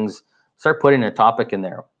posting things, start putting a topic in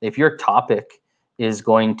there. If your topic is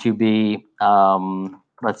going to be,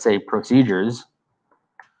 let's say, procedures,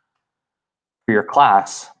 for your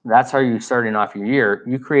class, that's how you're starting off your year.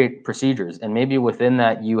 You create procedures, and maybe within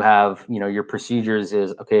that you have, your procedures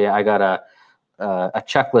is, okay, I got a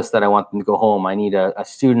checklist that I want them to go home. I need a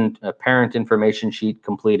parent information sheet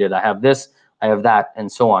completed. I have this, I have that,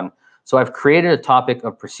 and so on. So I've created a topic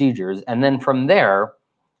of procedures, and then from there,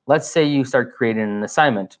 let's say you start creating an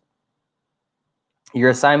assignment.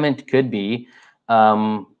 Your assignment could be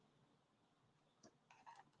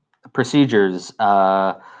procedures.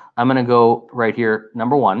 I'm going to go right here,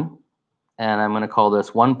 number 1, and I'm going to call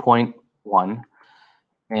this 1.1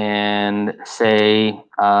 and say,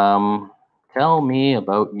 tell me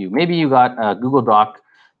about you. Maybe you got a Google Doc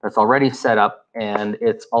that's already set up and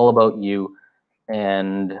it's all about you.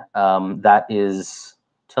 And that is,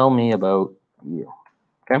 tell me about you.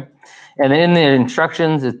 Okay. And then in the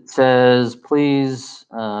instructions, it says, please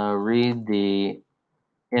read the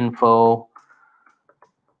info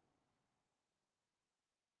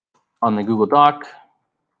on the Google Doc,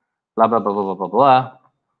 blah, blah, blah, blah, blah, blah, blah.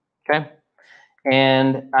 Okay.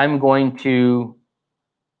 And I'm going to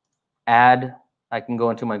add, I can go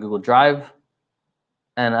into my Google Drive,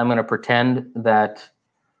 and I'm going to pretend that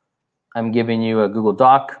I'm giving you a Google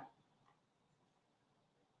Doc.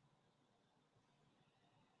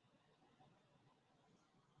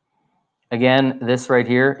 Again, this right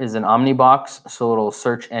here is an Omnibox, so it'll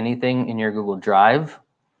search anything in your Google Drive.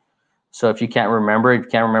 So if you can't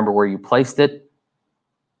remember where you placed it,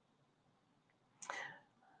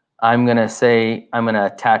 I'm going to say, I'm going to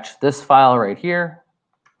attach this file right here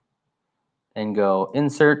and go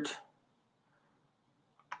insert.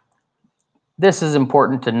 This is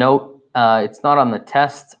important to note. It's not on the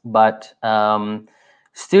test, but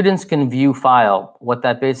students can view file. What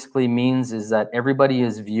that basically means is that everybody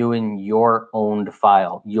is viewing your owned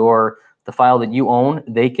file. The file that you own,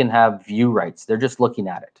 they can have view rights. They're just looking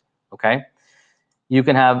at it, okay? You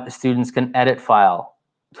can have, students can edit file.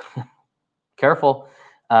 Careful.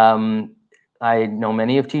 I know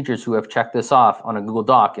many of teachers who have checked this off on a Google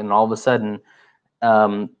Doc, and all of a sudden,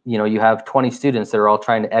 you have 20 students that are all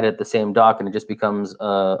trying to edit the same doc, and it just becomes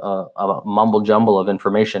a mumble jumble of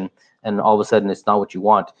information, and all of a sudden it's not what you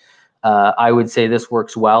want. I would say this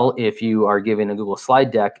works well if you are giving a Google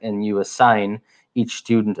slide deck and you assign each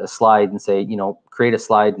student a slide and say, create a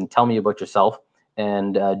slide and tell me about yourself.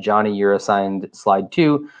 And Johnny, you're assigned slide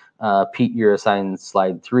 2. Pete, you're assigned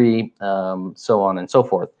slide 3, so on and so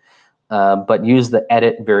forth. But use the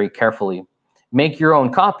edit very carefully. Make your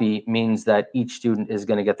own copy means that each student is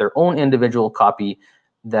going to get their own individual copy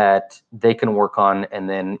that they can work on, and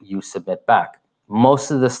then you submit back.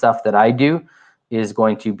 Most of the stuff that I do is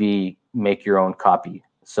going to be make your own copy.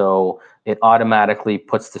 So it automatically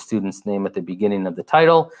puts the student's name at the beginning of the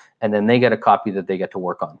title, and then they get a copy that they get to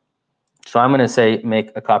work on. So I'm going to say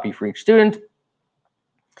make a copy for each student.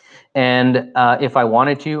 And if I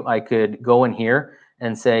wanted to, I could go in here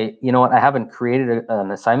and say, you know what, I haven't created an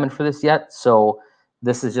assignment for this yet, so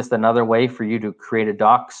this is just another way for you to create a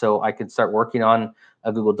doc. So I could start working on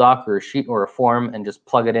a Google Doc or a sheet or a form and just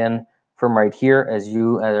plug it in from right here as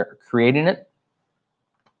you are creating it.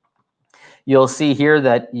 You'll see here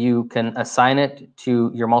that you can assign it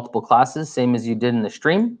to your multiple classes, same as you did in the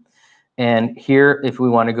stream. And here, if we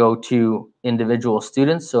want to go to individual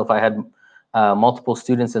students, so if I had multiple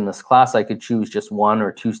students in this class, I could choose just 1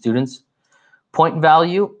 or 2 students. Point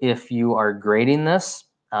value, if you are grading this,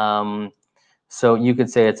 so you could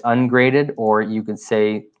say it's ungraded, or you could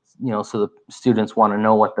say so the students want to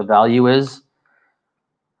know what the value is.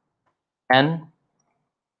 And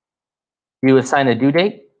you assign a due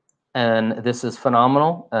date, and this is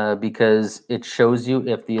phenomenal because it shows you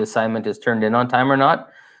if the assignment is turned in on time or not.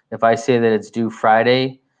 If I say that it's due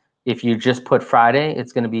Friday, if you just put Friday,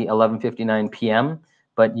 it's going to be 11:59 p.m.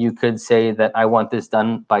 But you could say that I want this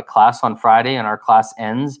done by class on Friday, and our class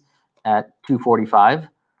ends at 2:45.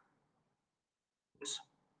 So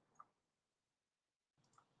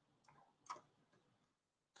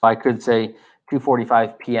I could say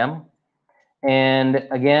 2:45 p.m. And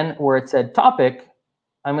again, where it said topic,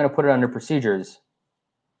 I'm going to put it under procedures.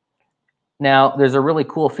 Now, there's a really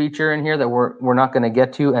cool feature in here that we're not going to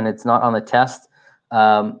get to, and it's not on the test,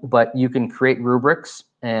 but you can create rubrics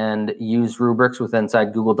and use rubrics within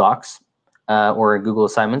inside Google Docs or Google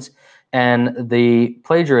Assignments. And the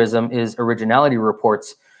plagiarism is originality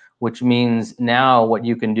reports, which means now what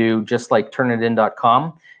you can do, just like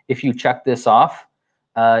Turnitin.com, if you check this off,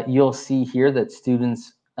 you'll see here that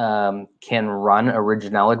students can run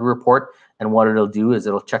originality report, and what it'll do is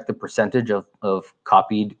it'll check the percentage of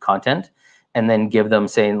copied content, and then give them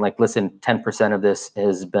saying like, listen, 10% of this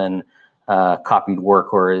has been copied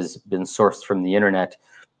work or has been sourced from the internet.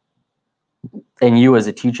 And you as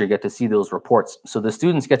a teacher get to see those reports. So the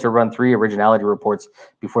students get to run 3 originality reports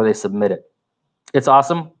before they submit it. It's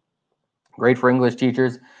awesome. Great for English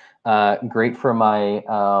teachers. Great for my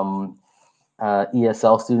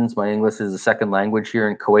ESL students. My English is a second language here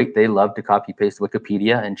in Kuwait. They love to copy paste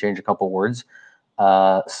Wikipedia and change a couple words.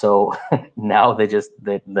 So now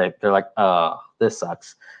they're like, this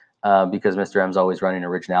sucks, because Mr. M's always running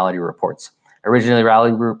originality reports. Originally,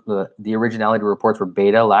 the originality reports were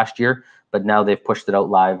beta last year, but now they've pushed it out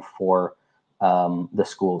live for the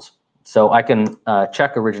schools. So I can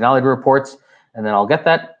check originality reports, and then I'll get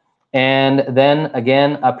that. And then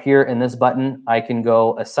again, up here in this button, I can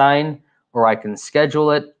go assign, or I can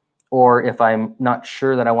schedule it, or if I'm not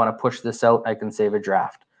sure that I want to push this out, I can save a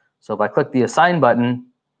draft. So if I click the assign button,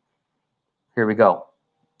 here we go.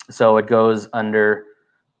 So it goes under,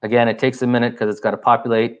 again, it takes a minute because it's got to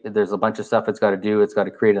populate. There's a bunch of stuff it's got to do. It's got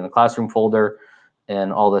to create in the classroom folder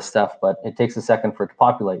and all this stuff, but it takes a second for it to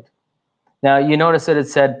populate. Now you notice that it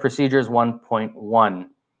said procedures 1.1.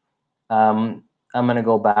 I'm going to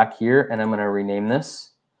go back here and I'm going to rename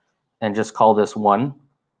this and just call this 1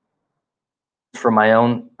 for my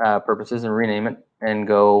own purposes, and rename it and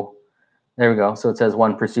go. There we go. So it says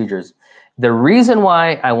 1 procedures. The reason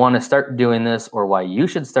why I want to start doing this, or why you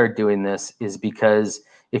should start doing this, is because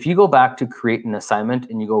if you go back to create an assignment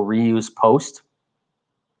and you go reuse post,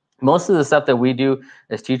 most of the stuff that we do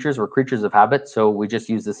as teachers, we're creatures of habit. So we just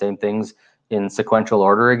use the same things in sequential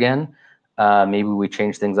order again. Maybe we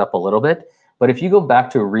change things up a little bit. But if you go back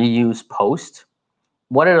to reuse post,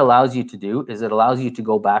 what it allows you to do is it allows you to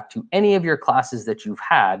go back to any of your classes that you've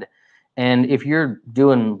had. And if you're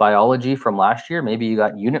doing biology from last year, maybe you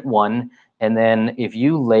got unit 1, and then if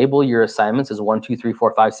you label your assignments as 1, 2, 3,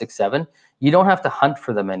 4, 5, 6, 7, you don't have to hunt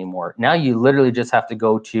for them anymore. Now you literally just have to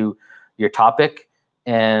go to your topic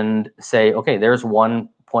and say, okay, there's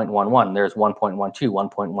 1.11, there's 1.12, 1.13,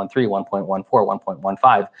 1.14,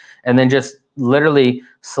 1.15, and then just literally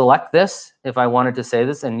select this if I wanted to say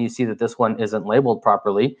this, and you see that this one isn't labeled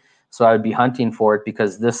properly. So I would be hunting for it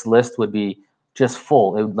because this list would be just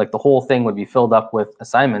full. It would, like the whole thing would be filled up with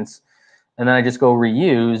assignments. And then I just go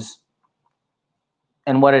reuse.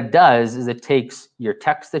 And what it does is it takes your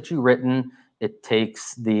text that you've written, it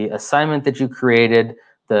takes the assignment that you created,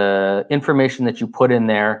 the information that you put in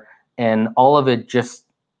there, and all of it just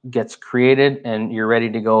gets created and you're ready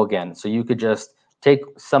to go again. So you could just take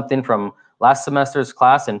something from last semester's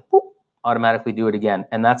class and boop, automatically do it again.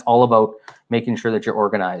 And that's all about making sure that you're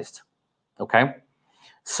organized. Okay.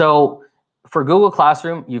 So for Google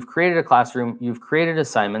Classroom, you've created a classroom, you've created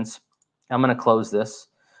assignments. I'm going to close this.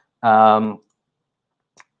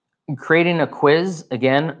 Creating a quiz,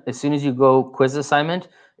 again, as soon as you go quiz assignment,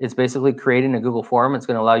 it's basically creating a Google form. It's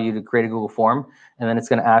going to allow you to create a Google form, and then it's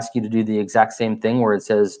going to ask you to do the exact same thing where it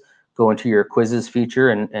says go into your quizzes feature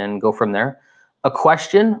and go from there. A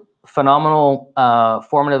question, phenomenal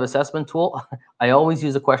formative assessment tool. I always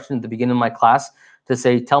use a question at the beginning of my class to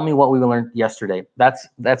say, tell me what we learned yesterday.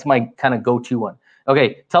 That's my kind of go-to one.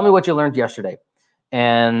 Okay, tell me what you learned yesterday.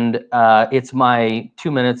 And it's my 2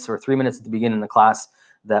 minutes or 3 minutes at the beginning of the class.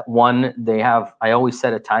 That one, I always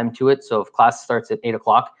set a time to it. So if class starts at 8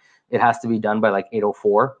 o'clock, it has to be done by like 8:04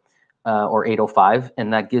 or 8:05.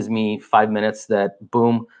 And that gives me 5 minutes that,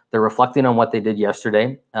 boom, they're reflecting on what they did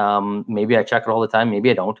yesterday. Maybe I check it all the time,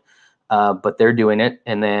 maybe I don't, but they're doing it.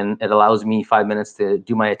 And then it allows me 5 minutes to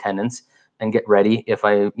do my attendance and get ready if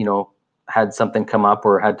I, had something come up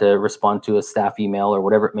or had to respond to a staff email or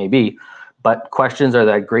whatever it may be. But questions are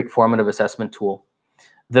that great formative assessment tool.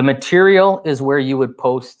 The material is where you would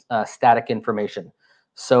post static information.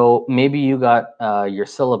 So maybe you got your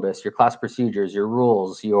syllabus, your class procedures, your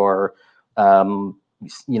rules, your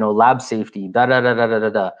lab safety, da da da da da da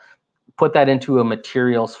da. Put that into a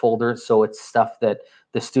materials folder, so it's stuff that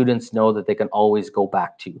the students know that they can always go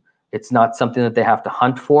back to. It's not something that they have to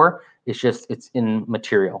hunt for. It's just, it's in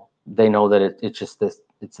material. They know that it's just this,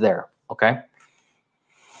 it's there, okay?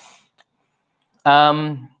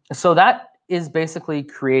 So that is basically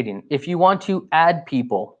creating. If you want to add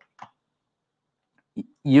people,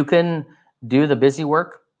 you can do the busy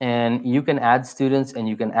work, and you can add students and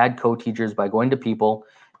you can add co-teachers by going to people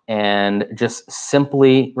and just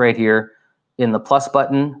simply right here in the plus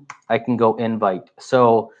button, I can go invite.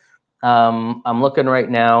 So I'm looking right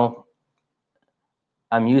now,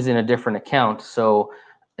 I'm using a different account, so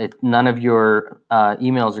none of your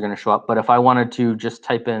emails are going to show up. But if I wanted to just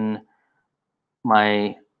type in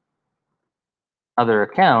my other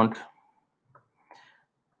account,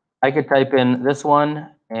 I could type in this one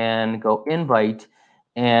and go invite,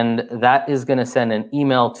 and that is going to send an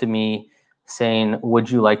email to me saying, would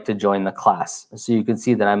you like to join the class? So you can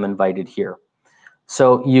see that I'm invited here.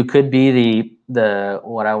 So you could be the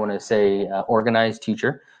what I want to say organized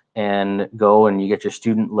teacher, and go and you get your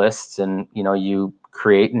student lists, and you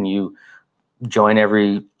create and you join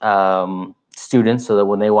every student, so that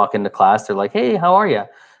when they walk into class, they're like, hey, how are you?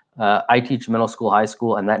 I teach middle school, high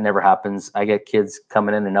school, and that never happens. I get kids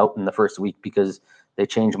coming in and out in the first week because they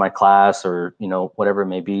change my class or whatever it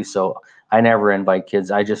may be. So I never invite kids.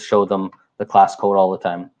 I just show them the class code all the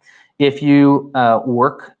time. If you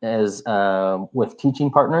work as with teaching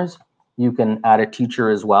partners, you can add a teacher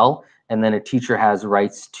as well, and then a teacher has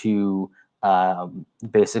rights to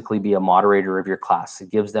basically be a moderator of your class. It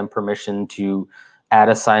gives them permission to add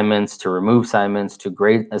assignments, to remove assignments, to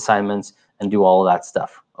grade assignments, and do all of that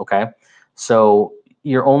stuff, okay? So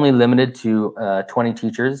you're only limited to 20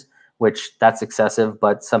 teachers, which that's excessive,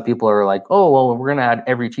 but some people are like, oh, well, we're gonna add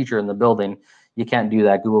every teacher in the building. You can't do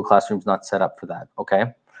that. Google Classroom's not set up for that, okay?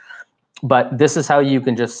 But this is how you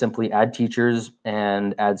can just simply add teachers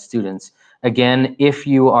and add students. Again, if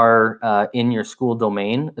you are in your school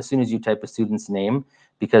domain, as soon as you type a student's name,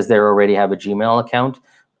 because they already have a Gmail account,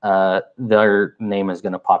 their name is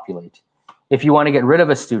gonna populate. If you wanna get rid of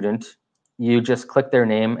a student, you just click their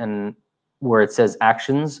name, and where it says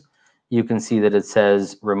actions, you can see that it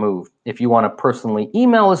says remove. If you want to personally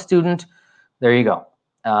email a student, there you go.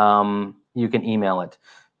 You can email it.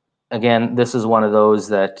 Again, this is one of those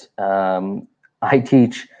that I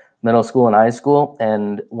teach middle school and high school,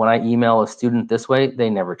 and when I email a student this way, they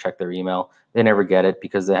never check their email. They never get it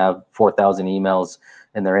because they have 4,000 emails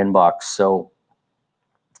in their inbox. So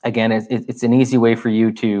again, it's an easy way for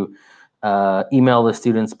you to email the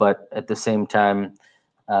students, but at the same time,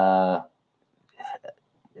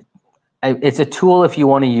 it's a tool if you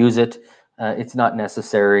want to use it. It's not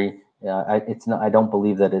necessary. I don't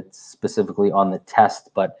believe that it's specifically on the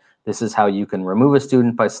test, but this is how you can remove a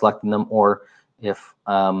student by selecting them, or if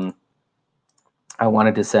I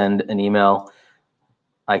wanted to send an email,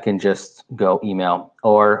 I can just go email.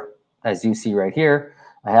 Or as you see right here,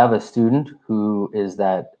 I have a student who is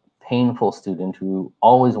that painful student who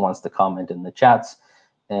always wants to comment in the chats,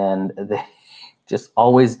 and they just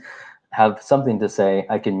always have something to say.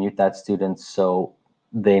 I can mute that student so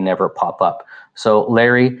they never pop up. So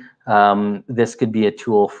Larry, this could be a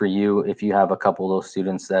tool for you if you have a couple of those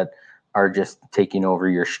students that are just taking over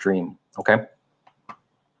your stream, okay?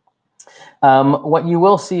 What you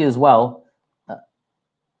will see as well,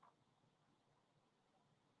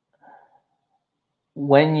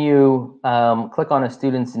 when you click on a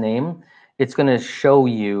student's name, it's going to show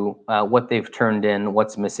you what they've turned in,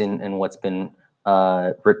 what's missing, and what's been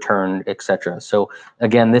returned, etc. So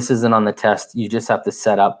again, this isn't on the test. You just have to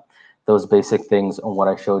set up those basic things on what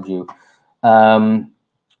I showed you.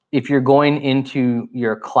 If you're going into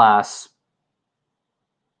your class,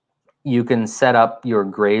 you can set up your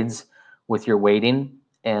grades with your weighting,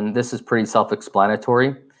 and this is pretty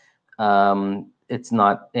self-explanatory. It's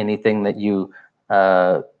not anything that you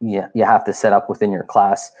have to set up within your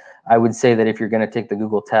class. I would say that if you're going to take the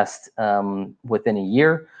Google test within a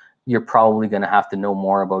year, you're probably going to have to know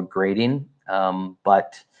more about grading.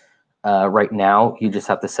 But right now, you just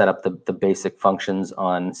have to set up the basic functions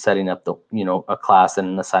on setting up a class and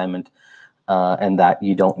an assignment, and that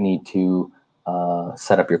you don't need to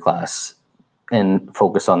set up your class and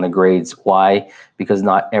focus on the grades. Why? Because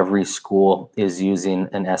not every school is using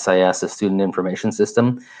an SIS, a student information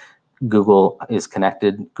system. Google is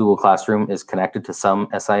connected, Google Classroom is connected to some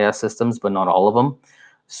SIS systems, but not all of them.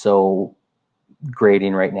 So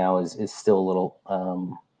grading right now is still a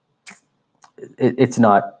little, it's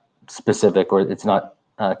not specific, or it's not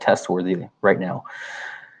test worthy right now.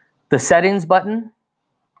 The settings button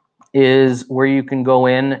is where you can go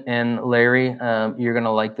in, and Larry, you're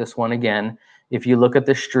gonna like this one again. If you look at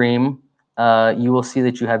the stream, you will see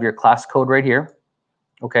that you have your class code right here.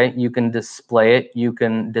 Okay, you can display it, you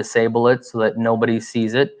can disable it so that nobody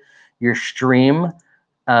sees it. Your stream,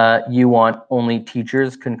 you want only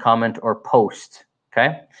teachers can comment or post,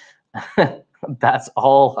 okay? That's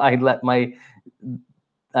all I let my,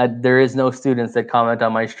 there is no students that comment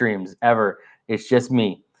on my streams, ever. It's just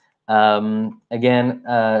me. Again,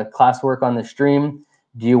 classwork on the stream,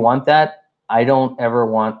 do you want that? I don't ever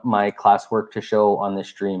want my classwork to show on the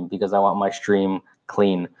stream because I want my stream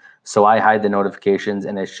clean. So I hide the notifications,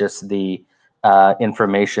 and it's just the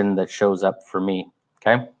information that shows up for me,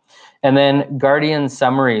 okay? And then Guardian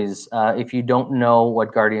summaries. If you don't know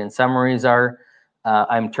what Guardian summaries are,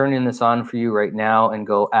 I'm turning this on for you right now and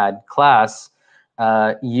go add class.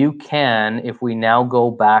 You can, if we now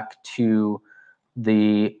go back to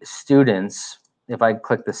the students, if I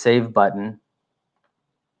click the save button,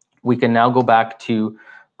 we can now go back to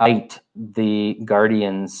the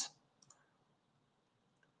Guardians.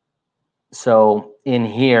 So in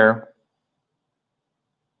here,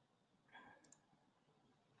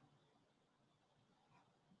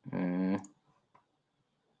 and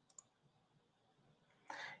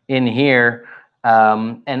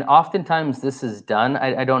oftentimes this is done.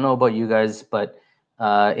 I don't know about you guys, but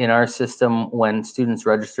in our system, when students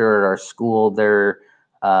register at our school, their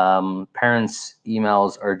parents'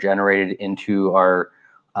 emails are generated into our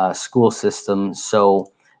school system.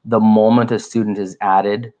 So the moment a student is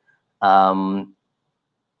added to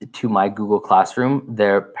my Google Classroom,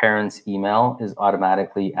 their parents' email is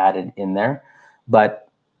automatically added in there. But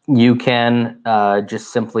you can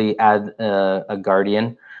just simply add a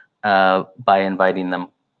guardian by inviting them.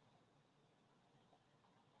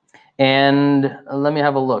 And let me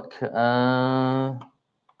have a look at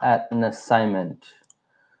an assignment.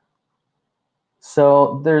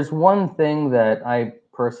 So there's one thing that I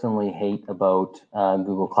personally hate about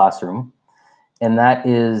Google Classroom, and that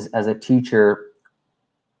is, as a teacher,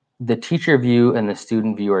 the teacher view and the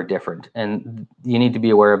student view are different, and you need to be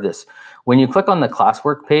aware of this. When you click on the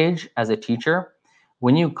classwork page as a teacher,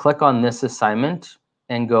 when you click on this assignment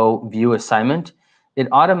and go view assignment, it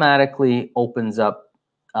automatically opens up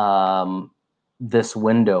this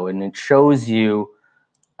window, and it shows you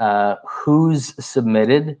who's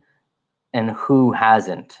submitted and who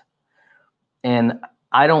hasn't. And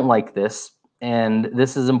I don't like this. And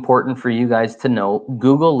this is important for you guys to know.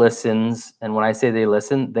 Google listens, and when I say they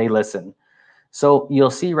listen, they listen. So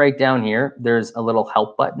you'll see right down here, there's a little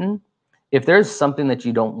help button. If there's something that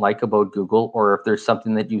you don't like about Google, or if there's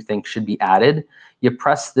something that you think should be added, you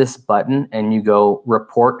press this button and you go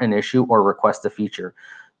report an issue or request a feature.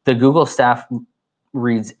 The Google staff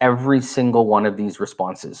reads every single one of these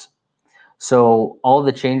responses. So all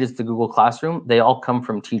the changes to Google Classroom, they all come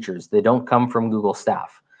from teachers. They don't come from Google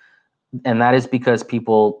staff. And that is because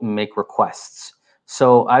people make requests.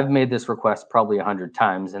 So I've made this request probably 100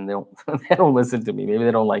 times, and they don't listen to me. Maybe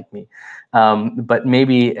they don't like me. But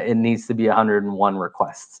maybe it needs to be 101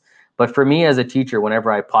 requests. But for me as a teacher,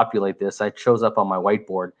 whenever I populate this, it shows up on my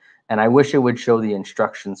whiteboard. And I wish it would show the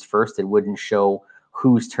instructions first. It wouldn't show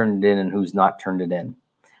who's turned it in and who's not turned it in.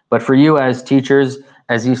 But for you as teachers,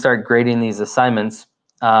 as you start grading these assignments,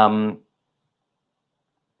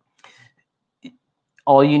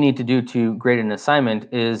 all you need to do to grade an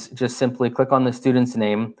assignment is just simply click on the student's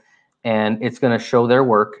name, and it's going to show their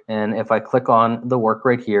work. And if I click on the work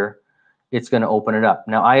right here, it's going to open it up.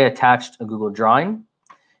 Now I attached a Google Drawing,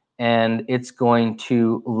 and it's going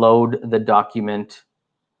to load the document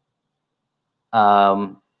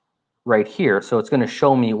right here. So it's going to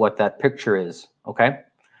show me what that picture is, okay?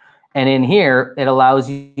 And in here, it allows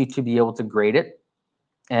you to be able to grade it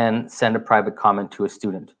and send a private comment to a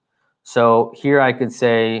student. So here I could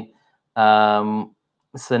say,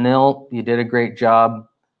 Sunil, you did a great job.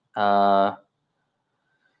 You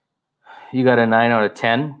got a 9 out of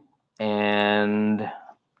 10. And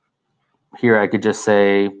here I could just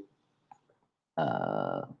say,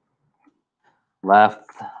 left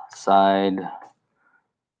side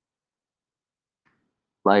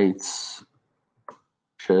lights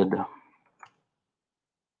should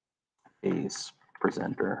face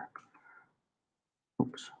presenter.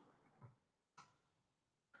 Oops.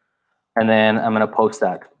 And then I'm going to post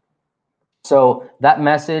that. So that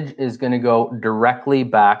message is going to go directly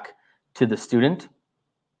back to the student.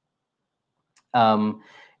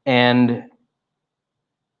 And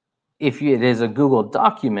if it is a Google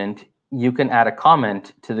document, you can add a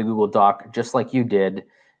comment to the Google Doc just like you did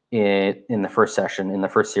in the first session, in the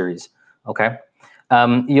first series, okay?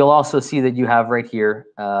 You'll also see that you have right here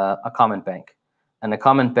a comment bank. And the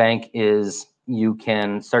comment bank is you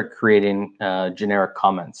can start creating generic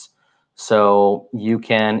comments. So you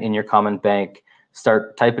can, in your comment bank,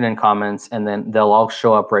 start typing in comments, and then they'll all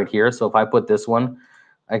show up right here. So if I put this one,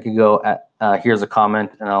 I could go at, here's a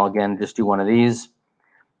comment, and I'll again just do one of these.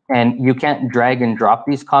 And you can't drag and drop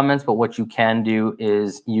these comments, but what you can do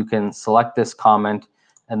is you can select this comment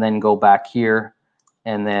and then go back here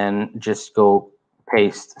and then just go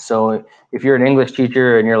paste. So if you're an English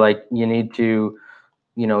teacher and you're like, you need to,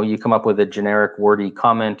 you come up with a generic wordy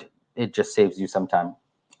comment, it just saves you some time,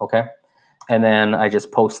 okay? And then I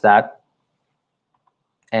just post that.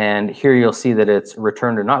 And here you'll see that it's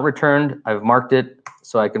returned or not returned. I've marked it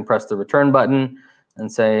so I can press the return button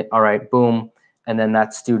and say, all right, boom. And then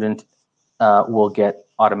that student will get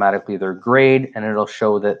automatically their grade, and it'll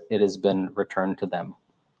show that it has been returned to them,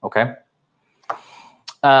 okay?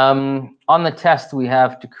 On the test, we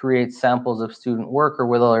have to create samples of student work, or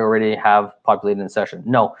will they already have populated in the session?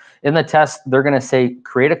 No, in the test, they're gonna say,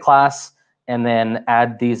 create a class, and then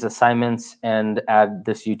add these assignments, and add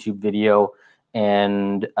this YouTube video,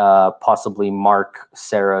 and possibly mark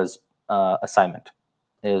Sarah's assignment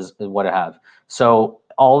is what I have. So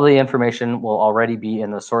all the information will already be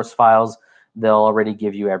in the source files. They'll already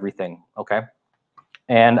give you everything, okay?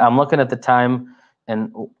 And I'm looking at the time,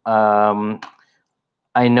 and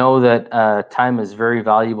I know that time is very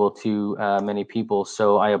valuable to many people,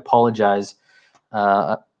 so I apologize.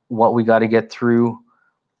 What we got to get through,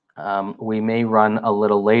 we may run a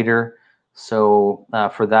little later. So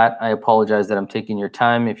for that, I apologize that I'm taking your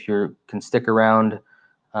time. If you can stick around,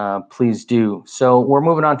 please do. So we're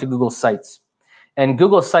moving on to Google Sites. And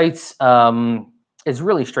Google Sites is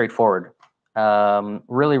really straightforward.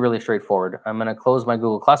 Really, really straightforward. I'm going to close my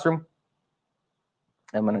Google Classroom.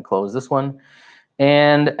 I'm going to close this one.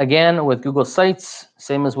 And again, with Google Sites,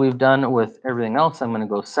 same as we've done with everything else, I'm going to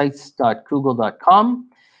go sites.google.com.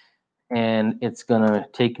 And it's going to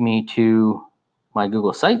take me to my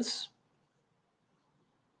Google Sites.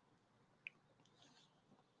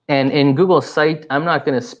 And in Google Site, I'm not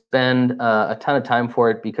going to spend a ton of time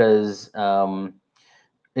for it because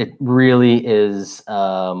it really is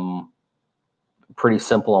pretty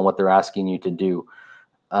simple on what they're asking you to do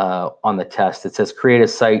on the test. It says create a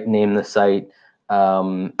site, name the site,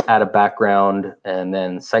 add a background, and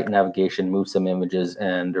then site navigation, move some images,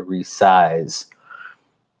 and resize.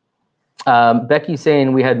 Becky's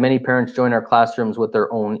saying we had many parents join our classrooms with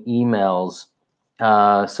their own emails.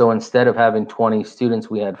 So instead of having 20 students,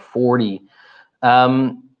 we had 40.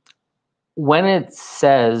 When it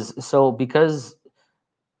says, so because,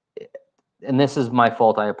 and this is my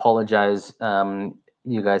fault, I apologize.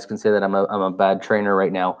 You guys can say that I'm a bad trainer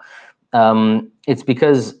right now. It's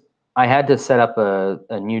because I had to set up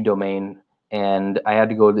a new domain, and I had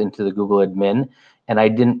to go into the Google admin, and I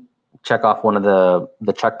didn't check off one of the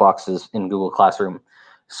checkboxes in Google Classroom.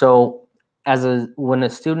 So when a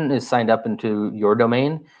student is signed up into your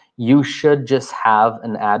domain, you should just have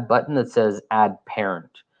an add button that says add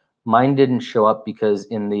parent. Mine didn't show up because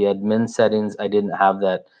in the admin settings, I didn't have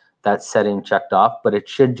that setting checked off, but it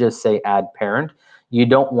should just say add parent. You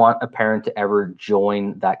don't want a parent to ever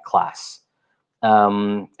join that class.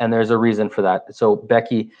 And there's a reason for that. So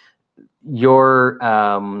Becky, your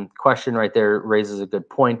question right there raises a good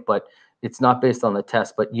point, but it's not based on the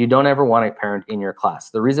test, but you don't ever want a parent in your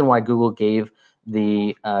class. The reason why Google gave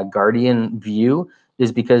the Guardian view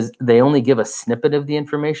is because they only give a snippet of the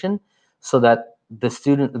information so that the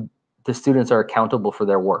students are accountable for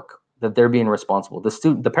their work, that they're being responsible.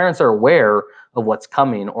 The parents are aware of what's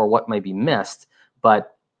coming or what might be missed,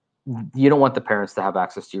 but you don't want the parents to have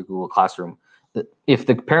access to your Google Classroom. If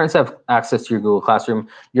the parents have access to your Google Classroom,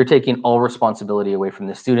 you're taking all responsibility away from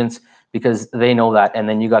the students because they know that. And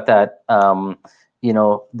then you got that,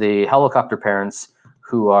 the helicopter parents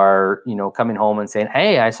who are, coming home and saying,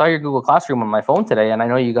 hey, I saw your Google Classroom on my phone today, and I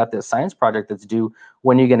know you got this science project that's due.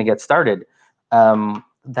 When are you going to get started?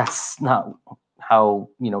 That's not how,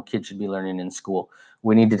 kids should be learning in school.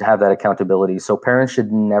 We need to have that accountability. So parents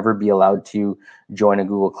should never be allowed to join a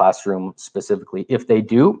Google Classroom specifically. If they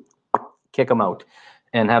do, kick them out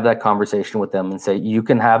and have that conversation with them and say, you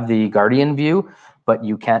can have the Guardian view, but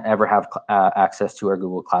you can't ever have access to our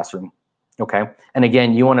Google Classroom, okay? And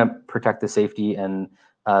again, you wanna protect the safety and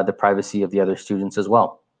the privacy of the other students as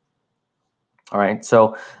well. All right,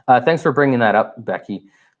 so thanks for bringing that up, Becky.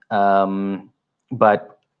 Yeah,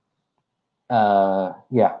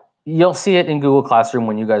 You'll see it in Google Classroom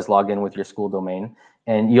when you guys log in with your school domain,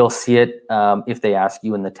 and you'll see it if they ask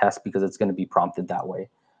you in the test, because it's going to be prompted that way.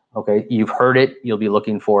 Okay, you've heard it, you'll be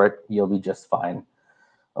looking for it, you'll be just fine.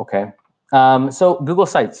 Okay, so Google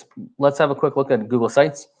Sites. Let's have a quick look at Google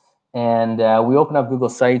Sites. And we open up Google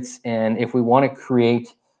Sites, and if we want to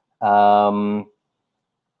create a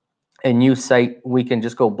new site, we can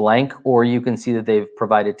just go blank, or you can see that they've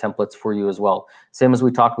provided templates for you as well. Same as we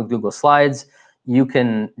talked with Google Slides, you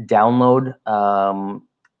can download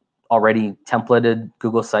already templated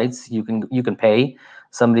Google Sites. You can pay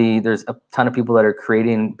somebody. There's a ton of people that are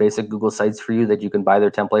creating basic Google Sites for you that you can buy their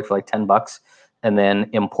template for like 10 bucks and then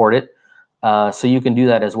import it. So you can do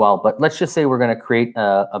that as well. But let's just say we're going to create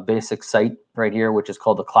a basic site right here, which is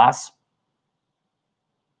called a class.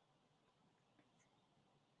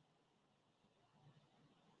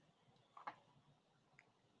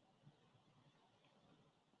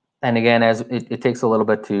 And again, as it takes a little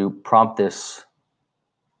bit to prompt this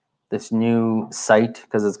new site,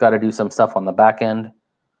 because it's got to do some stuff on the back end.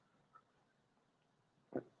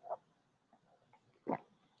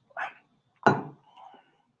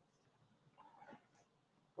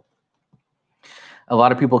 A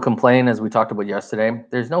lot of people complain, as we talked about yesterday,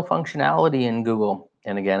 there's no functionality in Google.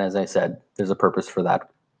 And again, as I said, there's a purpose for that.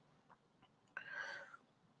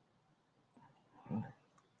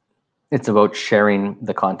 It's about sharing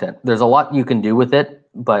the content. There's a lot you can do with it,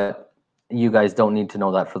 but you guys don't need to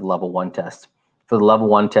know that for the level 1 test. For the level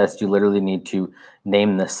 1 test, you literally need to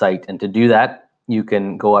name the site. And to do that, you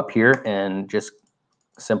can go up here and just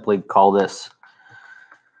simply call this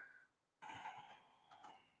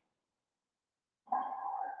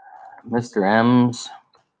Mr. M's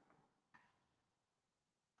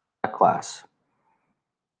class.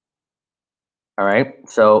 All right,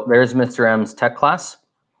 so there's Mr. M's tech class.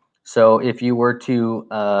 So if you were to,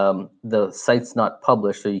 the site's not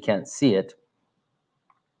published, so you can't see it,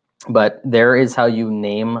 but there is how you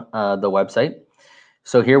name the website.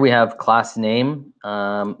 So here we have class name.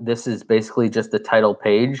 This is basically just the title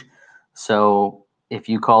page. So if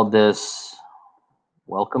you called this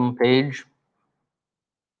welcome page,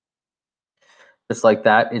 just like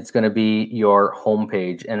that, it's going to be your home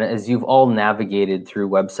page. And as you've all navigated through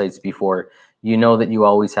websites before, you know that you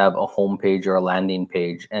always have a home page or a landing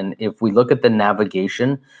page. And if we look at the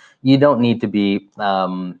navigation, you don't need to be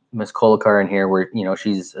Ms. Kolakar in here, where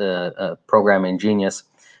she's a programming genius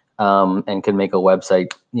and can make a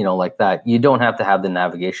website like that. You don't have to have the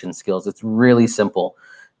navigation skills. It's really simple,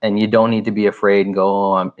 and you don't need to be afraid and go,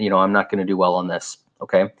 oh, I'm not going to do well on this.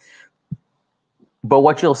 Okay. But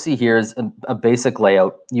what you'll see here is a basic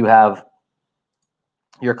layout. You have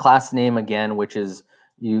your class name again, which is,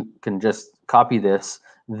 you can just copy this.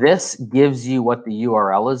 This gives you what the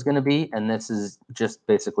URL is going to be, and this is just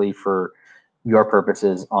basically for your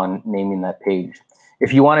purposes on naming that page.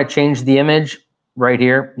 If you want to change the image right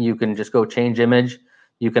here, you can just go change image.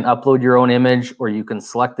 You can upload your own image, or you can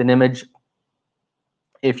select an image.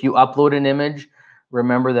 If you upload an image,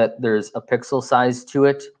 remember that there's a pixel size to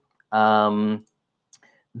it.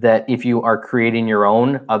 That if you are creating your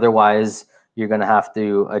own, otherwise you're going to have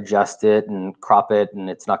to adjust it and crop it, and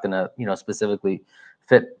it's not going to specifically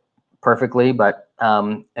fit perfectly. But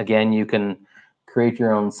again, you can create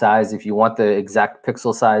your own size. If you want the exact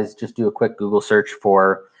pixel size, just do a quick Google search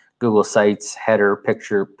for Google Sites header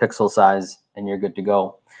picture pixel size, and you're good to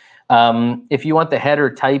go. If you want the header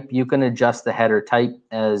type, you can adjust the header type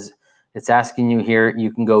as it's asking you here.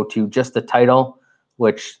 You can go to just the title,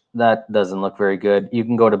 which that doesn't look very good. You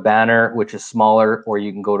can go to banner, which is smaller, or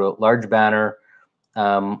you can go to large banner,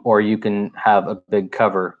 or you can have a big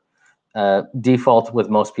cover. Default with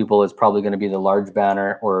most people is probably going to be the large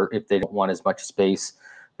banner, or if they don't want as much space,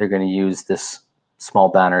 they're going to use this small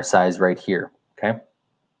banner size right here. Okay.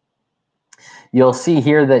 You'll see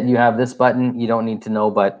here that you have this button. You don't need to know,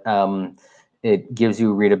 but it gives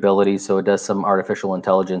you readability, so it does some artificial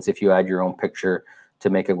intelligence if you add your own picture to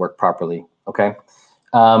make it work properly. Okay.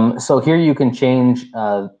 So here you can change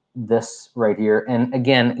this right here. And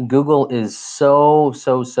again, Google is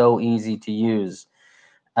so easy to use.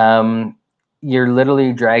 You're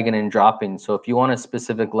literally dragging and dropping. So if you want a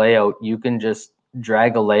specific layout, you can just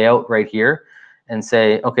drag a layout right here and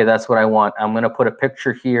say, okay, that's what I want. I'm going to put a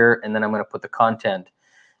picture here, and then I'm going to put the content.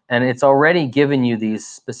 And it's already given you these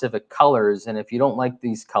specific colors. And if you don't like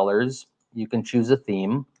these colors, you can choose a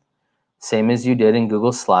theme, same as you did in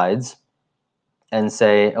Google Slides, and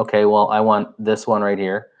say, okay, well, I want this one right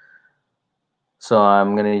here. So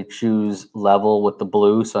I'm going to choose level with the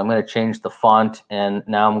blue. So I'm going to change the font, and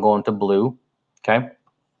now I'm going to blue. Okay.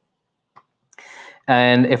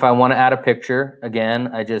 And if I want to add a picture, again,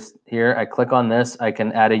 I click on this. I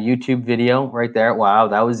can add a YouTube video right there. Wow,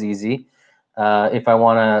 that was easy. If I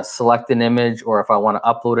want to select an image or if I want to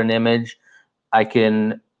upload an image, I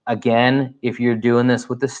can, again, if you're doing this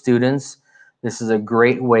with the students, this is a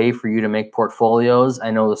great way for you to make portfolios.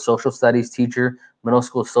 I know the social studies teacher, middle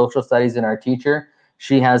school social studies, and our teacher,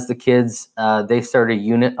 she has the kids, they start a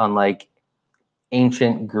unit on like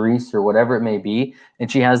ancient Greece or whatever it may be,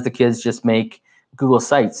 and she has the kids just make Google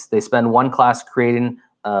Sites. They spend one class creating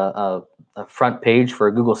a front page for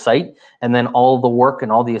a Google site, and then all the work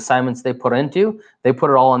and all the assignments they put it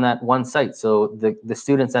all on that one site. So the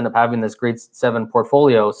students end up having this grade 7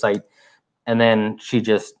 portfolio site, and then she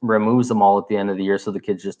just removes them all at the end of the year so the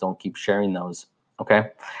kids just don't keep sharing those. Okay.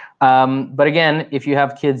 But again, if you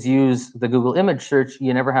have kids use the Google image search,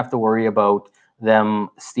 you never have to worry about them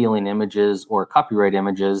stealing images or copyright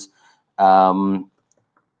images.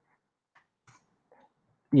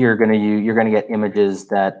 You're gonna get images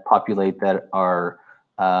that populate that are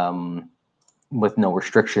with no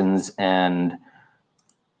restrictions and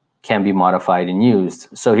can be modified and used.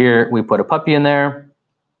 So here we put a puppy in there.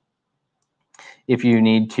 If you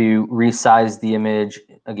need to resize the image,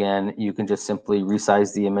 again, you can just simply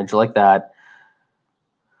resize the image like that.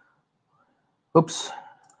 Oops.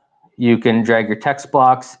 You can drag your text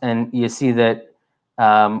box, and you see that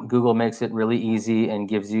Google makes it really easy and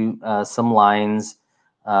gives you some lines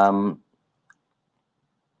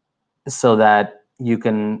so that you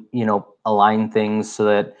can, align things so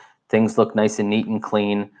that things look nice and neat and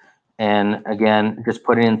clean. And again, just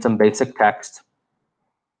put in some basic text.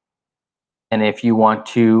 And if you want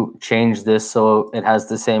to change this so it has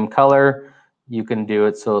the same color, you can do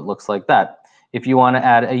it so it looks like that. If you want to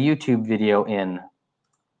add a YouTube video in,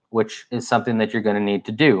 which is something that you're going to need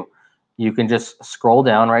to do, you can just scroll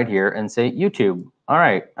down right here and say YouTube. All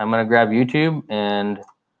right, I'm going to grab YouTube and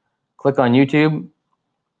click on YouTube.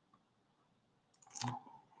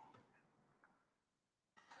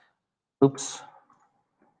 Oops.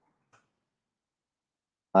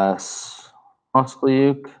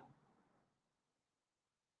 Moskaliuk.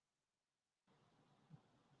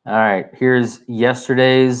 All right, here's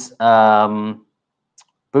yesterday's boot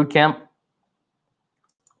camp.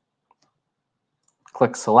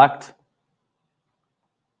 Click select.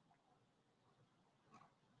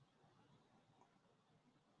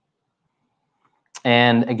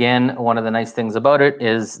 And again, one of the nice things about it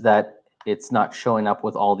is that it's not showing up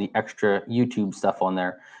with all the extra YouTube stuff on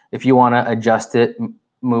there. If you want to adjust it,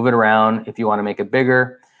 move it around. If you want to make it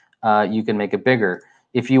bigger, you can make it bigger.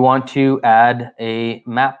 If you want to add a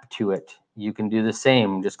map to it, you can do the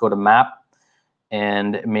same. Just go to map,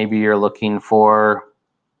 and maybe you're looking for,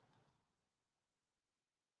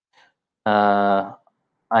 I'm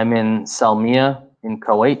in Salmiya in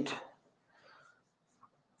Kuwait.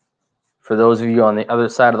 For those of you on the other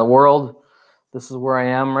side of the world, this is where I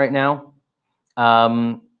am right now.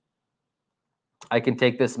 I can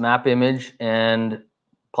take this map image and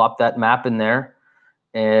plop that map in there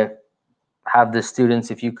and have the students,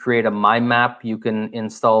 if you create a My Map, you can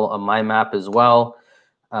install a My Map as well,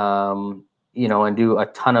 and do a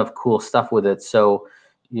ton of cool stuff with it. So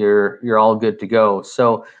you're all good to go.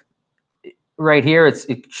 So right here, it's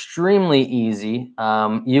extremely easy.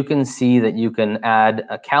 You can see that you can add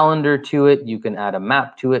a calendar to it. You can add a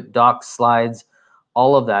map to it, docs, slides,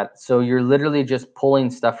 all of that. So you're literally just pulling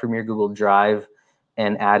stuff from your Google Drive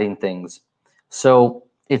and adding things. So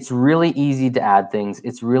it's really easy to add things.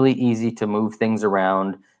 It's really easy to move things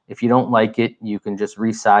around. If you don't like it, you can just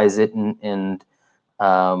resize it and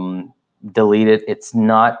delete it. It's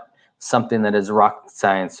not something that is rocket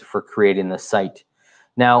science for creating the site.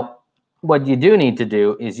 Now, what you do need to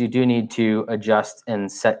do is you do need to adjust and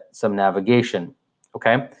set some navigation,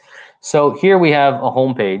 okay? So here we have a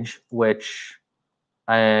home page, which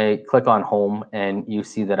I click on home and you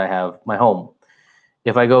see that I have my home.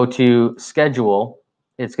 If I go to schedule,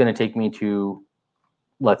 it's going to take me to,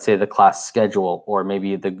 let's say, the class schedule, or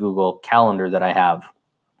maybe the Google Calendar that I have.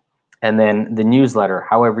 And then the newsletter,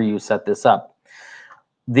 however you set this up.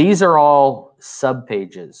 These are all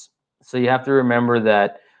subpages. So you have to remember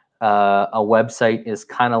that a website is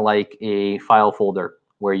kind of like a file folder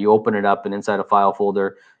where you open it up, and inside a file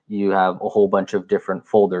folder, you have a whole bunch of different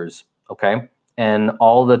folders, okay? And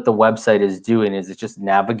all that the website is doing is it's just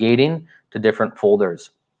navigating to different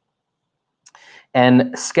folders.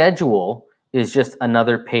 And schedule is just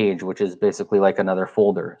another page, which is basically like another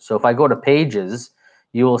folder. So if I go to pages,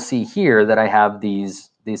 you will see here that I have these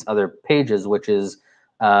other pages, which is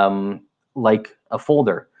like a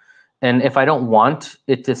folder. And if I don't want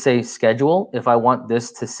it to say schedule, if I want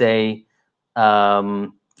this to say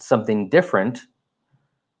something different,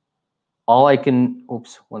 all I can,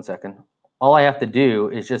 oops, 1 second. All I have to do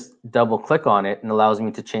is just double click on it and allows me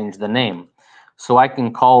to change the name. So I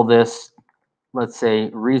can call this, let's say,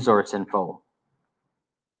 resource info.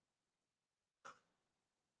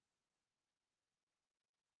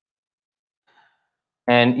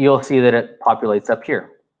 And you'll see that it populates up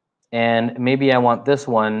here. And maybe I want this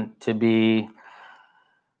one to be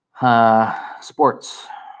sports,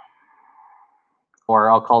 or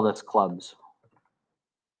I'll call this clubs.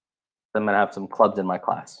 I'm going to have some clubs in my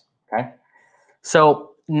class. Okay.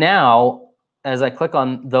 So now, as I click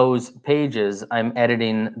on those pages, I'm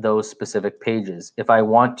editing those specific pages. If I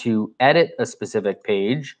want to edit a specific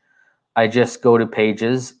page, I just go to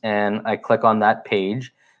pages and I click on that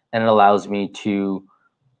page, and it allows me to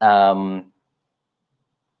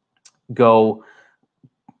go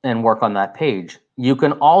and work on that page. You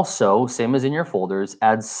can also, same as in your folders,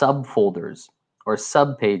 add subfolders or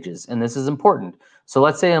subpages, and this is important. So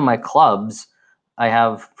let's say in my clubs, I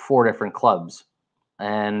have 4 different clubs,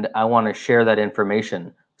 and I want to share that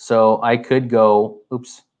information. So I could go,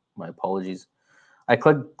 oops, my apologies. I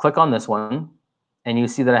click on this one, and you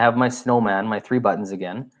see that I have my snowman, my 3 buttons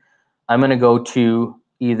again. I'm going to go to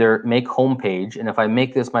either make homepage, and if I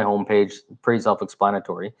make this my homepage, pretty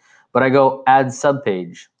self-explanatory, but I go add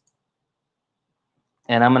subpage.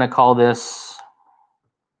 And I'm going to call this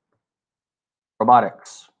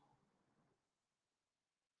robotics.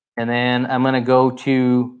 And then I'm going to go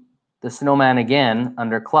to the snowman again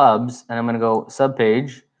under clubs, and I'm going to go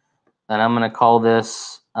subpage, and I'm going to call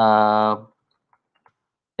this Edmedia.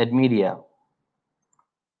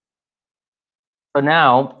 So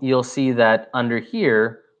now you'll see that under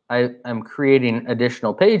here, I'm creating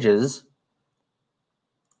additional pages,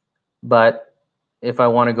 but if I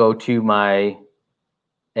want to go to my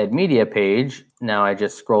Edmedia page, now I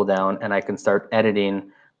just scroll down and I can start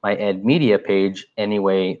editing my Edmedia page any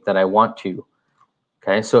way that I want to.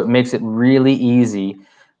 Okay, so it makes it really easy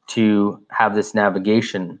to have this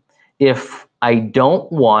navigation. If I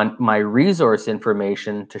don't want my resource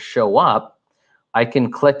information to show up, I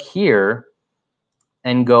can click here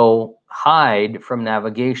and go hide from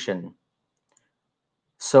navigation.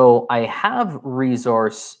 So I have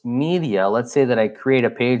resource media. Let's say that I create a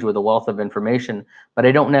page with a wealth of information, but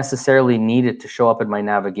I don't necessarily need it to show up in my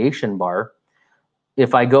navigation bar.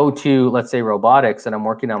 If I go to, let's say, robotics, and I'm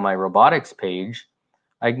working on my robotics page,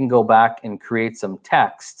 I can go back and create some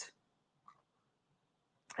text.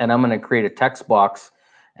 And I'm going to create a text box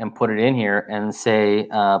and put it in here and say,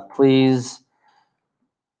 please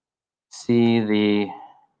see the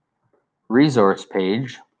resource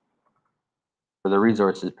page, or the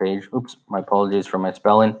resources page. Oops, my apologies for my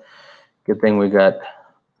spelling. Good thing we got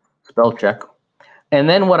spell check. And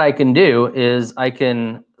then what I can do is I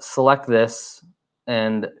can select this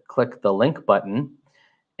and click the link button.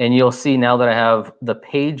 And you'll see now that I have the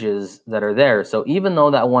pages that are there. So even though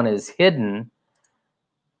that one is hidden,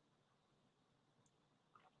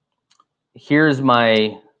 here's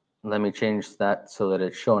my, let me change that so that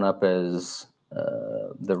it's showing up as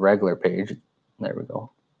the regular page. There we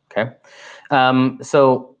go. Okay.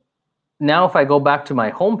 So now if I go back to my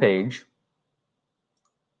home page,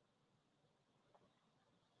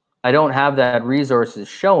 I don't have that resources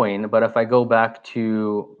showing, but if I go back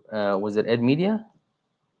to, was it Edmedia?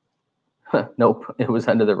 Nope, it was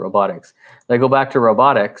under the robotics. If I go back to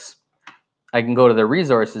robotics, I can go to the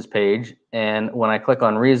resources page, and when I click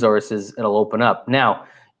on resources, it'll open up. Now,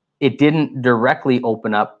 it didn't directly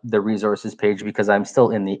open up the resources page because I'm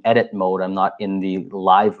still in the edit mode. I'm not in the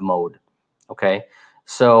live mode, okay?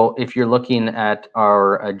 So if you're looking at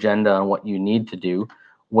our agenda on what you need to do,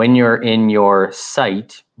 when you're in your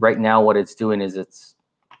site, right now what it's doing is it's,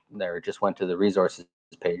 there, it just went to the resources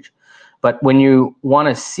page. But when you want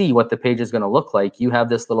to see what the page is going to look like, you have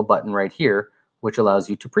this little button right here, which allows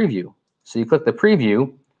you to preview. So you click the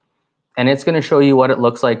preview, and it's going to show you what it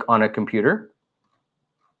looks like on a computer,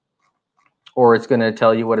 or it's going to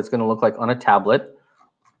tell you what it's going to look like on a tablet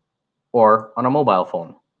or on a mobile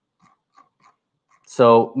phone.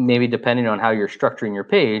 So maybe depending on how you're structuring your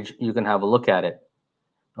page, you can have a look at it.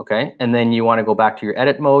 Okay, and then you want to go back to your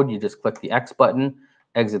edit mode, you just click the X button,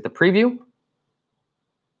 exit the preview.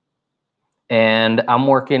 And I'm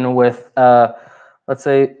working with, let's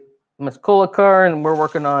say, Moskaliuk, and we're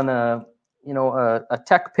working on a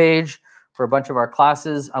tech page for a bunch of our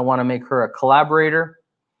classes. I want to make her a collaborator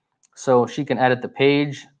so she can edit the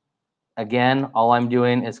page. Again, all I'm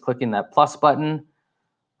doing is clicking that plus button.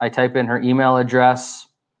 I type in her email address,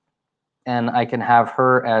 and I can have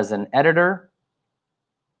her as an editor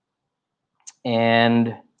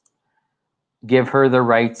and give her the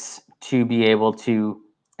rights to be able to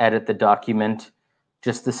edit the document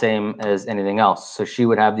just the same as anything else. So she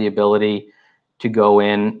would have the ability to go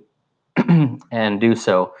in and do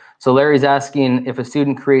so. So Larry's asking, if a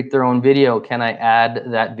student create their own video, can I add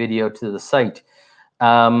that video to the site?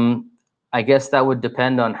 I guess that would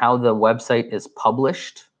depend on how the website is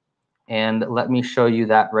published. And let me show you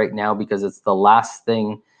that right now, because it's the last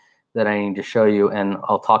thing that I need to show you, and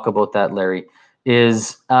I'll talk about that, Larry,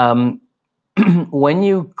 is when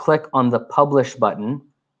you click on the publish button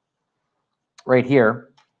right here,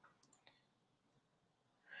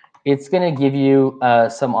 it's going to give you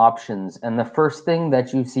some options. And the first thing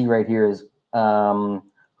that you see right here is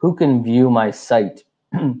who can view my site.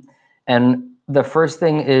 And the first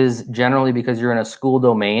thing is, generally, because you're in a school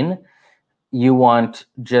domain, you want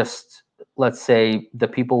just, let's say, the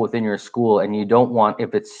people within your school, and you don't want,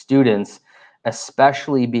 if it's students,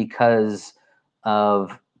 especially because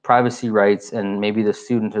of privacy rights, and maybe the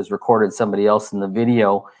student has recorded somebody else in the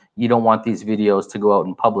video, you don't want these videos to go out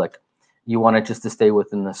in public. You want it just to stay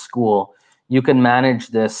within the school. You can manage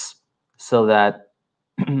this so that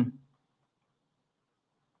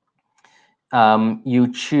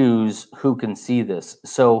you choose who can see this.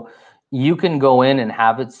 So you can go in and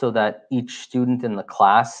have it so that each student in the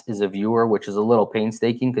class is a viewer, which is a little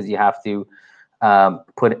painstaking because you have to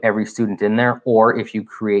put every student in there. Or if you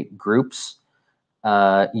create groups,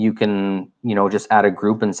 you can, just add a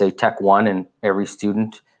group and say Tech 1 and every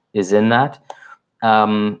student is in that.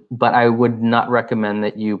 But I would not recommend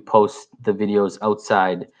that you post the videos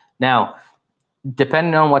outside. Now,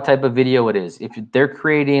 depending on what type of video it is, if they're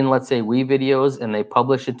creating, let's say, videos and they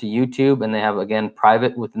publish it to YouTube and they have, again,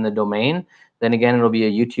 private within the domain, then again, it'll be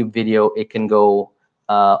a YouTube video. It can go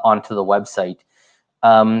onto the website.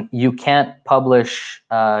 You can't publish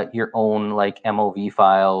your own like MOV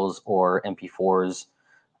files or MP4s.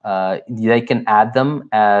 They can add them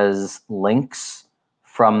as links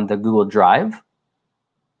from the Google Drive,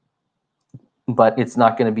 but it's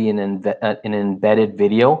not going to be an embedded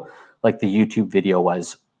video like the YouTube video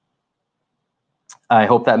was. I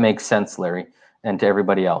hope that makes sense, Larry, and to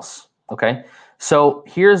everybody else. Okay, so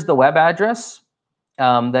here's the web address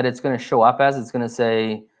that it's going to show up as. It's going to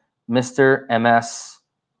say Mr. MS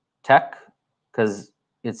Tech, because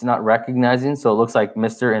it's not recognizing, so it looks like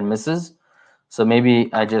Mr. and Mrs. So maybe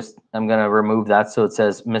I'm going to remove that so it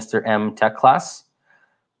says Mr. M Tech Class.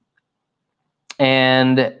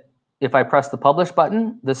 And if I press the publish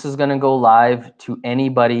button, this is going to go live to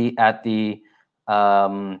anybody at the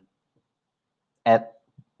at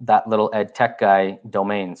that little ed tech guy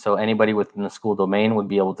domain. So anybody within the school domain would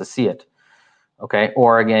be able to see it. Okay,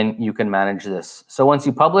 or again, you can manage this. So once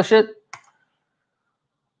you publish it,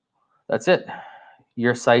 that's it.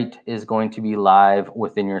 Your site is going to be live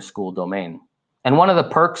within your school domain. And one of the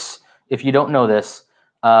perks, if you don't know this,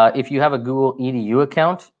 if you have a Google EDU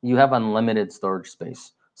account, you have unlimited storage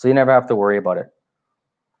space. So you never have to worry about it.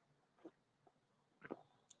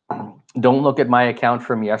 Don't look at my account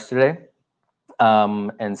from yesterday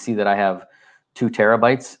and see that I have 2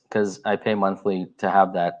 terabytes, because I pay monthly to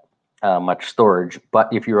have that much storage. But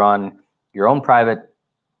if you're on your own private,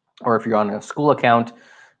 or if you're on a school account,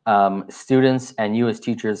 students and you as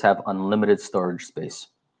teachers have unlimited storage space.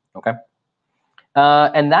 Okay.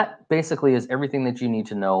 And that basically is everything that you need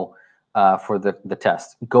to know for the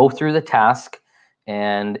test. Go through the task,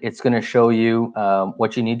 and it's going to show you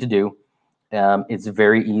what you need to do. It's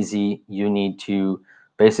very easy. You need to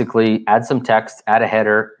basically add some text, add a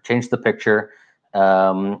header, change the picture,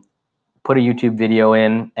 put a YouTube video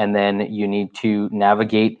in, and then you need to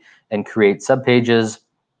navigate and create subpages,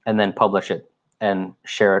 and then publish it and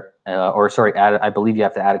share it. I believe you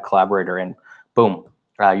have to add a collaborator in. Boom,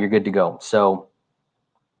 you're good to go. So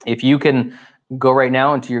if you can go right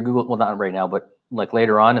now into your Google, well, not right now, but like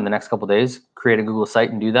later on in the next couple of days, create a Google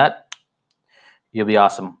site and do that, you'll be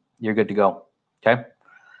awesome. You're good to go. Okay.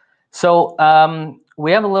 So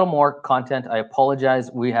we have a little more content. I apologize.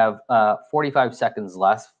 We have 45 seconds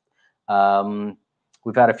left.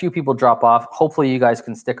 We've had a few people drop off. Hopefully you guys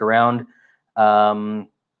can stick around.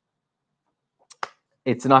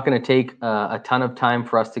 It's not going to take a ton of time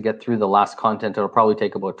for us to get through the last content. It'll probably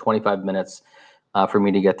take about 25 minutes for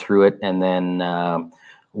me to get through it, and then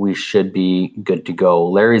we should be good to go.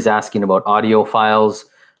 Larry's asking about audio files.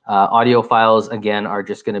 Audio files, again, are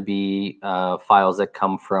just going to be files that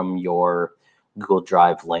come from your Google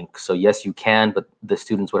Drive link. So yes, you can, but the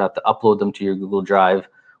students would have to upload them to your Google Drive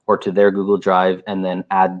or to their Google Drive and then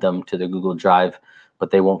add them to the Google Drive,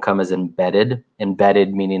 but they won't come as embedded.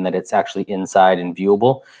 Embedded meaning that it's actually inside and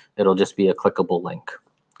viewable. It'll just be a clickable link.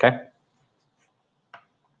 Okay.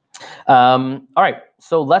 All right,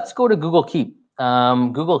 so let's go to Google Keep.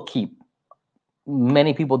 Google Keep.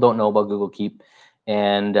 Many people don't know about Google Keep.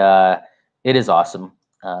 and it is awesome.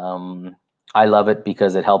 I love it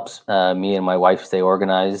because it helps me and my wife stay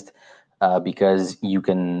organized, because you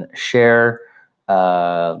can share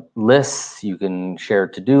lists, you can share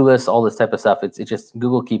to-do lists, all this type of stuff. It's just,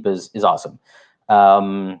 Google Keep is awesome.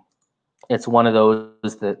 It's one of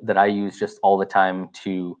those that I use just all the time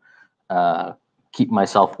to keep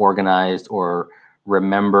myself organized or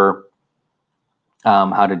remember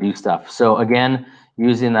how to do stuff. So again,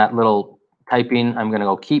 using that little typing, I'm going to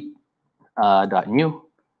go keep.new.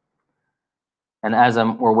 And as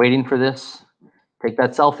we're waiting for this, take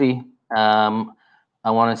that selfie. I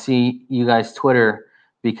want to see you guys Twitter,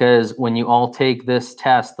 because when you all take this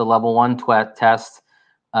test, the level 1 test,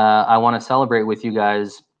 I want to celebrate with you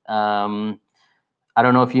guys. I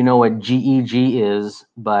don't know if you know what GEG is,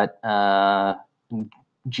 but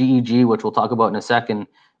GEG, which we'll talk about in a second,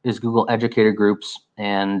 is Google Educator Groups,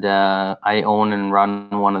 and I own and run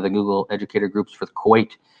one of the Google Educator Groups for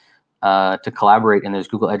Kuwait to collaborate, and there's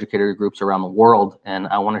Google Educator Groups around the world, and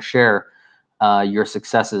I want to share your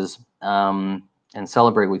successes and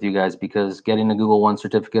celebrate with you guys, because getting a Google 1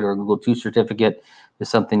 certificate or a Google 2 certificate is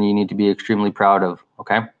something you need to be extremely proud of,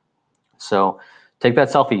 okay? So take that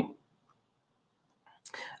selfie.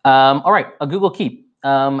 All right, a Google Keep.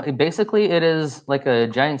 Basically, it is like a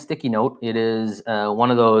giant sticky note. It is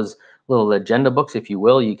one of those little agenda books, if you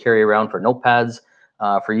will, you carry around for notepads.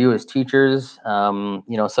 For you as teachers,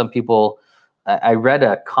 you know, some people, I read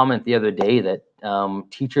a comment the other day that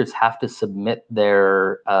teachers have to submit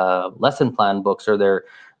their lesson plan books or their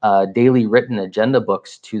daily written agenda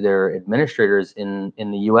books to their administrators in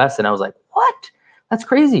the US. And I was like, what? That's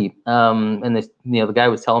crazy. And this, you know, the guy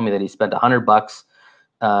was telling me that he spent $100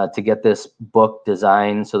 to get this book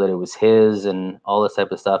designed so that it was his and all this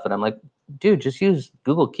type of stuff. And I'm like, dude, just use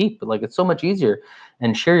Google Keep. Like, it's so much easier,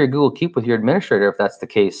 and share your Google Keep with your administrator if that's the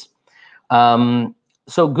case.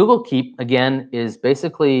 So Google Keep, again, is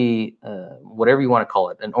basically whatever you want to call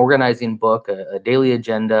it, an organizing book, a daily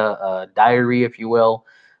agenda, a diary, if you will.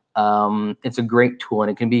 It's a great tool, and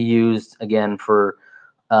it can be used, again, for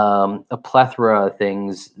a plethora of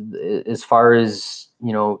things as far as,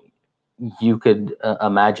 you know, you could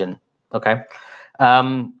imagine, okay?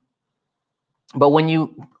 But when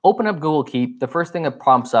you open up Google Keep, the first thing that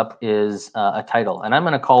prompts up is a title. And I'm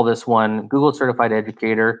going to call this one Google Certified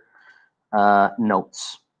Educator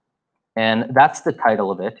Notes. And that's the title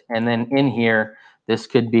of it. And then in here, this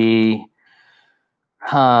could be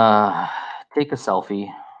take a selfie,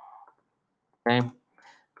 okay?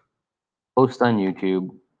 Post on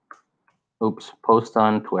YouTube. Oops, post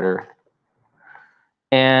on Twitter.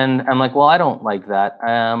 And I'm like, well, I don't like that.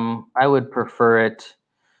 I would prefer it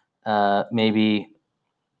maybe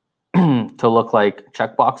to look like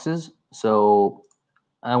checkboxes. So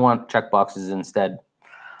I want checkboxes instead.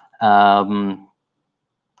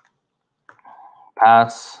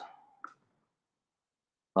 Pass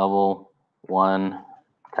level 1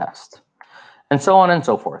 test, and so on and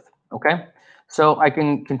so forth, okay? So I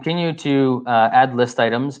can continue to add list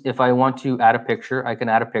items. If I want to add a picture, I can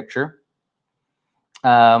add a picture.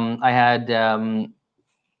 I had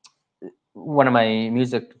one of my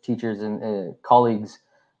music teachers and colleagues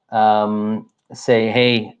say,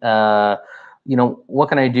 hey, you know, what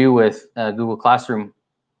can I do with Google Classroom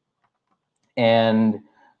and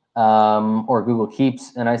or Google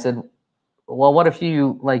Keeps? And I said, well, what if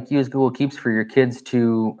you like use Google Keeps for your kids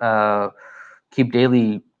to keep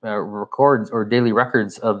daily records or daily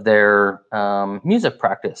records of their music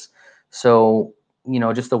practice? So, you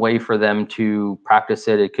know, just a way for them to practice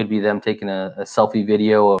it. It could be them taking a selfie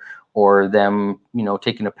video, or them, you know,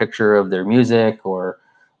 taking a picture of their music, or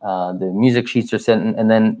the music sheets are sent,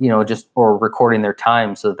 and then, you know, just, or recording their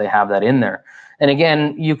time so that they have that in there. And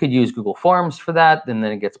again, you could use Google Forms for that, and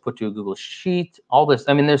then it gets put to a Google Sheet, all this.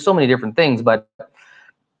 I mean, there's so many different things, but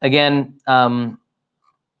again,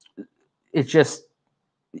 it's just,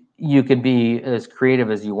 you could be as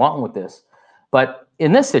creative as you want with this. But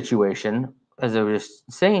in this situation, as I was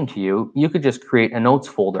saying to you, you could just create a notes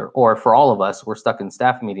folder, or for all of us, we're stuck in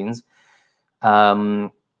staff meetings,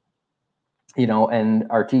 you know, and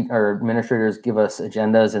our administrators give us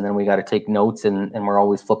agendas, and then we got to take notes, and we're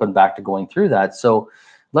always flipping back to going through that. So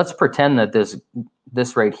let's pretend that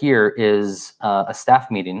this right here is a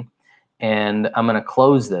staff meeting, and I'm going to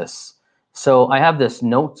close this. So I have this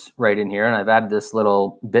notes right in here, and I've added this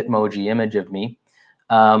little Bitmoji image of me.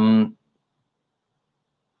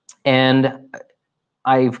 And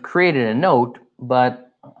I've created a note,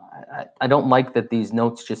 but I don't like that these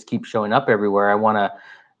notes just keep showing up everywhere. I want to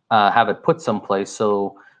have it put someplace.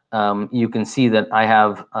 So you can see that I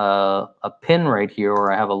have a pin right here,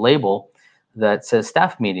 or I have a label that says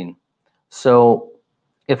staff meeting. So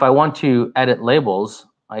if I want to edit labels,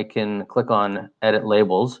 I can click on edit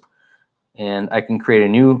labels and I can create a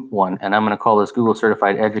new one. And I'm going to call this Google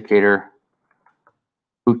Certified Educator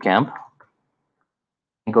Bootcamp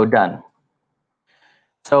and go done.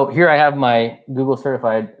 So here I have my Google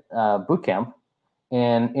Certified Bootcamp.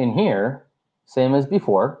 And in here, same as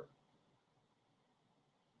before,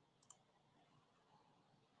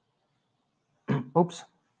 oops.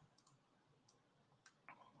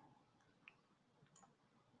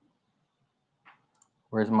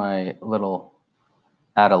 Where's my little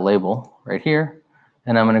add a label right here?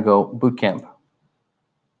 And I'm going to go Bootcamp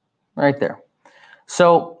right there.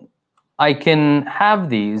 So I can have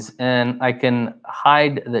these and I can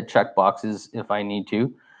hide the checkboxes if I need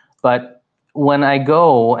to. But when I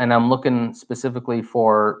go and I'm looking specifically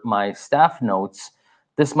for my staff notes,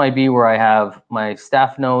 this might be where I have my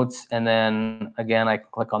staff notes. And then again, I can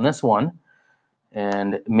click on this one.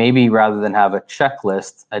 And maybe rather than have a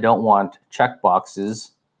checklist, I don't want checkboxes.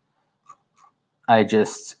 I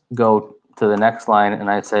just go to the next line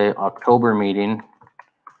and I say October meeting.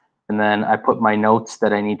 And then I put my notes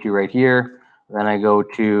that I need to right here. Then I go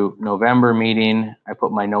to November meeting. I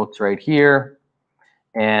put my notes right here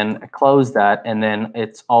and I close that. And then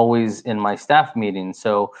it's always in my staff meeting.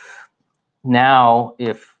 So now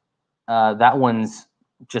if that one's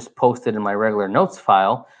just posted in my regular notes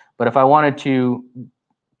file, but if I wanted to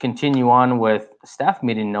continue on with staff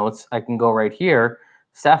meeting notes, I can go right here,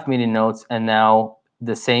 staff meeting notes, and now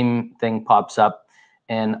the same thing pops up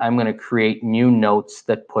and I'm going to create new notes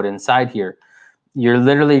that put inside here. You're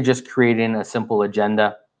literally just creating a simple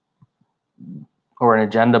agenda or an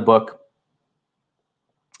agenda book,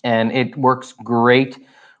 and it works great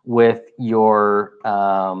with your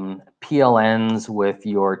PLNs, with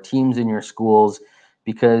your teams in your schools,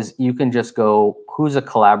 because you can just go, who's a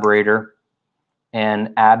collaborator,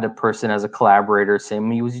 and add a person as a collaborator,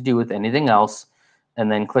 same as you do with anything else,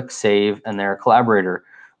 and then click save, and they're a collaborator.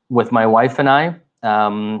 With my wife and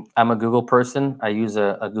I'm a Google person. I use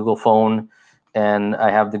a Google phone, and I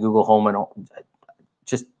have the Google Home, and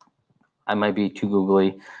just, I might be too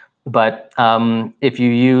googly, but if you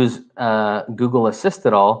use Google Assist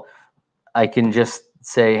at all, I can just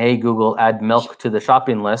say, hey, Google, add milk to the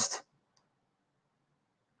shopping list.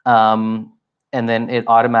 And then it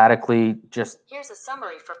automatically just, here's a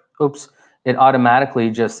summary from, oops, it automatically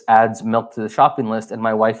just adds milk to the shopping list, and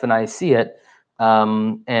my wife and I see it,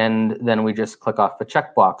 and then we just click off the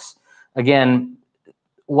checkbox. Again,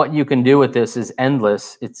 what you can do with this is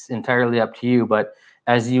endless. It's entirely up to you, but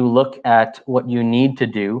as you look at what you need to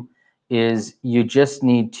do is you just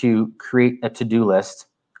need to create a to-do list,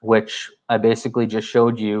 which I basically just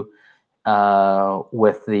showed you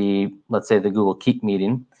with the, let's say, the Google Keep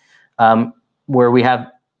meeting. Where we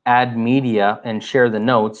have add media and share the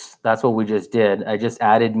notes, that's what we just did. I just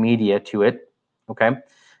added media to it, okay?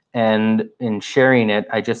 And in sharing it,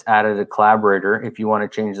 I just added a collaborator. If you want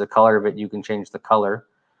to change the color of it, you can change the color.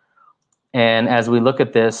 And as we look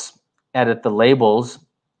at this, edit the labels,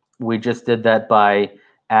 we just did that by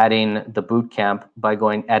adding the bootcamp by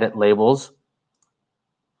going edit labels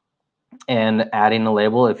and adding a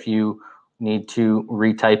label. If you need to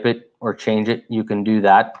retype it or change it, you can do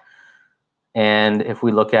that. And if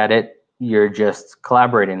we look at it, you're just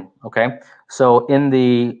collaborating, okay? So in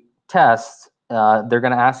the test, they're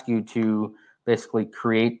gonna ask you to basically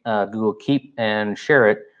create Google Keep and share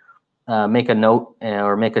it, make a note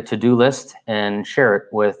or make a to-do list and share it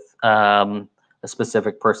with a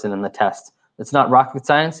specific person in the test. It's not rocket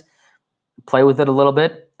science. Play with it a little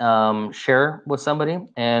bit, share with somebody,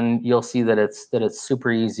 and you'll see that it's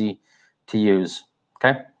super easy to use,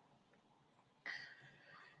 okay?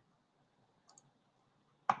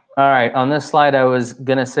 All right, on this slide, I was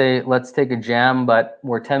gonna say, let's take a jam, but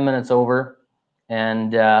we're 10 minutes over.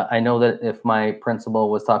 And I know that if my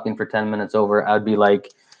principal was talking for 10 minutes over, I'd be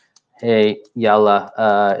like, hey,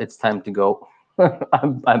 yalla, it's time to go.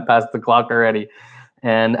 I'm past the clock already.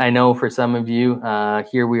 And I know for some of you,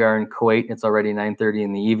 here we are in Kuwait, it's already 9:30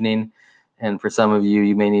 in the evening. And for some of you,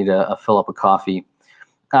 you may need a fill up a coffee.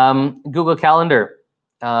 Google Calendar,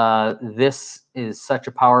 this is such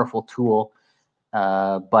a powerful tool.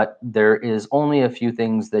 But there is only a few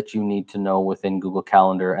things that you need to know within Google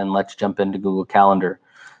Calendar, and let's jump into Google Calendar.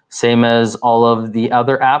 Same as all of the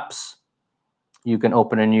other apps, you can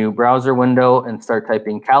open a new browser window and start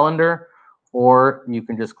typing calendar, or you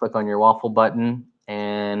can just click on your waffle button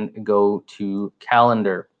and go to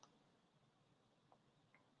calendar.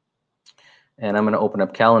 And I'm going to open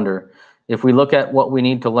up calendar. If we look at what we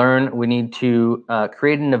need to learn, we need to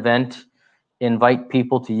create an event, invite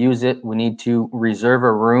people to use it. We need to reserve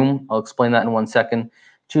a room. I'll explain that in 1 second.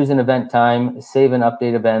 choose an event time, save and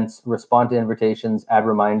update events, respond to invitations, add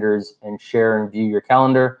reminders, and share and view your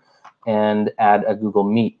calendar, and add a Google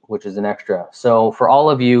Meet, which is an extra. So for all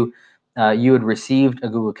of you, you had received a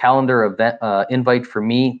Google Calendar event invite for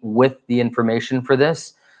me with the information for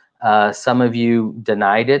this. Some of you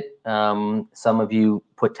denied it. Some of you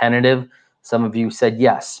put tentative. Some of you said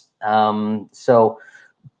yes. So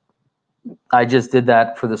I just did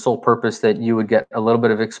that for the sole purpose that you would get a little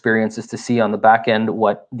bit of experiences to see on the back end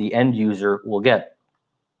what the end user will get.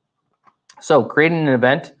 So creating an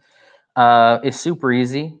event is super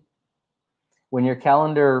easy. When your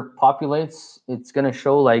calendar populates, it's going to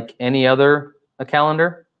show like any other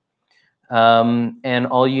calendar. And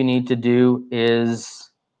all you need to do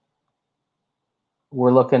is,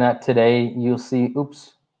 we're looking at today, you'll see,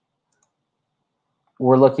 oops.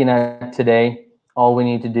 We're looking at today. All we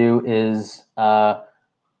need to do is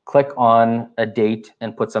click on a date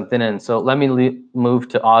and put something in. So let me move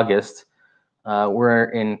to August. We're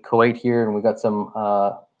in Kuwait here, and we got some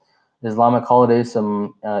Islamic holidays,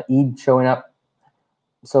 some Eid showing up.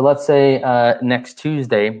 So let's say next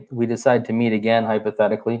Tuesday, we decide to meet again,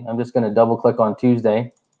 hypothetically. I'm just going to double click on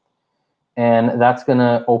Tuesday, and that's going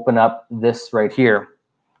to open up this right here.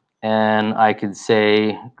 And I could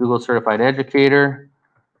say Google Certified Educator,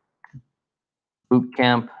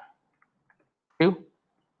 Bootcamp 2.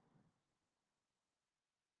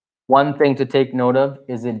 One thing to take note of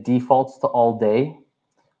is it defaults to all day.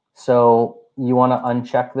 So you want to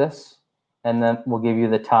uncheck this, and then we'll give you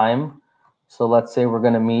the time. So let's say we're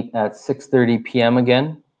going to meet at 6:30 p.m.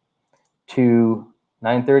 again to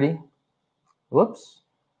 9:30. Whoops.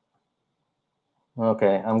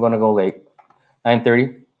 Okay, I'm going to go late.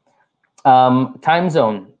 9:30. Time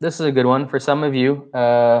zone. This is a good one for some of you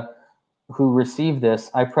who received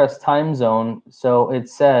this. I press time zone, so it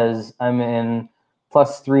says I'm in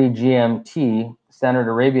 +3 GMT, Standard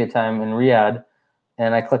Arabia time in Riyadh,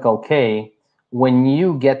 and I click OK. When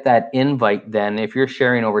you get that invite, then if you're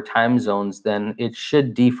sharing over time zones, then it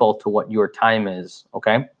should default to what your time is,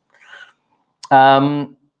 okay?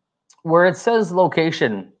 Where it says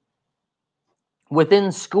location,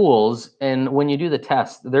 within schools, and when you do the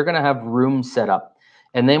test, they're going to have rooms set up,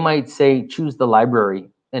 and they might say choose the library.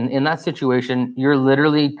 And in that situation, you're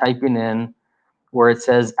literally typing in where it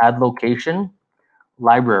says add location,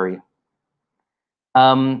 library.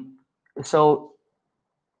 So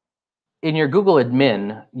in your Google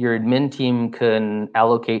admin, your admin team can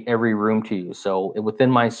allocate every room to you. So within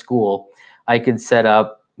my school, I could set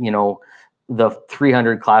up, you know, the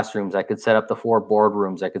 300 classrooms. I could set up the 4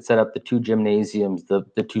 boardrooms. I could set up the 2 gymnasiums, the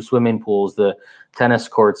 2 swimming pools, the tennis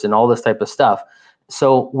courts, and all this type of stuff.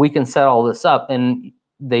 So we can set all this up, and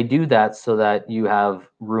they do that so that you have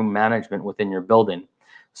room management within your building.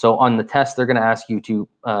 So on the test, they're going to ask you to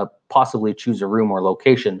possibly choose a room or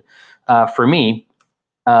location. For me,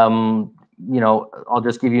 you know, I'll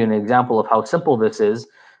just give you an example of how simple this is.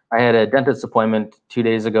 I had a dentist appointment 2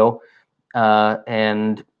 days ago,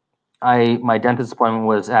 and my dentist appointment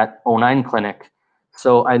was at 09 Clinic.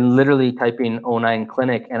 So I literally type in 09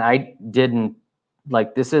 Clinic, and I didn't,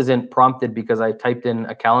 like, this isn't prompted because I typed in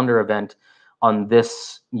a calendar event on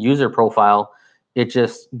this user profile. It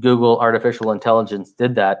just Google artificial intelligence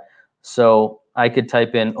did that. So I could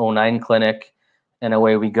type in 09 Clinic, and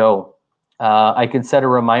away we go. I could set a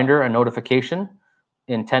reminder, a notification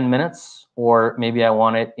in 10 minutes, or maybe I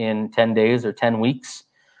want it in 10 days or 10 weeks.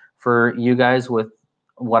 For you guys, with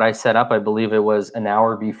what I set up, I believe it was an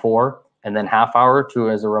hour before and then half hour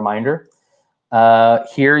as a reminder.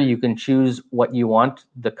 Here you can choose what you want,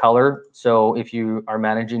 the color. So if you are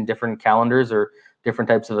managing different calendars or different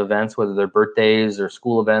types of events, whether they're birthdays or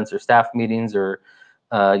school events or staff meetings or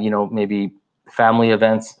you know, maybe family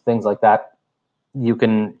events, things like that, you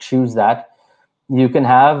can choose that. You can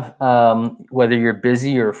have whether you're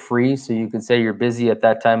busy or free. So you could say you're busy at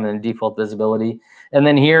that time and then default visibility. And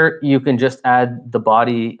then here you can just add the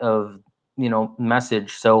body of, you know,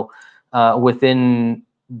 message. So within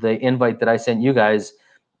the invite that I sent you guys,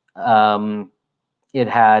 it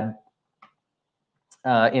had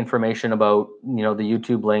information about, you know, the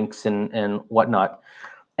YouTube links and whatnot.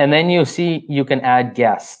 And then you see you can add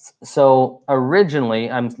guests. So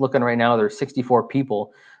originally, I'm looking right now, there's 64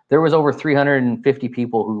 people. There was over 350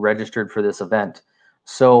 people who registered for this event.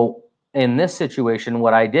 So in this situation,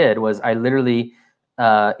 what I did was I literally,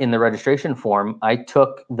 in the registration form, I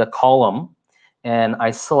took the column and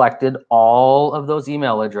I selected all of those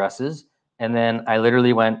email addresses. And then I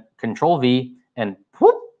literally went Control V and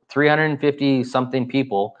whoop, 350 something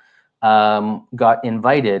people got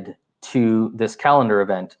invited to this calendar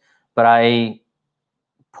event. But I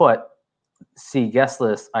put see guest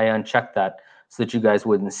list, I unchecked that. so that you guys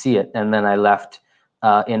wouldn't see it. And then I left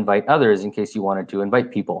invite others in case you wanted to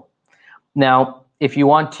invite people. Now, if you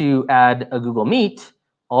want to add a Google Meet,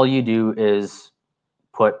 all you do is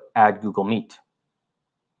put add Google Meet.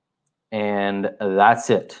 And that's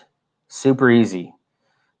it. Super easy.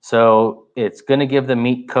 So it's going to give the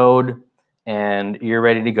Meet code and you're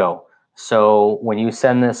ready to go. So when you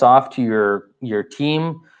send this off to your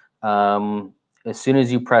team, as soon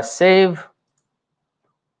as you press save,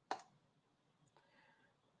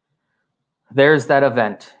 there's that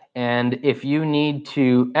event. And if you need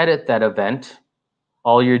to edit that event,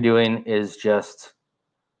 all you're doing is just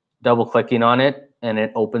double clicking on it and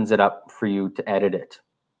it opens it up for you to edit it.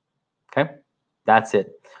 Okay, that's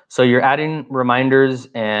it. So you're adding reminders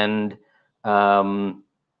and sharing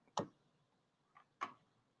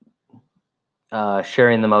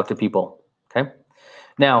them out to people. Okay,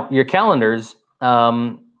 now your calendars,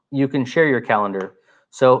 you can share your calendar.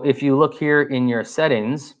 So if you look here in your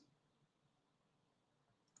settings,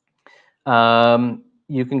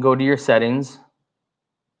 you can go to your settings.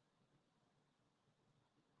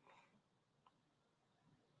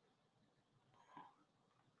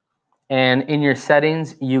 And in your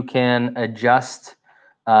settings, you can adjust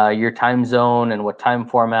your time zone and what time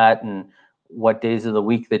format and what days of the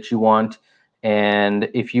week that you want. And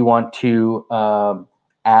if you want to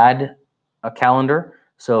add a calendar,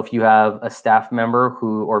 so if you have a staff member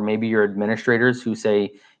who, or maybe your administrators who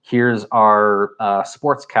say, here's our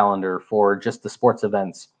sports calendar for just the sports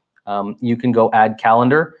events, you can go add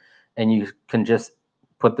calendar and you can just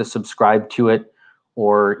put the subscribe to it,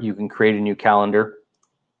 or you can create a new calendar.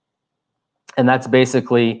 And that's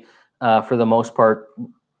basically, for the most part,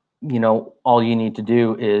 all you need to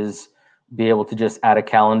do is be able to just add a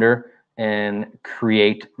calendar and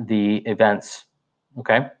create the events,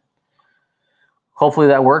 okay? Hopefully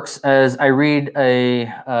that works. As I read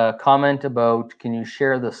a comment about, can you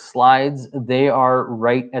share the slides? They are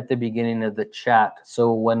right at the beginning of the chat.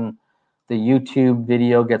 So when the YouTube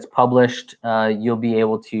video gets published, you'll be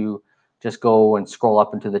able to just go and scroll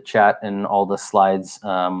up into the chat and all the slides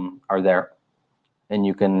are there. And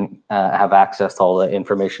you can have access to all the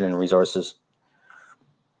information and resources.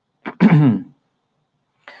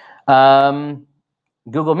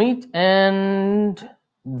 Google Meet, and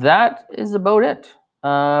that is about it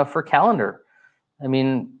for calendar. I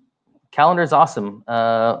mean, calendar is awesome.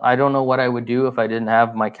 I don't know what I would do if I didn't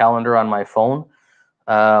have my calendar on my phone.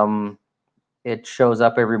 It shows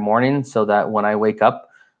up every morning so that when I wake up,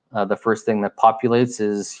 the first thing that populates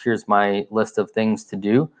is, here's my list of things to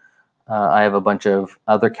do. I have a bunch of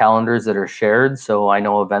other calendars that are shared, so I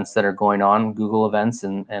know events that are going on, Google events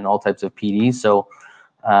and all types of PDs. So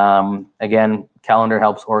again, calendar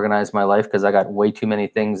helps organize my life because I got way too many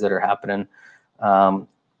things that are happening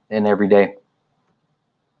in every day.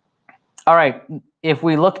 All right, if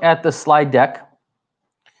we look at the slide deck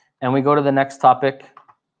and we go to the next topic,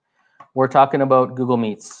 we're talking about Google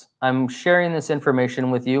Meets. I'm sharing this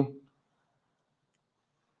information with you.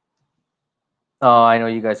 Oh, I know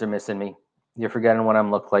you guys are missing me. You're forgetting what I'm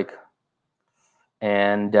look like.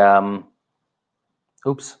 And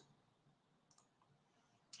oops.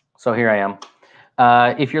 So here I am.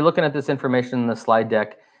 If you're looking at this information in the slide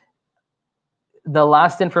deck, the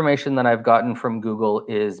last information that I've gotten from Google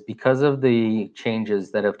is because of the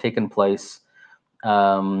changes that have taken place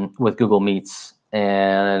with Google Meets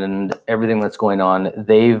and everything that's going on,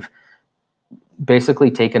 they've basically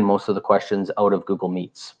taken most of the questions out of Google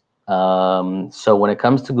Meets. So when it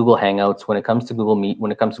comes to Google Hangouts, when it comes to Google Meet,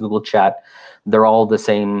 when it comes to Google Chat, they're all the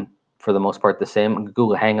same, for the most part, the same.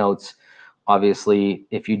 Google Hangouts, obviously,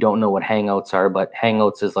 if you don't know what Hangouts are, but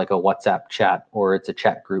Hangouts is like a WhatsApp chat, or it's a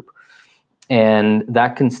chat group. And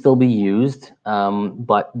that can still be used,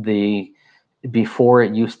 but before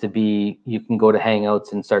it used to be, you can go to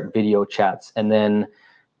Hangouts and start video chats, and then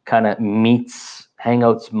kind of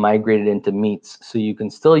Hangouts migrated into Meets. So you can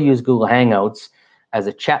still use Google Hangouts as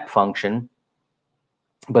a chat function,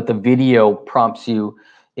 but the video prompts you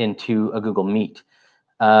into a Google Meet.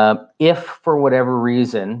 If for whatever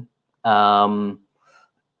reason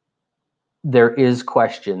there is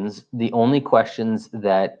questions, the only questions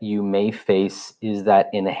that you may face is that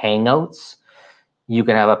in Hangouts, you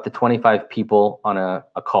can have up to 25 people on a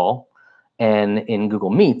call, and in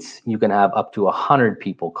Google Meets, you can have up to 100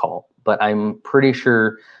 people call, but I'm pretty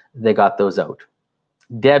sure they got those out.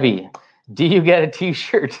 Debbie, do you get a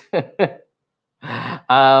t-shirt?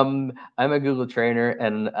 I'm a Google trainer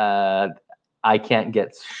and I can't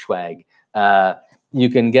get swag. You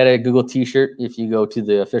can get a Google t-shirt if you go to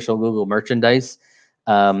the official Google merchandise.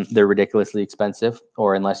 They're ridiculously expensive,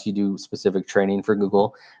 or unless you do specific training for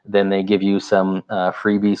Google, then they give you some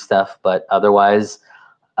freebie stuff. But otherwise,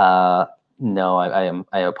 no,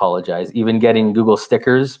 I apologize. Even getting Google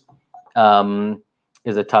stickers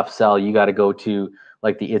is a tough sell. You got to go to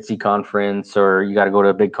like the ITSE conference, or you got to go to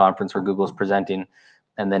a big conference where Google's presenting,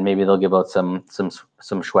 and then maybe they'll give out some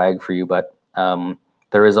swag for you. But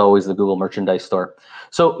there is always the Google merchandise store.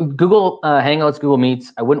 So Google Hangouts, Google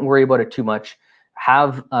Meets, I wouldn't worry about it too much.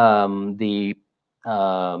 Have the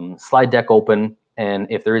slide deck open, and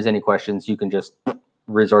if there is any questions, you can just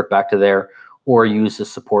resort back to there or use the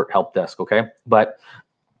support help desk, okay? But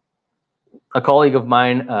a colleague of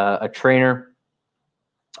mine, a trainer,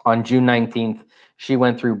 on June 19th, she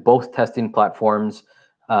went through both testing platforms.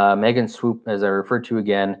 Megan Swoop, as I referred to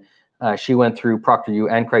again, she went through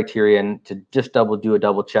ProctorU and Criterion to just do a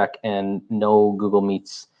double check, and no Google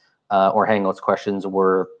Meets or Hangouts questions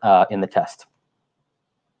were in the test.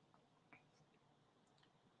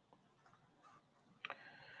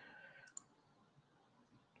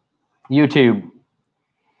 YouTube.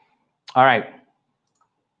 All right.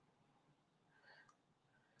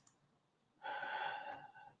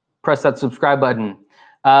 Press that subscribe button.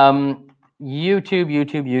 YouTube.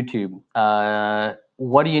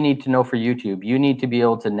 What do you need to know for YouTube? You need to be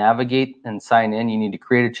able to navigate and sign in. You need to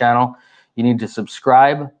create a channel. You need to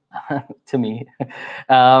subscribe to me.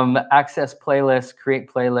 Access playlists, create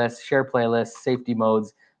playlists, share playlists, safety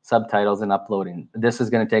modes, subtitles, and uploading. This is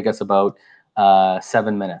going to take us about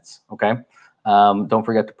 7 minutes, okay? Don't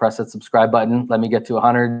forget to press that subscribe button. Let me get to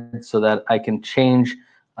 100 so that I can change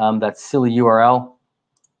that silly URL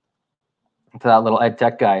to that little ed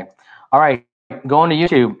tech guy. All right, going to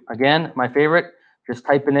YouTube. Again, my favorite, just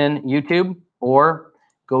typing in YouTube, or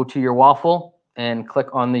go to your waffle and click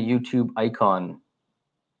on the YouTube icon.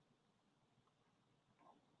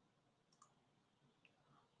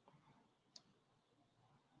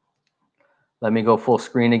 Let me go full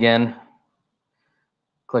screen again.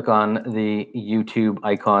 Click on the YouTube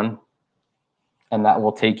icon, and that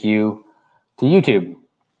will take you to YouTube.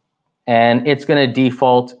 And it's going to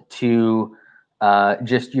default to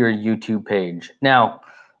just your YouTube page. Now,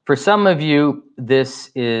 for some of you, this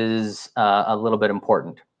is a little bit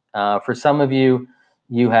important. For some of you,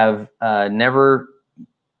 you have never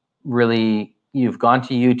really, you've gone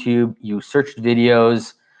to YouTube, you searched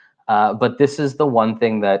videos, but this is the one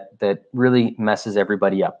thing that really messes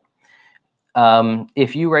everybody up.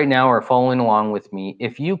 If you right now are following along with me,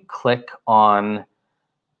 if you click on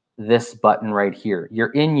this button right here,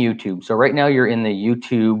 you're in YouTube. So right now you're in the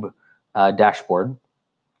YouTube dashboard,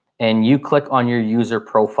 and you click on your user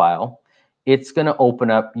profile, it's going to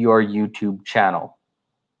open up your YouTube channel.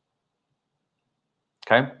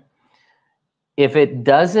 Okay. If it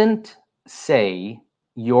doesn't say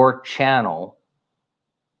your channel,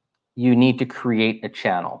 you need to create a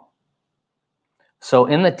channel. So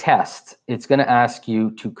in the test, it's going to ask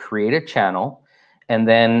you to create a channel, and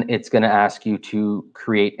then it's going to ask you to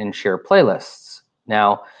create and share playlists.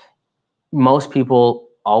 Now, most people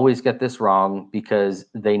always get this wrong because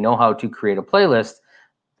they know how to create a playlist,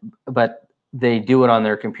 but they do it on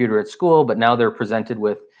their computer at school, but now they're presented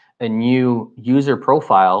with a new user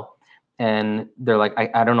profile, and they're like,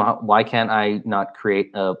 I don't know, why can't I not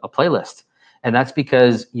create a playlist? And that's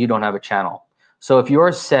because you don't have a channel. So if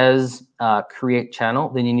yours says create channel,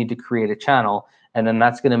 then you need to create a channel, and then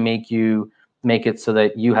that's going to make it so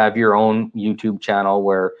that you have your own YouTube channel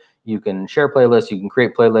where you can share playlists, you can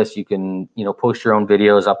create playlists, you can post your own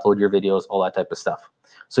videos, upload your videos, all that type of stuff.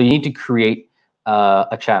 So you need to create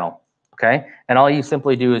a channel, okay? And all you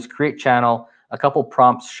simply do is create channel. A couple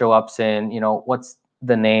prompts show up saying, what's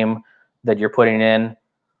the name that you're putting in,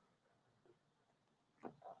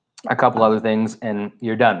 a couple other things, and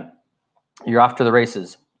you're done. You're off to the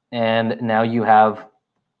races. And now you have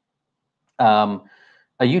a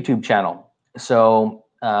YouTube channel. So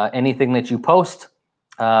anything that you post,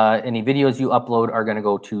 any videos you upload are going to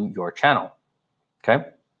go to your channel. Okay.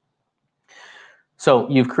 So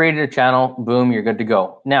you've created a channel, boom, you're good to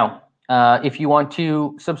go. Now, if you want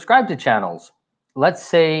to subscribe to channels, let's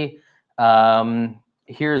say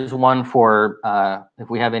here's one for if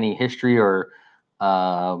we have any history or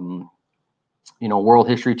world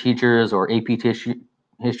history teachers or AP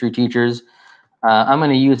history teachers. I'm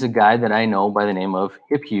going to use a guy that I know by the name of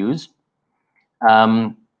Hip Hughes.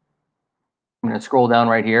 I'm going to scroll down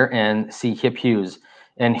right here and see Hip Hughes.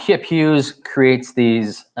 And Hip Hughes creates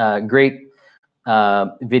these great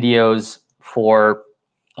videos for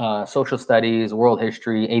social studies, world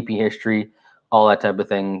history, AP history, all that type of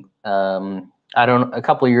thing. A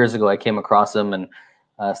couple of years ago, I came across him and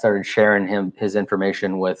started sharing his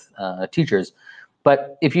information with teachers.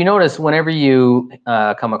 But if you notice, whenever you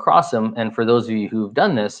come across them, and for those of you who've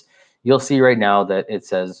done this, you'll see right now that it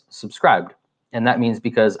says subscribed. And that means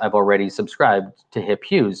because I've already subscribed to Hip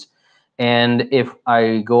Hughes. And if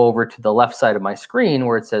I go over to the left side of my screen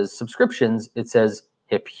where it says subscriptions, it says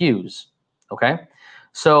Hip Hughes, okay?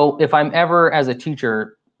 So if I'm ever, as a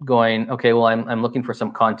teacher, going, okay, well, I'm looking for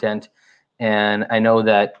some content, and I know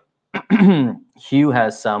that Hugh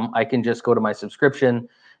has some, I can just go to my subscription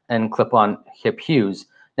and clip on Hip Hughes.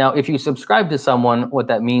 Now, if you subscribe to someone, what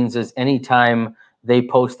that means is anytime they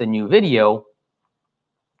post a new video,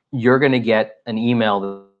 you're going to get an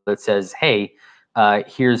email that says, hey,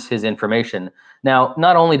 here's his information. Now,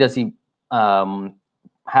 not only does he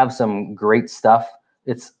have some great stuff,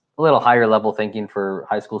 it's a little higher level thinking for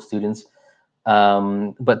high school students,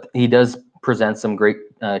 but he does present some great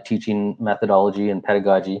teaching methodology and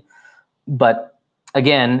pedagogy. But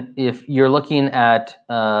again, if you're looking at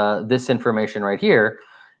this information right here,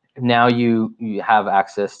 now you have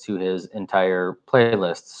access to his entire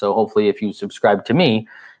playlist. So hopefully if you subscribe to me,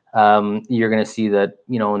 you're going to see that,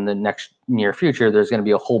 you know, in the next near future, there's going to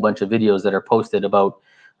be a whole bunch of videos that are posted about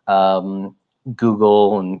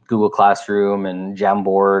Google and Google Classroom and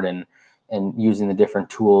Jamboard and using the different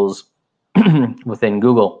tools within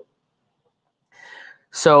Google.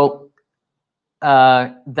 So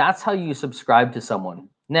that's how you subscribe to someone.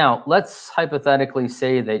 Now, let's hypothetically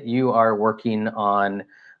say that you are working on,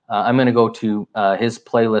 I'm going to go to his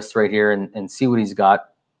playlist right here and see what he's got.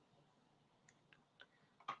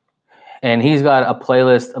 And he's got a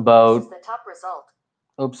playlist about, the top result.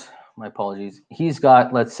 Oops, my apologies. He's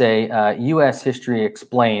got, let's say, US History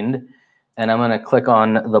Explained, and I'm going to click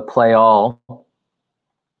on the play all.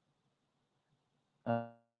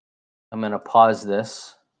 I'm going to pause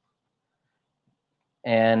this.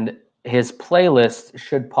 And his playlist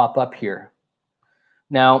should pop up here.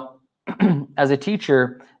 Now, as a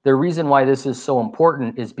teacher, the reason why this is so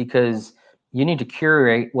important is because you need to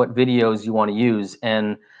curate what videos you want to use.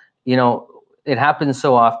 And, you know, it happens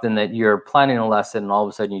so often that you're planning a lesson and all of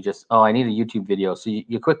a sudden you just, oh, I need a YouTube video. So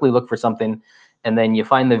you quickly look for something, and then you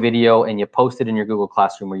find the video and you post it in your Google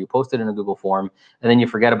Classroom or you post it in a Google form, and then you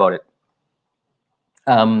forget about it.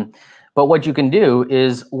 But what you can do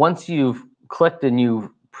is once you've clicked and you've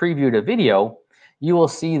previewed a video, you will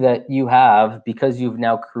see that you have, because you've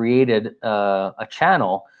now created a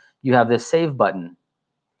channel, you have this save button.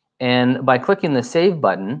 And by clicking the save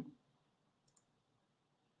button,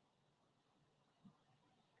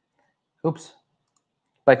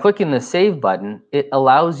 by clicking the save button, it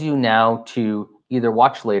allows you now to either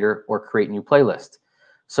watch later or create new playlist.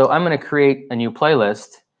 So I'm going to create a new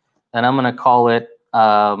playlist, and I'm going to call it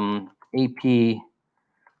AP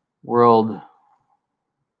World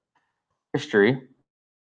History.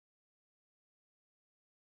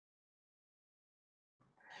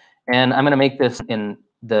 And I'm going to make this in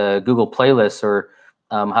the Google playlists, or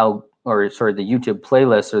the YouTube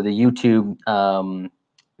playlists, or the YouTube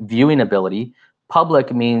viewing ability.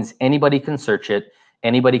 Public means anybody can search it,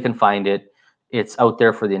 anybody can find it. It's out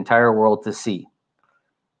there for the entire world to see.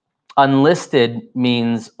 Unlisted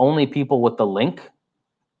means only people with the link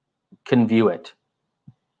can view it.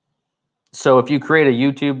 So if you create a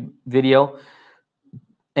YouTube video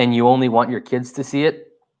and you only want your kids to see it,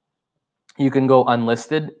 you can go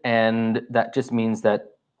unlisted, and that just means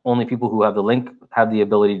that only people who have the link have the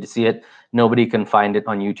ability to see it. Nobody can find it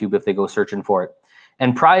on YouTube if they go searching for it.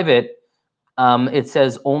 And private, it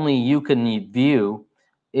says only you can view,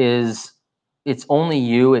 it's only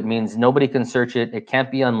you. It means nobody can search it. It can't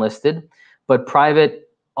be unlisted. But private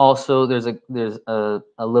also, there's a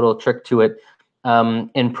little trick to it.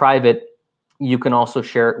 In private, you can also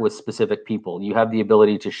share it with specific people. You have the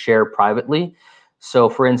ability to share privately. So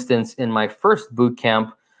for instance, in my first boot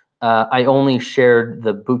camp, I only shared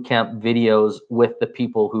the boot camp videos with the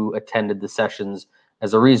people who attended the sessions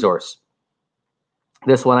as a resource.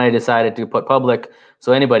 This one I decided to put public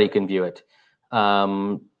so anybody can view it.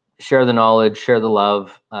 Share the knowledge, share the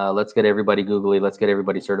love. Let's get everybody googly, let's get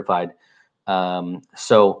everybody certified.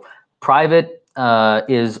 So private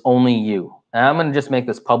is only you. And I'm gonna just make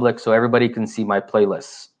this public so everybody can see my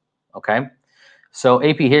playlists, okay? So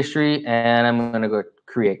AP History, and I'm gonna go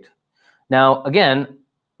create. Now, again,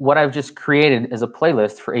 what I've just created is a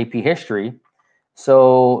playlist for AP History.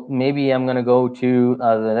 So maybe I'm gonna go to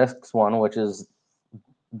the next one, which is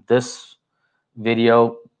this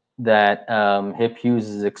video that Hip Hughes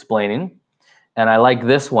is explaining. And I like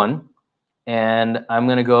this one. And I'm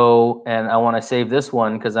gonna go and I wanna save this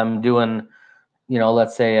one because I'm doing, you know,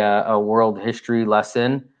 let's say a world history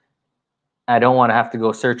lesson. I don't wanna have to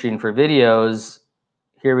go searching for videos.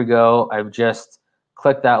 Here we go. I've just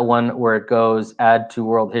click that one where it goes add to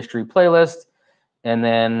world history playlist. And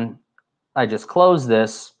then I just close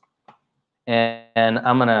this, and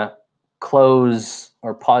I'm gonna close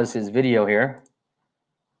or pause his video here.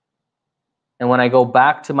 And when I go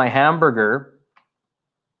back to my hamburger,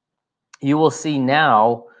 you will see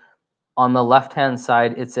now on the left-hand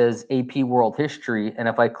side, it says AP World History. And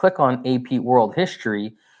if I click on AP World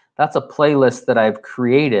History, that's a playlist that I've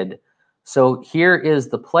created. So here is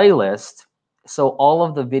the playlist. So all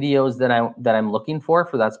of the videos that I'm looking for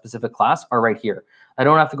that specific class are right here. I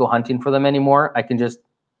don't have to go hunting for them anymore. I can just,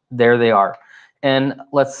 there they are. And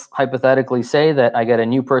let's hypothetically say that I get a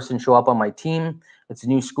new person show up on my team. It's a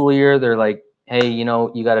new school year. They're like, hey, you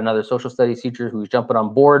know, you got another social studies teacher who's jumping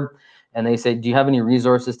on board. And they say, do you have any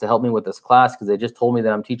resources to help me with this class? Because they just told me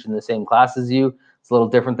that I'm teaching the same class as you. It's a little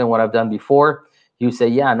different than what I've done before. You say,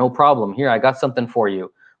 yeah, no problem. Here, I got something for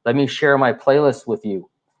you. Let me share my playlist with you.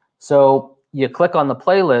 So you click on the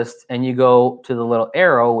playlist and you go to the little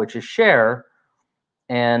arrow, which is share.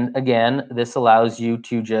 And again, this allows you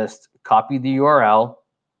to just copy the URL,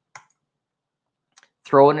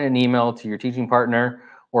 throw it in an email to your teaching partner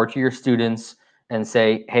or to your students and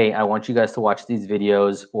say, hey, I want you guys to watch these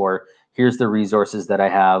videos, or here's the resources that I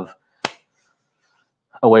have.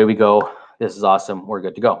 Away we go. This is awesome. We're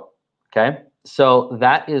good to go. Okay. So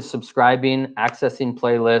that is subscribing, accessing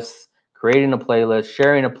playlists, creating a playlist,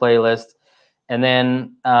 sharing a playlist. And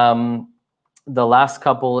then the last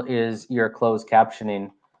couple is your closed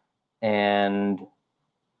captioning and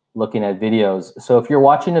looking at videos. So if you're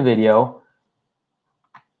watching a video,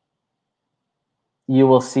 you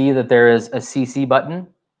will see that there is a CC button,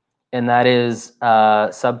 and that is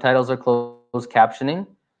subtitles or closed captioning.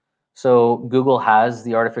 So Google has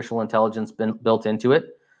the artificial intelligence built into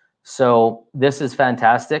it. So this is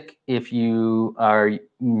fantastic if you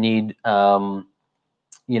need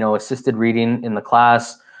you know, assisted reading in the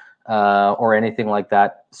class or anything like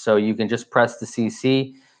that. So you can just press the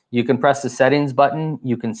CC. You can press the settings button.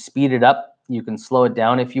 You can speed it up. You can slow it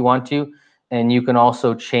down if you want to. And you can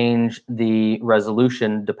also change the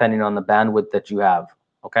resolution depending on the bandwidth that you have.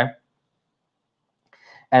 Okay.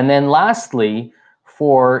 And then lastly,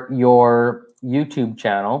 for your YouTube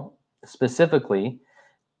channel specifically,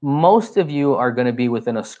 most of you are going to be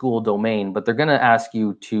within a school domain, but they're going to ask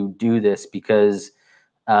you to do this because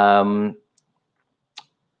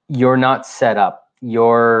you're not set up.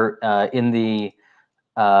 You're in the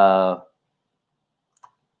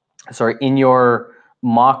in your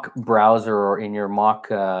mock browser or in your mock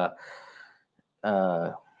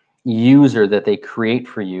user that they create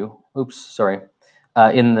for you. Oops, sorry.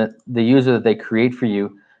 In the user that they create for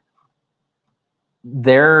you,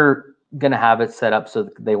 they're going to have it set up so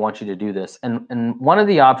that they want you to do this. And one of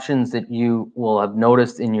the options that you will have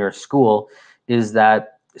noticed in your school is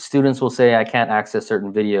that students will say, I can't access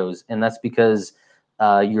certain videos. And that's because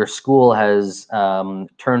your school has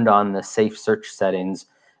turned on the safe search settings,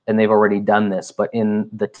 and they've already done this. But in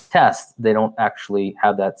the test, they don't actually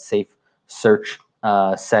have that safe search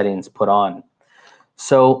settings put on.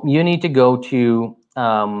 So you need to go to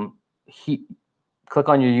click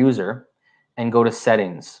on your user and go to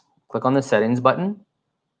settings. Click on the settings button.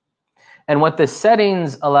 And what the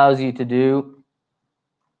settings allows you to do,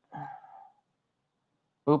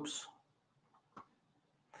 oops.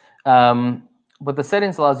 What the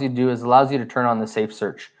settings allows you to do is allows you to turn on the safe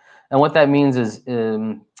search. And what that means is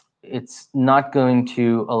it's not going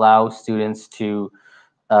to allow students to,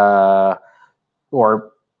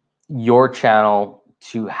 or your channel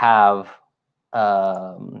to have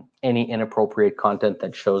any inappropriate content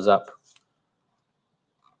that shows up.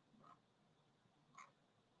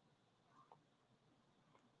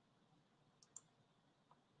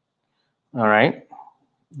 All right,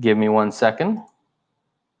 give me 1 second.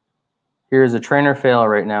 Here's a trainer fail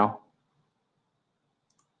right now.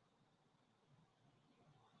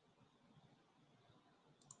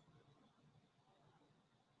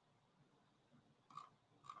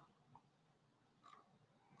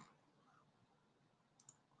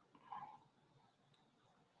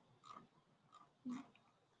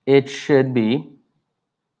 It should be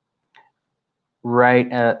right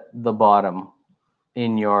at the bottom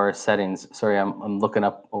in your settings. Sorry, I'm looking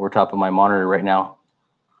up over top of my monitor right now.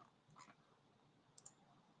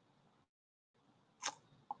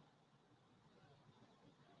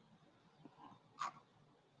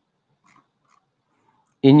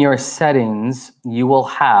 In your settings, you will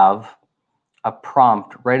have a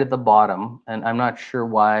prompt right at the bottom, and I'm not sure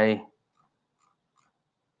why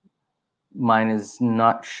mine is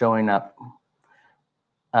not showing up.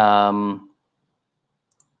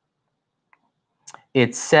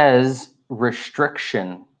 It says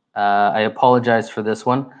restriction, I apologize for this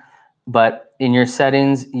one, but in your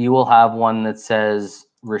settings, you will have one that says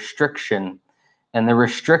restriction, and the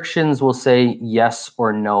restrictions will say yes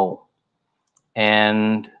or no.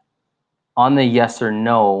 And on the yes or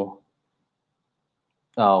no,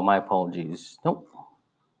 oh, my apologies. Nope.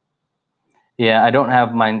 Yeah, I don't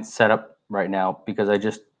have mine set up right now because I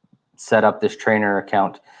just set up this trainer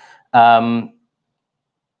account.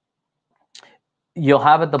 You'll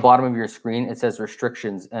have at the bottom of your screen, it says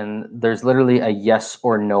restrictions, and there's literally a yes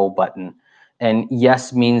or no button. And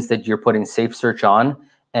yes means that you're putting safe search on,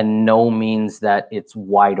 and no means that it's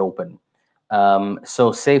wide open.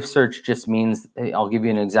 So safe search just means, I'll give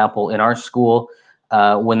you an example. In our school,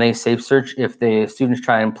 when they safe search, if the students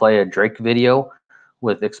try and play a Drake video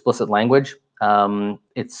with explicit language,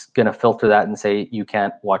 it's going to filter that and say you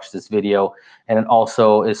can't watch this video. And it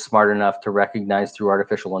also is smart enough to recognize through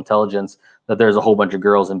artificial intelligence that there's a whole bunch of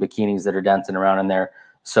girls in bikinis that are dancing around in there.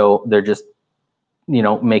 So they're just, you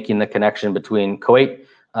know, making the connection between Kuwait,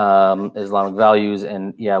 Islamic values,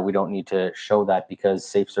 and yeah, we don't need to show that because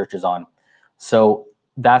safe search is on. So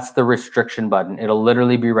that's the restriction button. It'll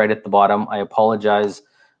literally be right at the bottom. I apologize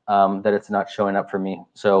that it's not showing up for me.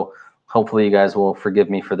 So hopefully you guys will forgive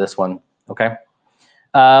me for this one. Okay.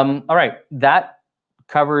 All right. That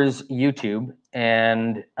covers YouTube.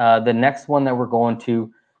 And the next one that we're going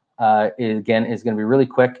to is going to be really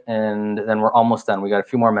quick, and then we're almost done. We got a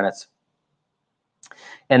few more minutes.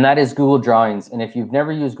 And that is Google Drawings. And if you've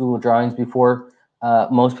never used Google Drawings before,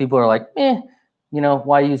 most people are like, you know,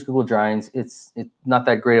 why use Google Drawings? It's not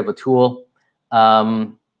that great of a tool.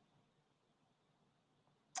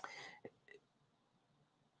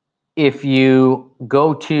 If you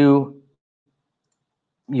go to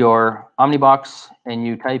your Omnibox and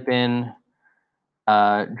you type in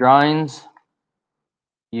drawings,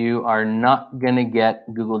 you are not going to get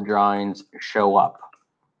Google Drawings show up.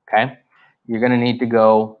 Okay, you're going to need to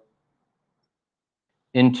go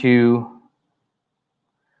into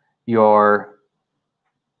your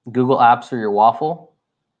Google Apps or your Waffle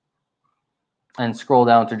and scroll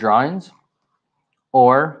down to Drawings,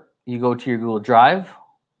 or you go to your Google Drive,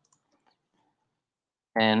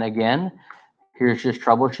 and again, here's just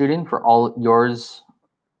troubleshooting for all yours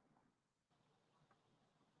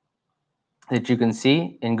that you can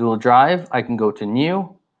see in Google Drive. I can go to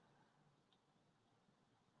New,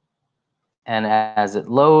 and as it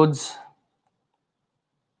loads,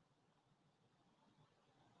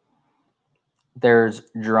 there's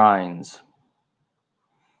drawings.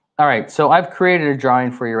 All right, so I've created a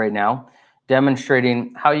drawing for you right now,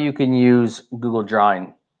 demonstrating how you can use Google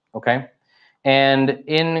Drawing, okay? And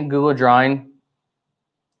in Google Drawing,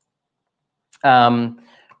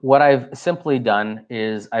 what I've simply done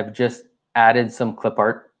is I've just added some clip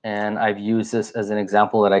art, and I've used this as an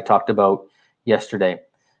example that I talked about yesterday,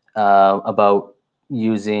 about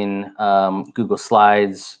using Google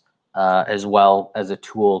Slides as well as a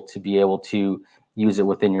tool to be able to use it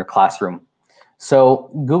within your classroom.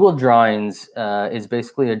 So Google Drawings is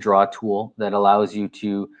basically a draw tool that allows you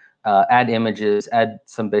to add images, add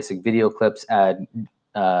some basic video clips, add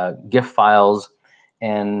GIF files,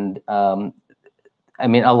 and I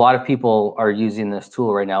mean, a lot of people are using this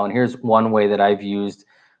tool right now. And here's one way that I've used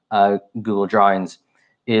Google Drawings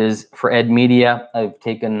is for Ed Media. I've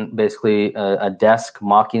taken basically a desk,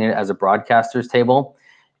 mocking it as a broadcaster's table,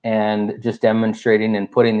 and just demonstrating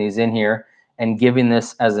and putting these in here and giving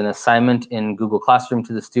this as an assignment in Google Classroom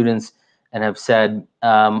to the students, and have said,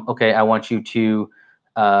 okay, I want you to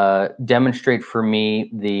demonstrate for me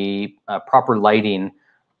the proper lighting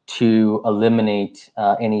to eliminate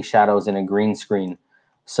any shadows in a green screen.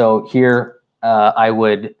 So here I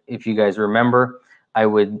would, if you guys remember, I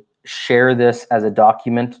would share this as a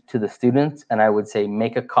document to the students, and I would say,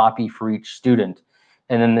 make a copy for each student.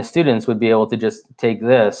 And then the students would be able to just take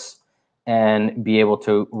this and be able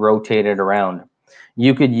to rotate it around.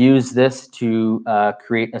 You could use this to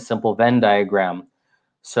create a simple Venn diagram.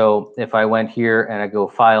 So if I went here and I go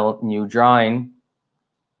File, New Drawing,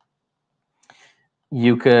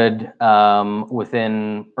 you could,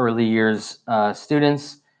 within early years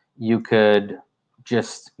students, you could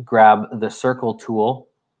just grab the circle tool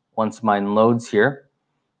once mine loads here.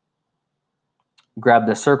 Grab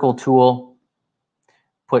the circle tool,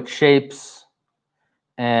 put shapes,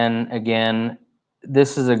 and again,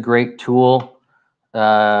 this is a great tool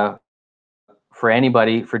for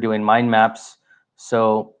anybody for doing mind maps.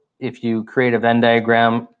 So if you create a Venn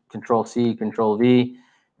diagram, Control C, Control V,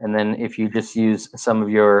 and then if you just use some of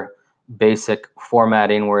your basic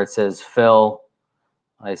formatting where it says fill,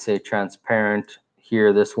 I say transparent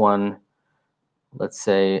here. This one, let's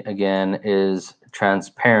say again, is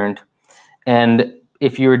transparent. And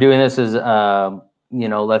if you were doing this as, you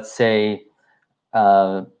know, let's say,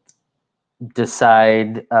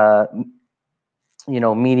 decide, you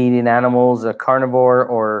know, meat-eating animals, a carnivore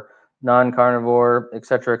or non-carnivore, et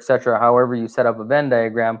cetera, however you set up a Venn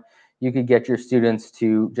diagram, you could get your students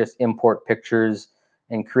to just import pictures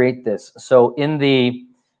and create this. So in the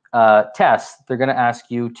test, they're going to ask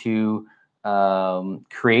you to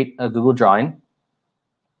create a Google drawing,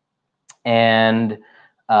 and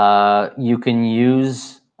you can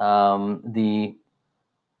use the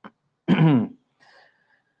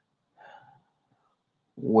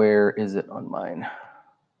where is it on mine?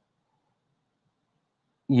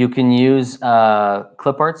 You can use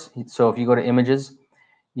clip arts. So if you go to images,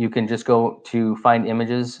 you can just go to find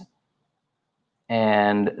images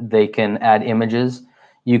and they can add images.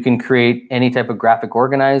 You can create any type of graphic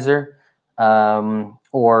organizer,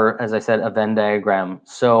 or as I said, a Venn diagram.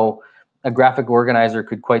 So a graphic organizer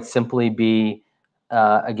could quite simply be,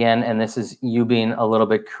 again, and this is you being a little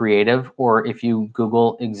bit creative, or if you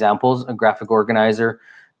Google examples, a graphic organizer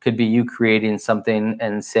could be you creating something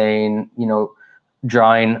and saying, you know,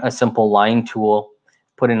 drawing a simple line tool,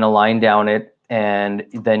 putting a line down it, and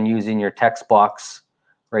then using your text box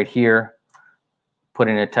right here,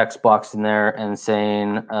 putting a text box in there and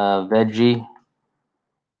saying veggie,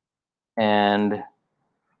 and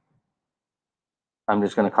I'm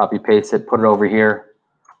just going to copy paste it, put it over here,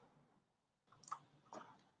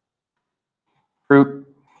 fruit,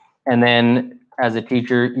 and then as a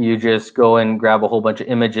teacher, you just go and grab a whole bunch of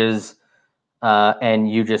images and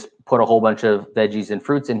you just put a whole bunch of veggies and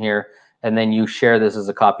fruits in here, and then you share this as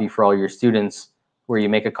a copy for all your students, where you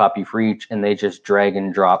make a copy for each, and they just drag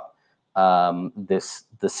and drop the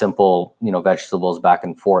simple, you know, vegetables back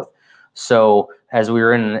and forth. So as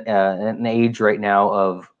we're in an age right now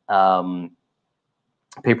of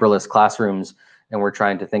paperless classrooms, and we're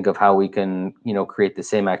trying to think of how we can, you know, create the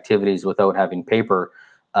same activities without having paper.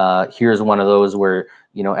 Here's one of those where,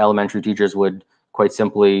 you know, elementary teachers would quite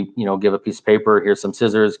simply, you know, give a piece of paper, here's some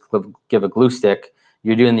scissors, give a glue stick.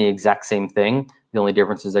 You're doing the exact same thing. The only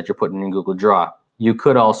difference is that you're putting in Google Draw. You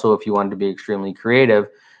could also, if you wanted to be extremely creative,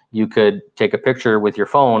 you could take a picture with your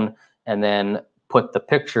phone and then put the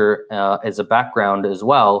picture as a background as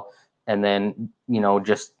well, and then, you know,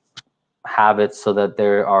 just have it so that they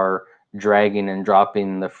are dragging and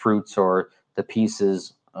dropping the fruits or the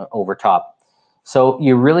pieces over top. So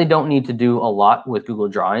you really don't need to do a lot with Google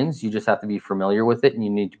Drawings. You just have to be familiar with it, and you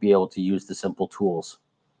need to be able to use the simple tools.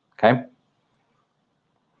 Okay.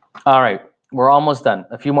 All right, we're almost done.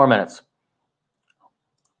 A few more minutes.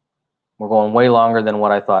 We're going way longer than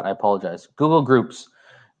what I thought. I apologize. Google Groups.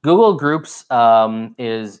 Google Groups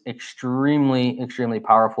is extremely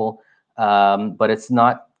powerful, but it's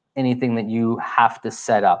not anything that you have to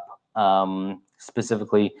set up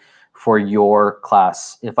specifically for your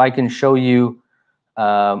class. If I can show you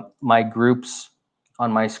my groups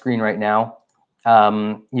on my screen right now,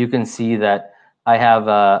 you can see that I have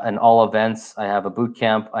an all events, I have a boot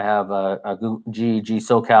camp, I have a GEG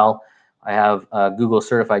SoCal, I have Google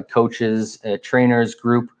certified coaches, a trainers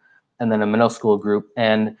group, and then a middle school group.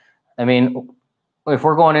 And I mean, if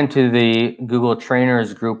we're going into the Google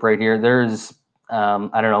trainers group right here, there's, I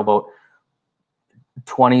don't know, about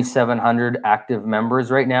 2,700 active members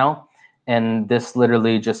right now. And this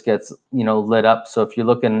literally just gets, you know, lit up. So if you're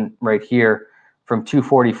looking right here from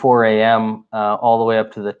 2:44 a.m. All the way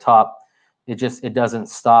up to the top, it doesn't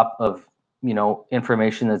stop of, you know,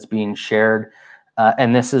 information that's being shared.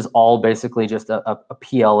 And this is all basically just a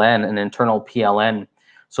PLN, an internal PLN.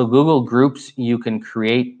 So Google Groups you can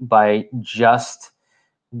create by just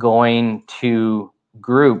going to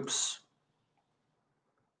groups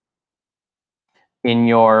in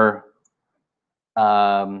your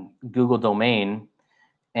Google domain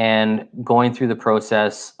and going through the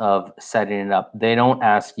process of setting it up. They don't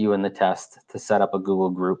ask you in the test to set up a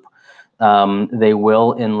Google group. They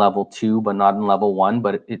will in level 2, but not in level 1.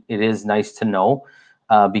 But it is nice to know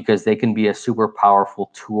because they can be a super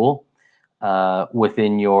powerful tool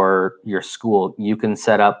within your school. You can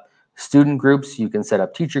set up student groups, you can set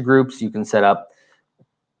up teacher groups, you can set up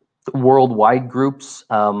worldwide groups.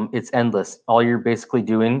 It's endless. All you're basically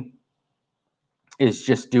doing is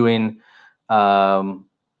just doing,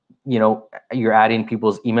 you know, you're adding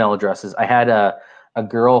people's email addresses. I had a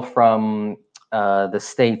girl from the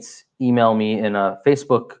States email me in a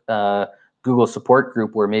Facebook Google support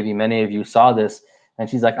group where maybe many of you saw this. And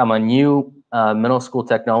she's like, I'm a new middle school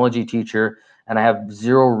technology teacher and I have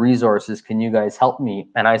 0 resources. Can you guys help me?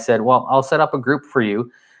 And I said, well, I'll set up a group for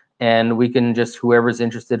you and we can just, whoever's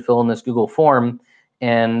interested, fill in this Google form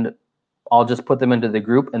and I'll just put them into the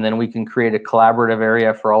group, and then we can create a collaborative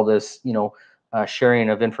area for all this, you know, sharing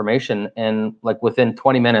of information. And like within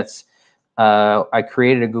 20 minutes, I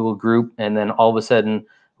created a Google group, and then all of a sudden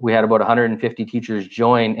we had about 150 teachers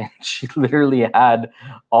join, and she literally had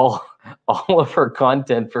all of her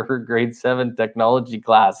content for her grade 7 technology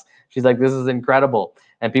class. She's like, this is incredible.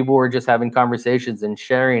 And people were just having conversations and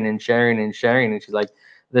sharing and sharing and sharing. And she's like,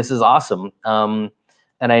 this is awesome. And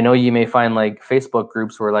I know you may find like Facebook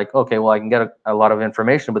groups where like, okay, well, I can get a lot of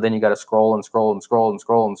information, but then you got to scroll and scroll and scroll and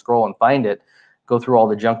scroll and scroll and find it, go through all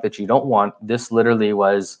the junk that you don't want. This literally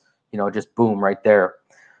was, you know, just boom right there.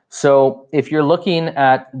 So if you're looking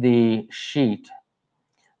at the sheet,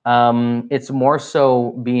 it's more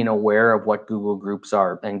so being aware of what Google Groups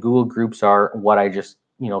are. And Google Groups are what I just,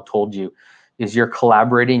 you know, told you, is you're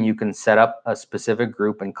collaborating. You can set up a specific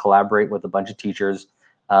group and collaborate with a bunch of teachers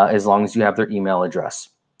as long as you have their email address,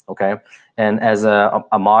 okay? And as a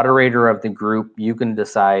moderator of the group, you can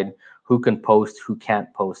decide who can post, who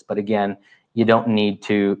can't post. But again, you don't need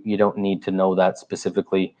to know that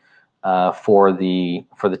specifically for the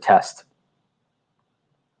test.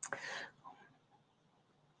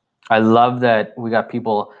 I love that we got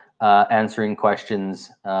people answering questions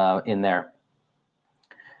in there.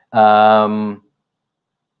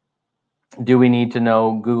 Do we need to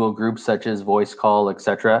know Google groups such as voice call,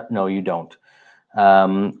 etc.? No, you don't.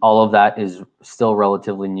 All of that is still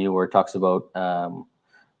relatively new, where it talks about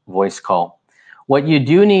voice call. What you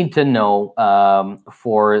do need to know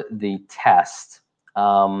for the test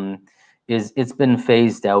is it's been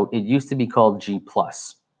phased out. It used to be called G+,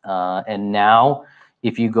 and now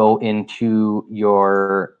if you go into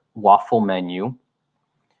your waffle menu,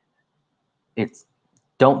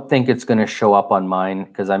 don't think it's going to show up on mine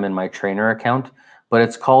because I'm in my trainer account, but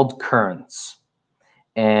it's called Currents.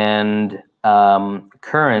 And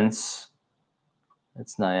Currents,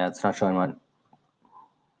 it's not showing mine.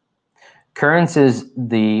 Currents is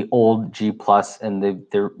the old G+, and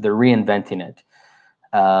they're reinventing it.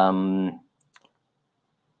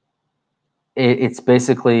 It's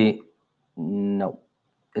basically, no,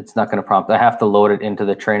 it's not going to prompt. I have to load it into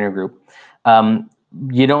the trainer group.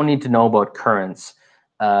 You don't need to know about Currents,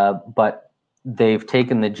 but they've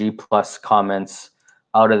taken the G+ comments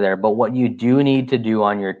out of there. But what you do need to do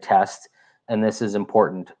on your test, and this is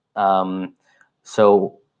important,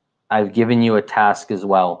 so I've given you a task as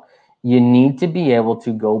well. You need to be able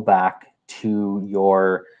to go back to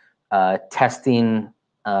your testing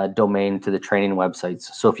domain, to the training websites.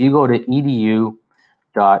 So if you go to edu.google,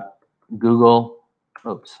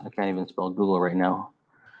 oops, I can't even spell Google right now,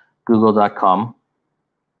 google.com.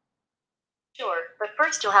 Sure, but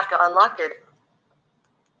first you'll have to unlock it.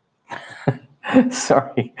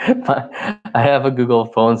 Sorry, I have a Google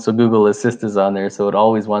phone, so Google Assist is on there, so it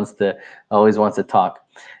always wants to talk.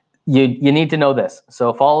 You need to know this.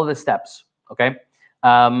 So follow the steps, okay?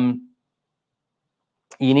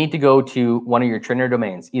 You need to go to one of your trainer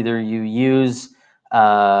domains. Either you use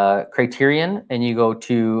Criterion and you go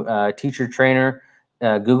to teacher trainer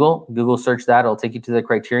Google search that, it'll take you to the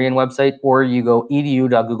Criterion website, or you go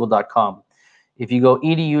edu.google.com. If you go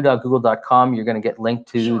edu.google.com, you're going to get linked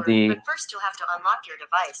to but first you'll have to unlock your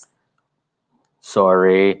device.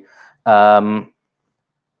 Sorry.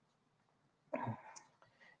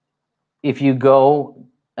 If you go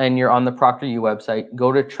and you're on the ProctorU website,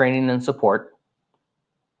 go to training and support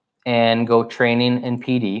and go training and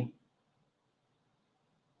PD.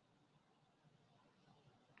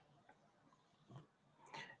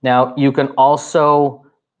 Now, you can also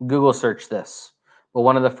Google search this, but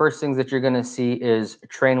one of the first things that you're going to see is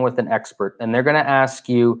train with an expert, and they're going to ask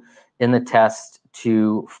you in the test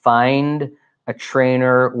to find a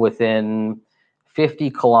trainer within 50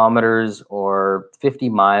 kilometers or 50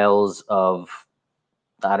 miles of,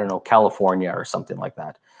 I don't know, California or something like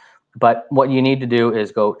that. But what you need to do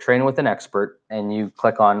is go train with an expert, and you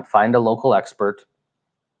click on find a local expert.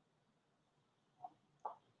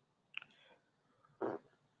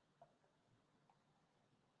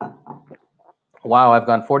 Wow, I've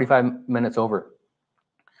gone 45 minutes over.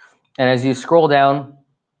 And as you scroll down,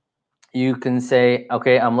 you can say,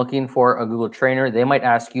 okay, I'm looking for a Google trainer. They might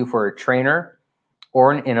ask you for a trainer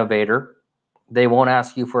or an innovator. They won't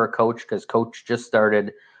ask you for a coach, because coach just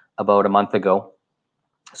started about a month ago.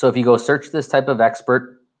 So if you go search this type of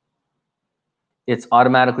expert, it's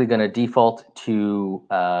automatically going to default to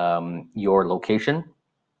your location.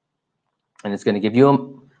 And it's going to give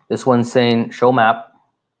you this one saying show map.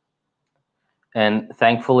 And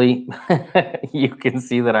thankfully, you can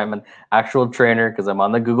see that I'm an actual trainer because I'm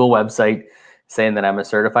on the Google website saying that I'm a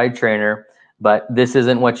certified trainer. But this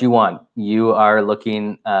isn't what you want. You are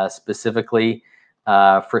looking specifically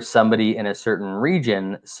for somebody in a certain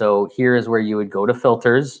region. So here is where you would go to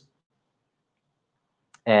filters.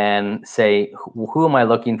 and say, who am I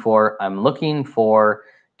looking for? I'm looking for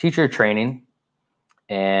teacher training.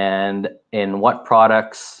 And in what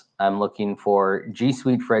products? I'm looking for G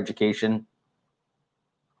Suite for education.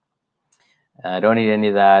 I don't need any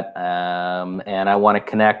of that. And I want to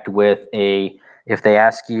connect with if they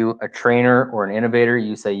ask you a trainer or an innovator,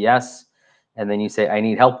 you say yes. And then you say, I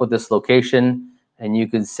need help with this location. And you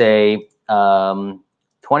could say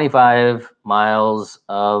 25 miles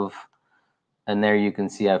of, and there you can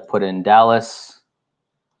see I've put in Dallas.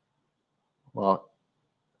 Well,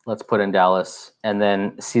 let's put in Dallas and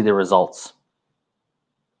then see the results.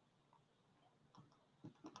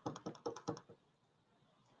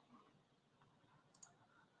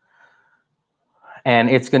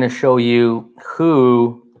 And it's going to show you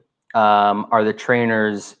who are the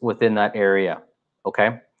trainers within that area,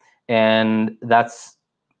 okay? And that's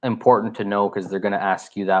important to know because they're going to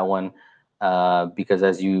ask you that one because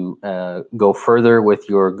as you go further with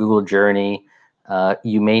your Google journey,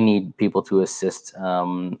 you may need people to assist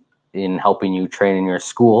in helping you train in your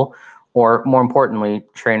school, or more importantly,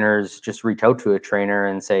 trainers just reach out to a trainer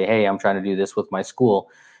and say, hey, I'm trying to do this with my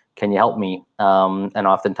school. Can you help me? And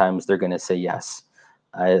oftentimes they're going to say yes.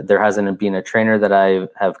 There hasn't been a trainer that I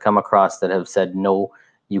have come across that have said, no,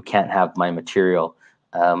 you can't have my material.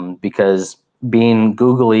 Because being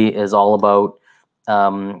googly is all about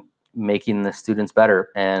making the students better.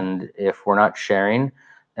 And if we're not sharing,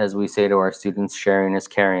 as we say to our students, sharing is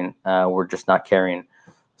caring. We're just not caring.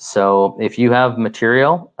 So if you have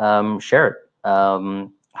material, share it.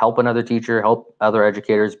 Help another teacher, help other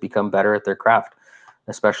educators become better at their craft,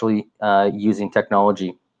 especially using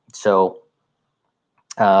technology. So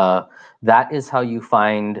that is how you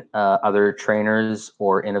find other trainers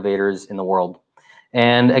or innovators in the world.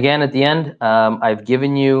 And again, at the end, I've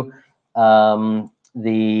given you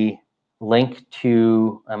the link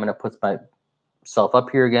to, I'm going to put myself up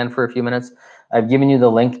here again for a few minutes. I've given you the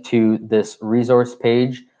link to this resource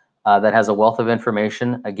page that has a wealth of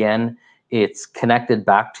information. Again, it's connected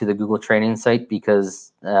back to the Google training site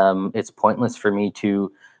because it's pointless for me to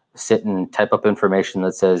sit and type up information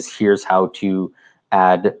that says, here's how to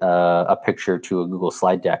add a picture to a Google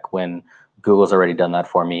slide deck when Google's already done that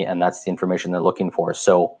for me, and that's the information they're looking for.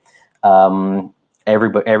 So every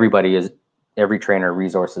trainer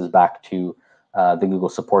resources back to the Google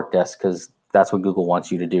support desk because that's what Google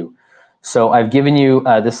wants you to do. So I've given you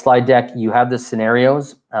this slide deck. You have the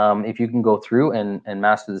scenarios. If you can go through and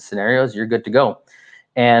master the scenarios, you're good to go.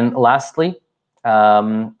 And lastly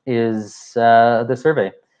is the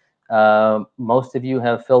survey. Most of you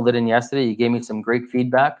have filled it in yesterday. You gave me some great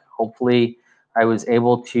feedback. Hopefully I was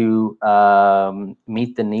able to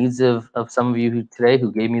meet the needs of some of you today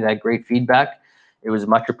who gave me that great feedback. It was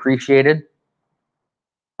much appreciated.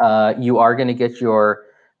 You are going to get your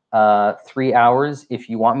 3 hours. If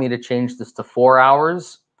you want me to change this to 4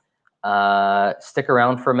 hours, stick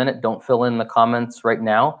around for a minute. Don't fill in the comments right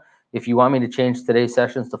now. If you want me to change today's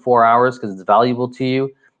sessions to 4 hours because it's valuable to you,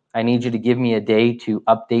 I need you to give me a day to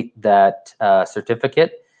update that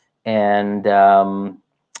certificate and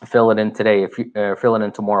fill it in today. If you fill it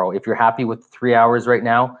in tomorrow. If you're happy with 3 hours right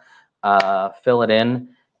now, fill it in,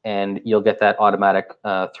 and you'll get that automatic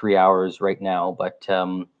 3 hours right now. But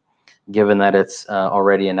given that it's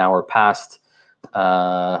already an hour past,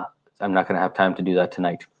 I'm not going to have time to do that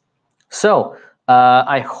tonight. So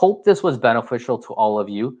I hope this was beneficial to all of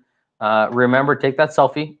you. Remember, take that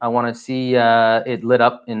selfie. I want to see it lit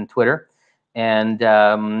up in Twitter. And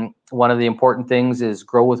one of the important things is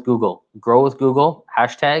grow with Google. Grow with Google,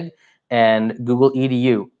 hashtag, and Google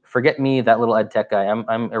EDU. Forget me, that little ed tech guy.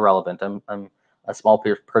 I'm irrelevant. I'm a small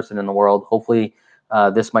person in the world. Hopefully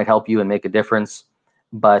this might help you and make a difference.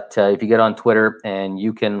 But if you get on Twitter and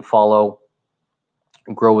you can follow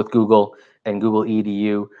Grow with Google and Google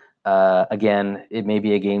EDU, again, it may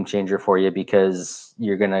be a game changer for you because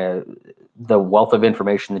the wealth of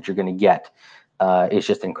information that you're gonna get is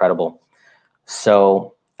just incredible.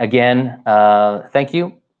 So again, thank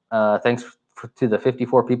you. Thanks to the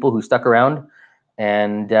 54 people who stuck around,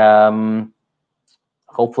 and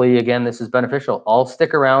hopefully, again, this is beneficial. I'll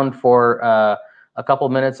stick around for a couple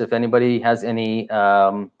minutes if anybody has any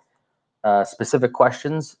specific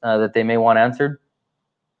questions that they may want answered.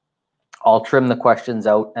 I'll trim the questions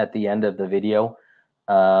out at the end of the video.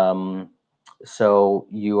 So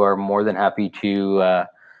you are more than happy to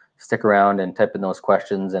stick around and type in those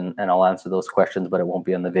questions, and I'll answer those questions, but it won't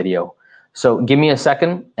be on the video. So give me a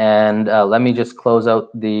second, and let me just close out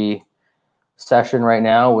the session right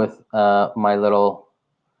now with my little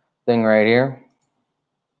thing right here.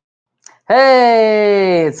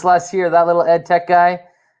 Hey, it's Les here, that little ed tech guy.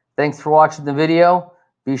 Thanks for watching the video.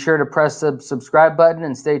 Be sure to press the subscribe button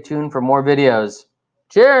and stay tuned for more videos.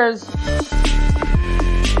 Cheers!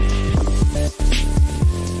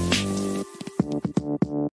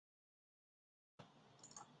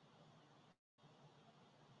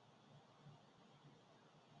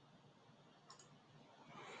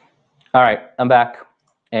 All right, I'm back,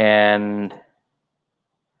 and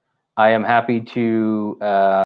I am happy to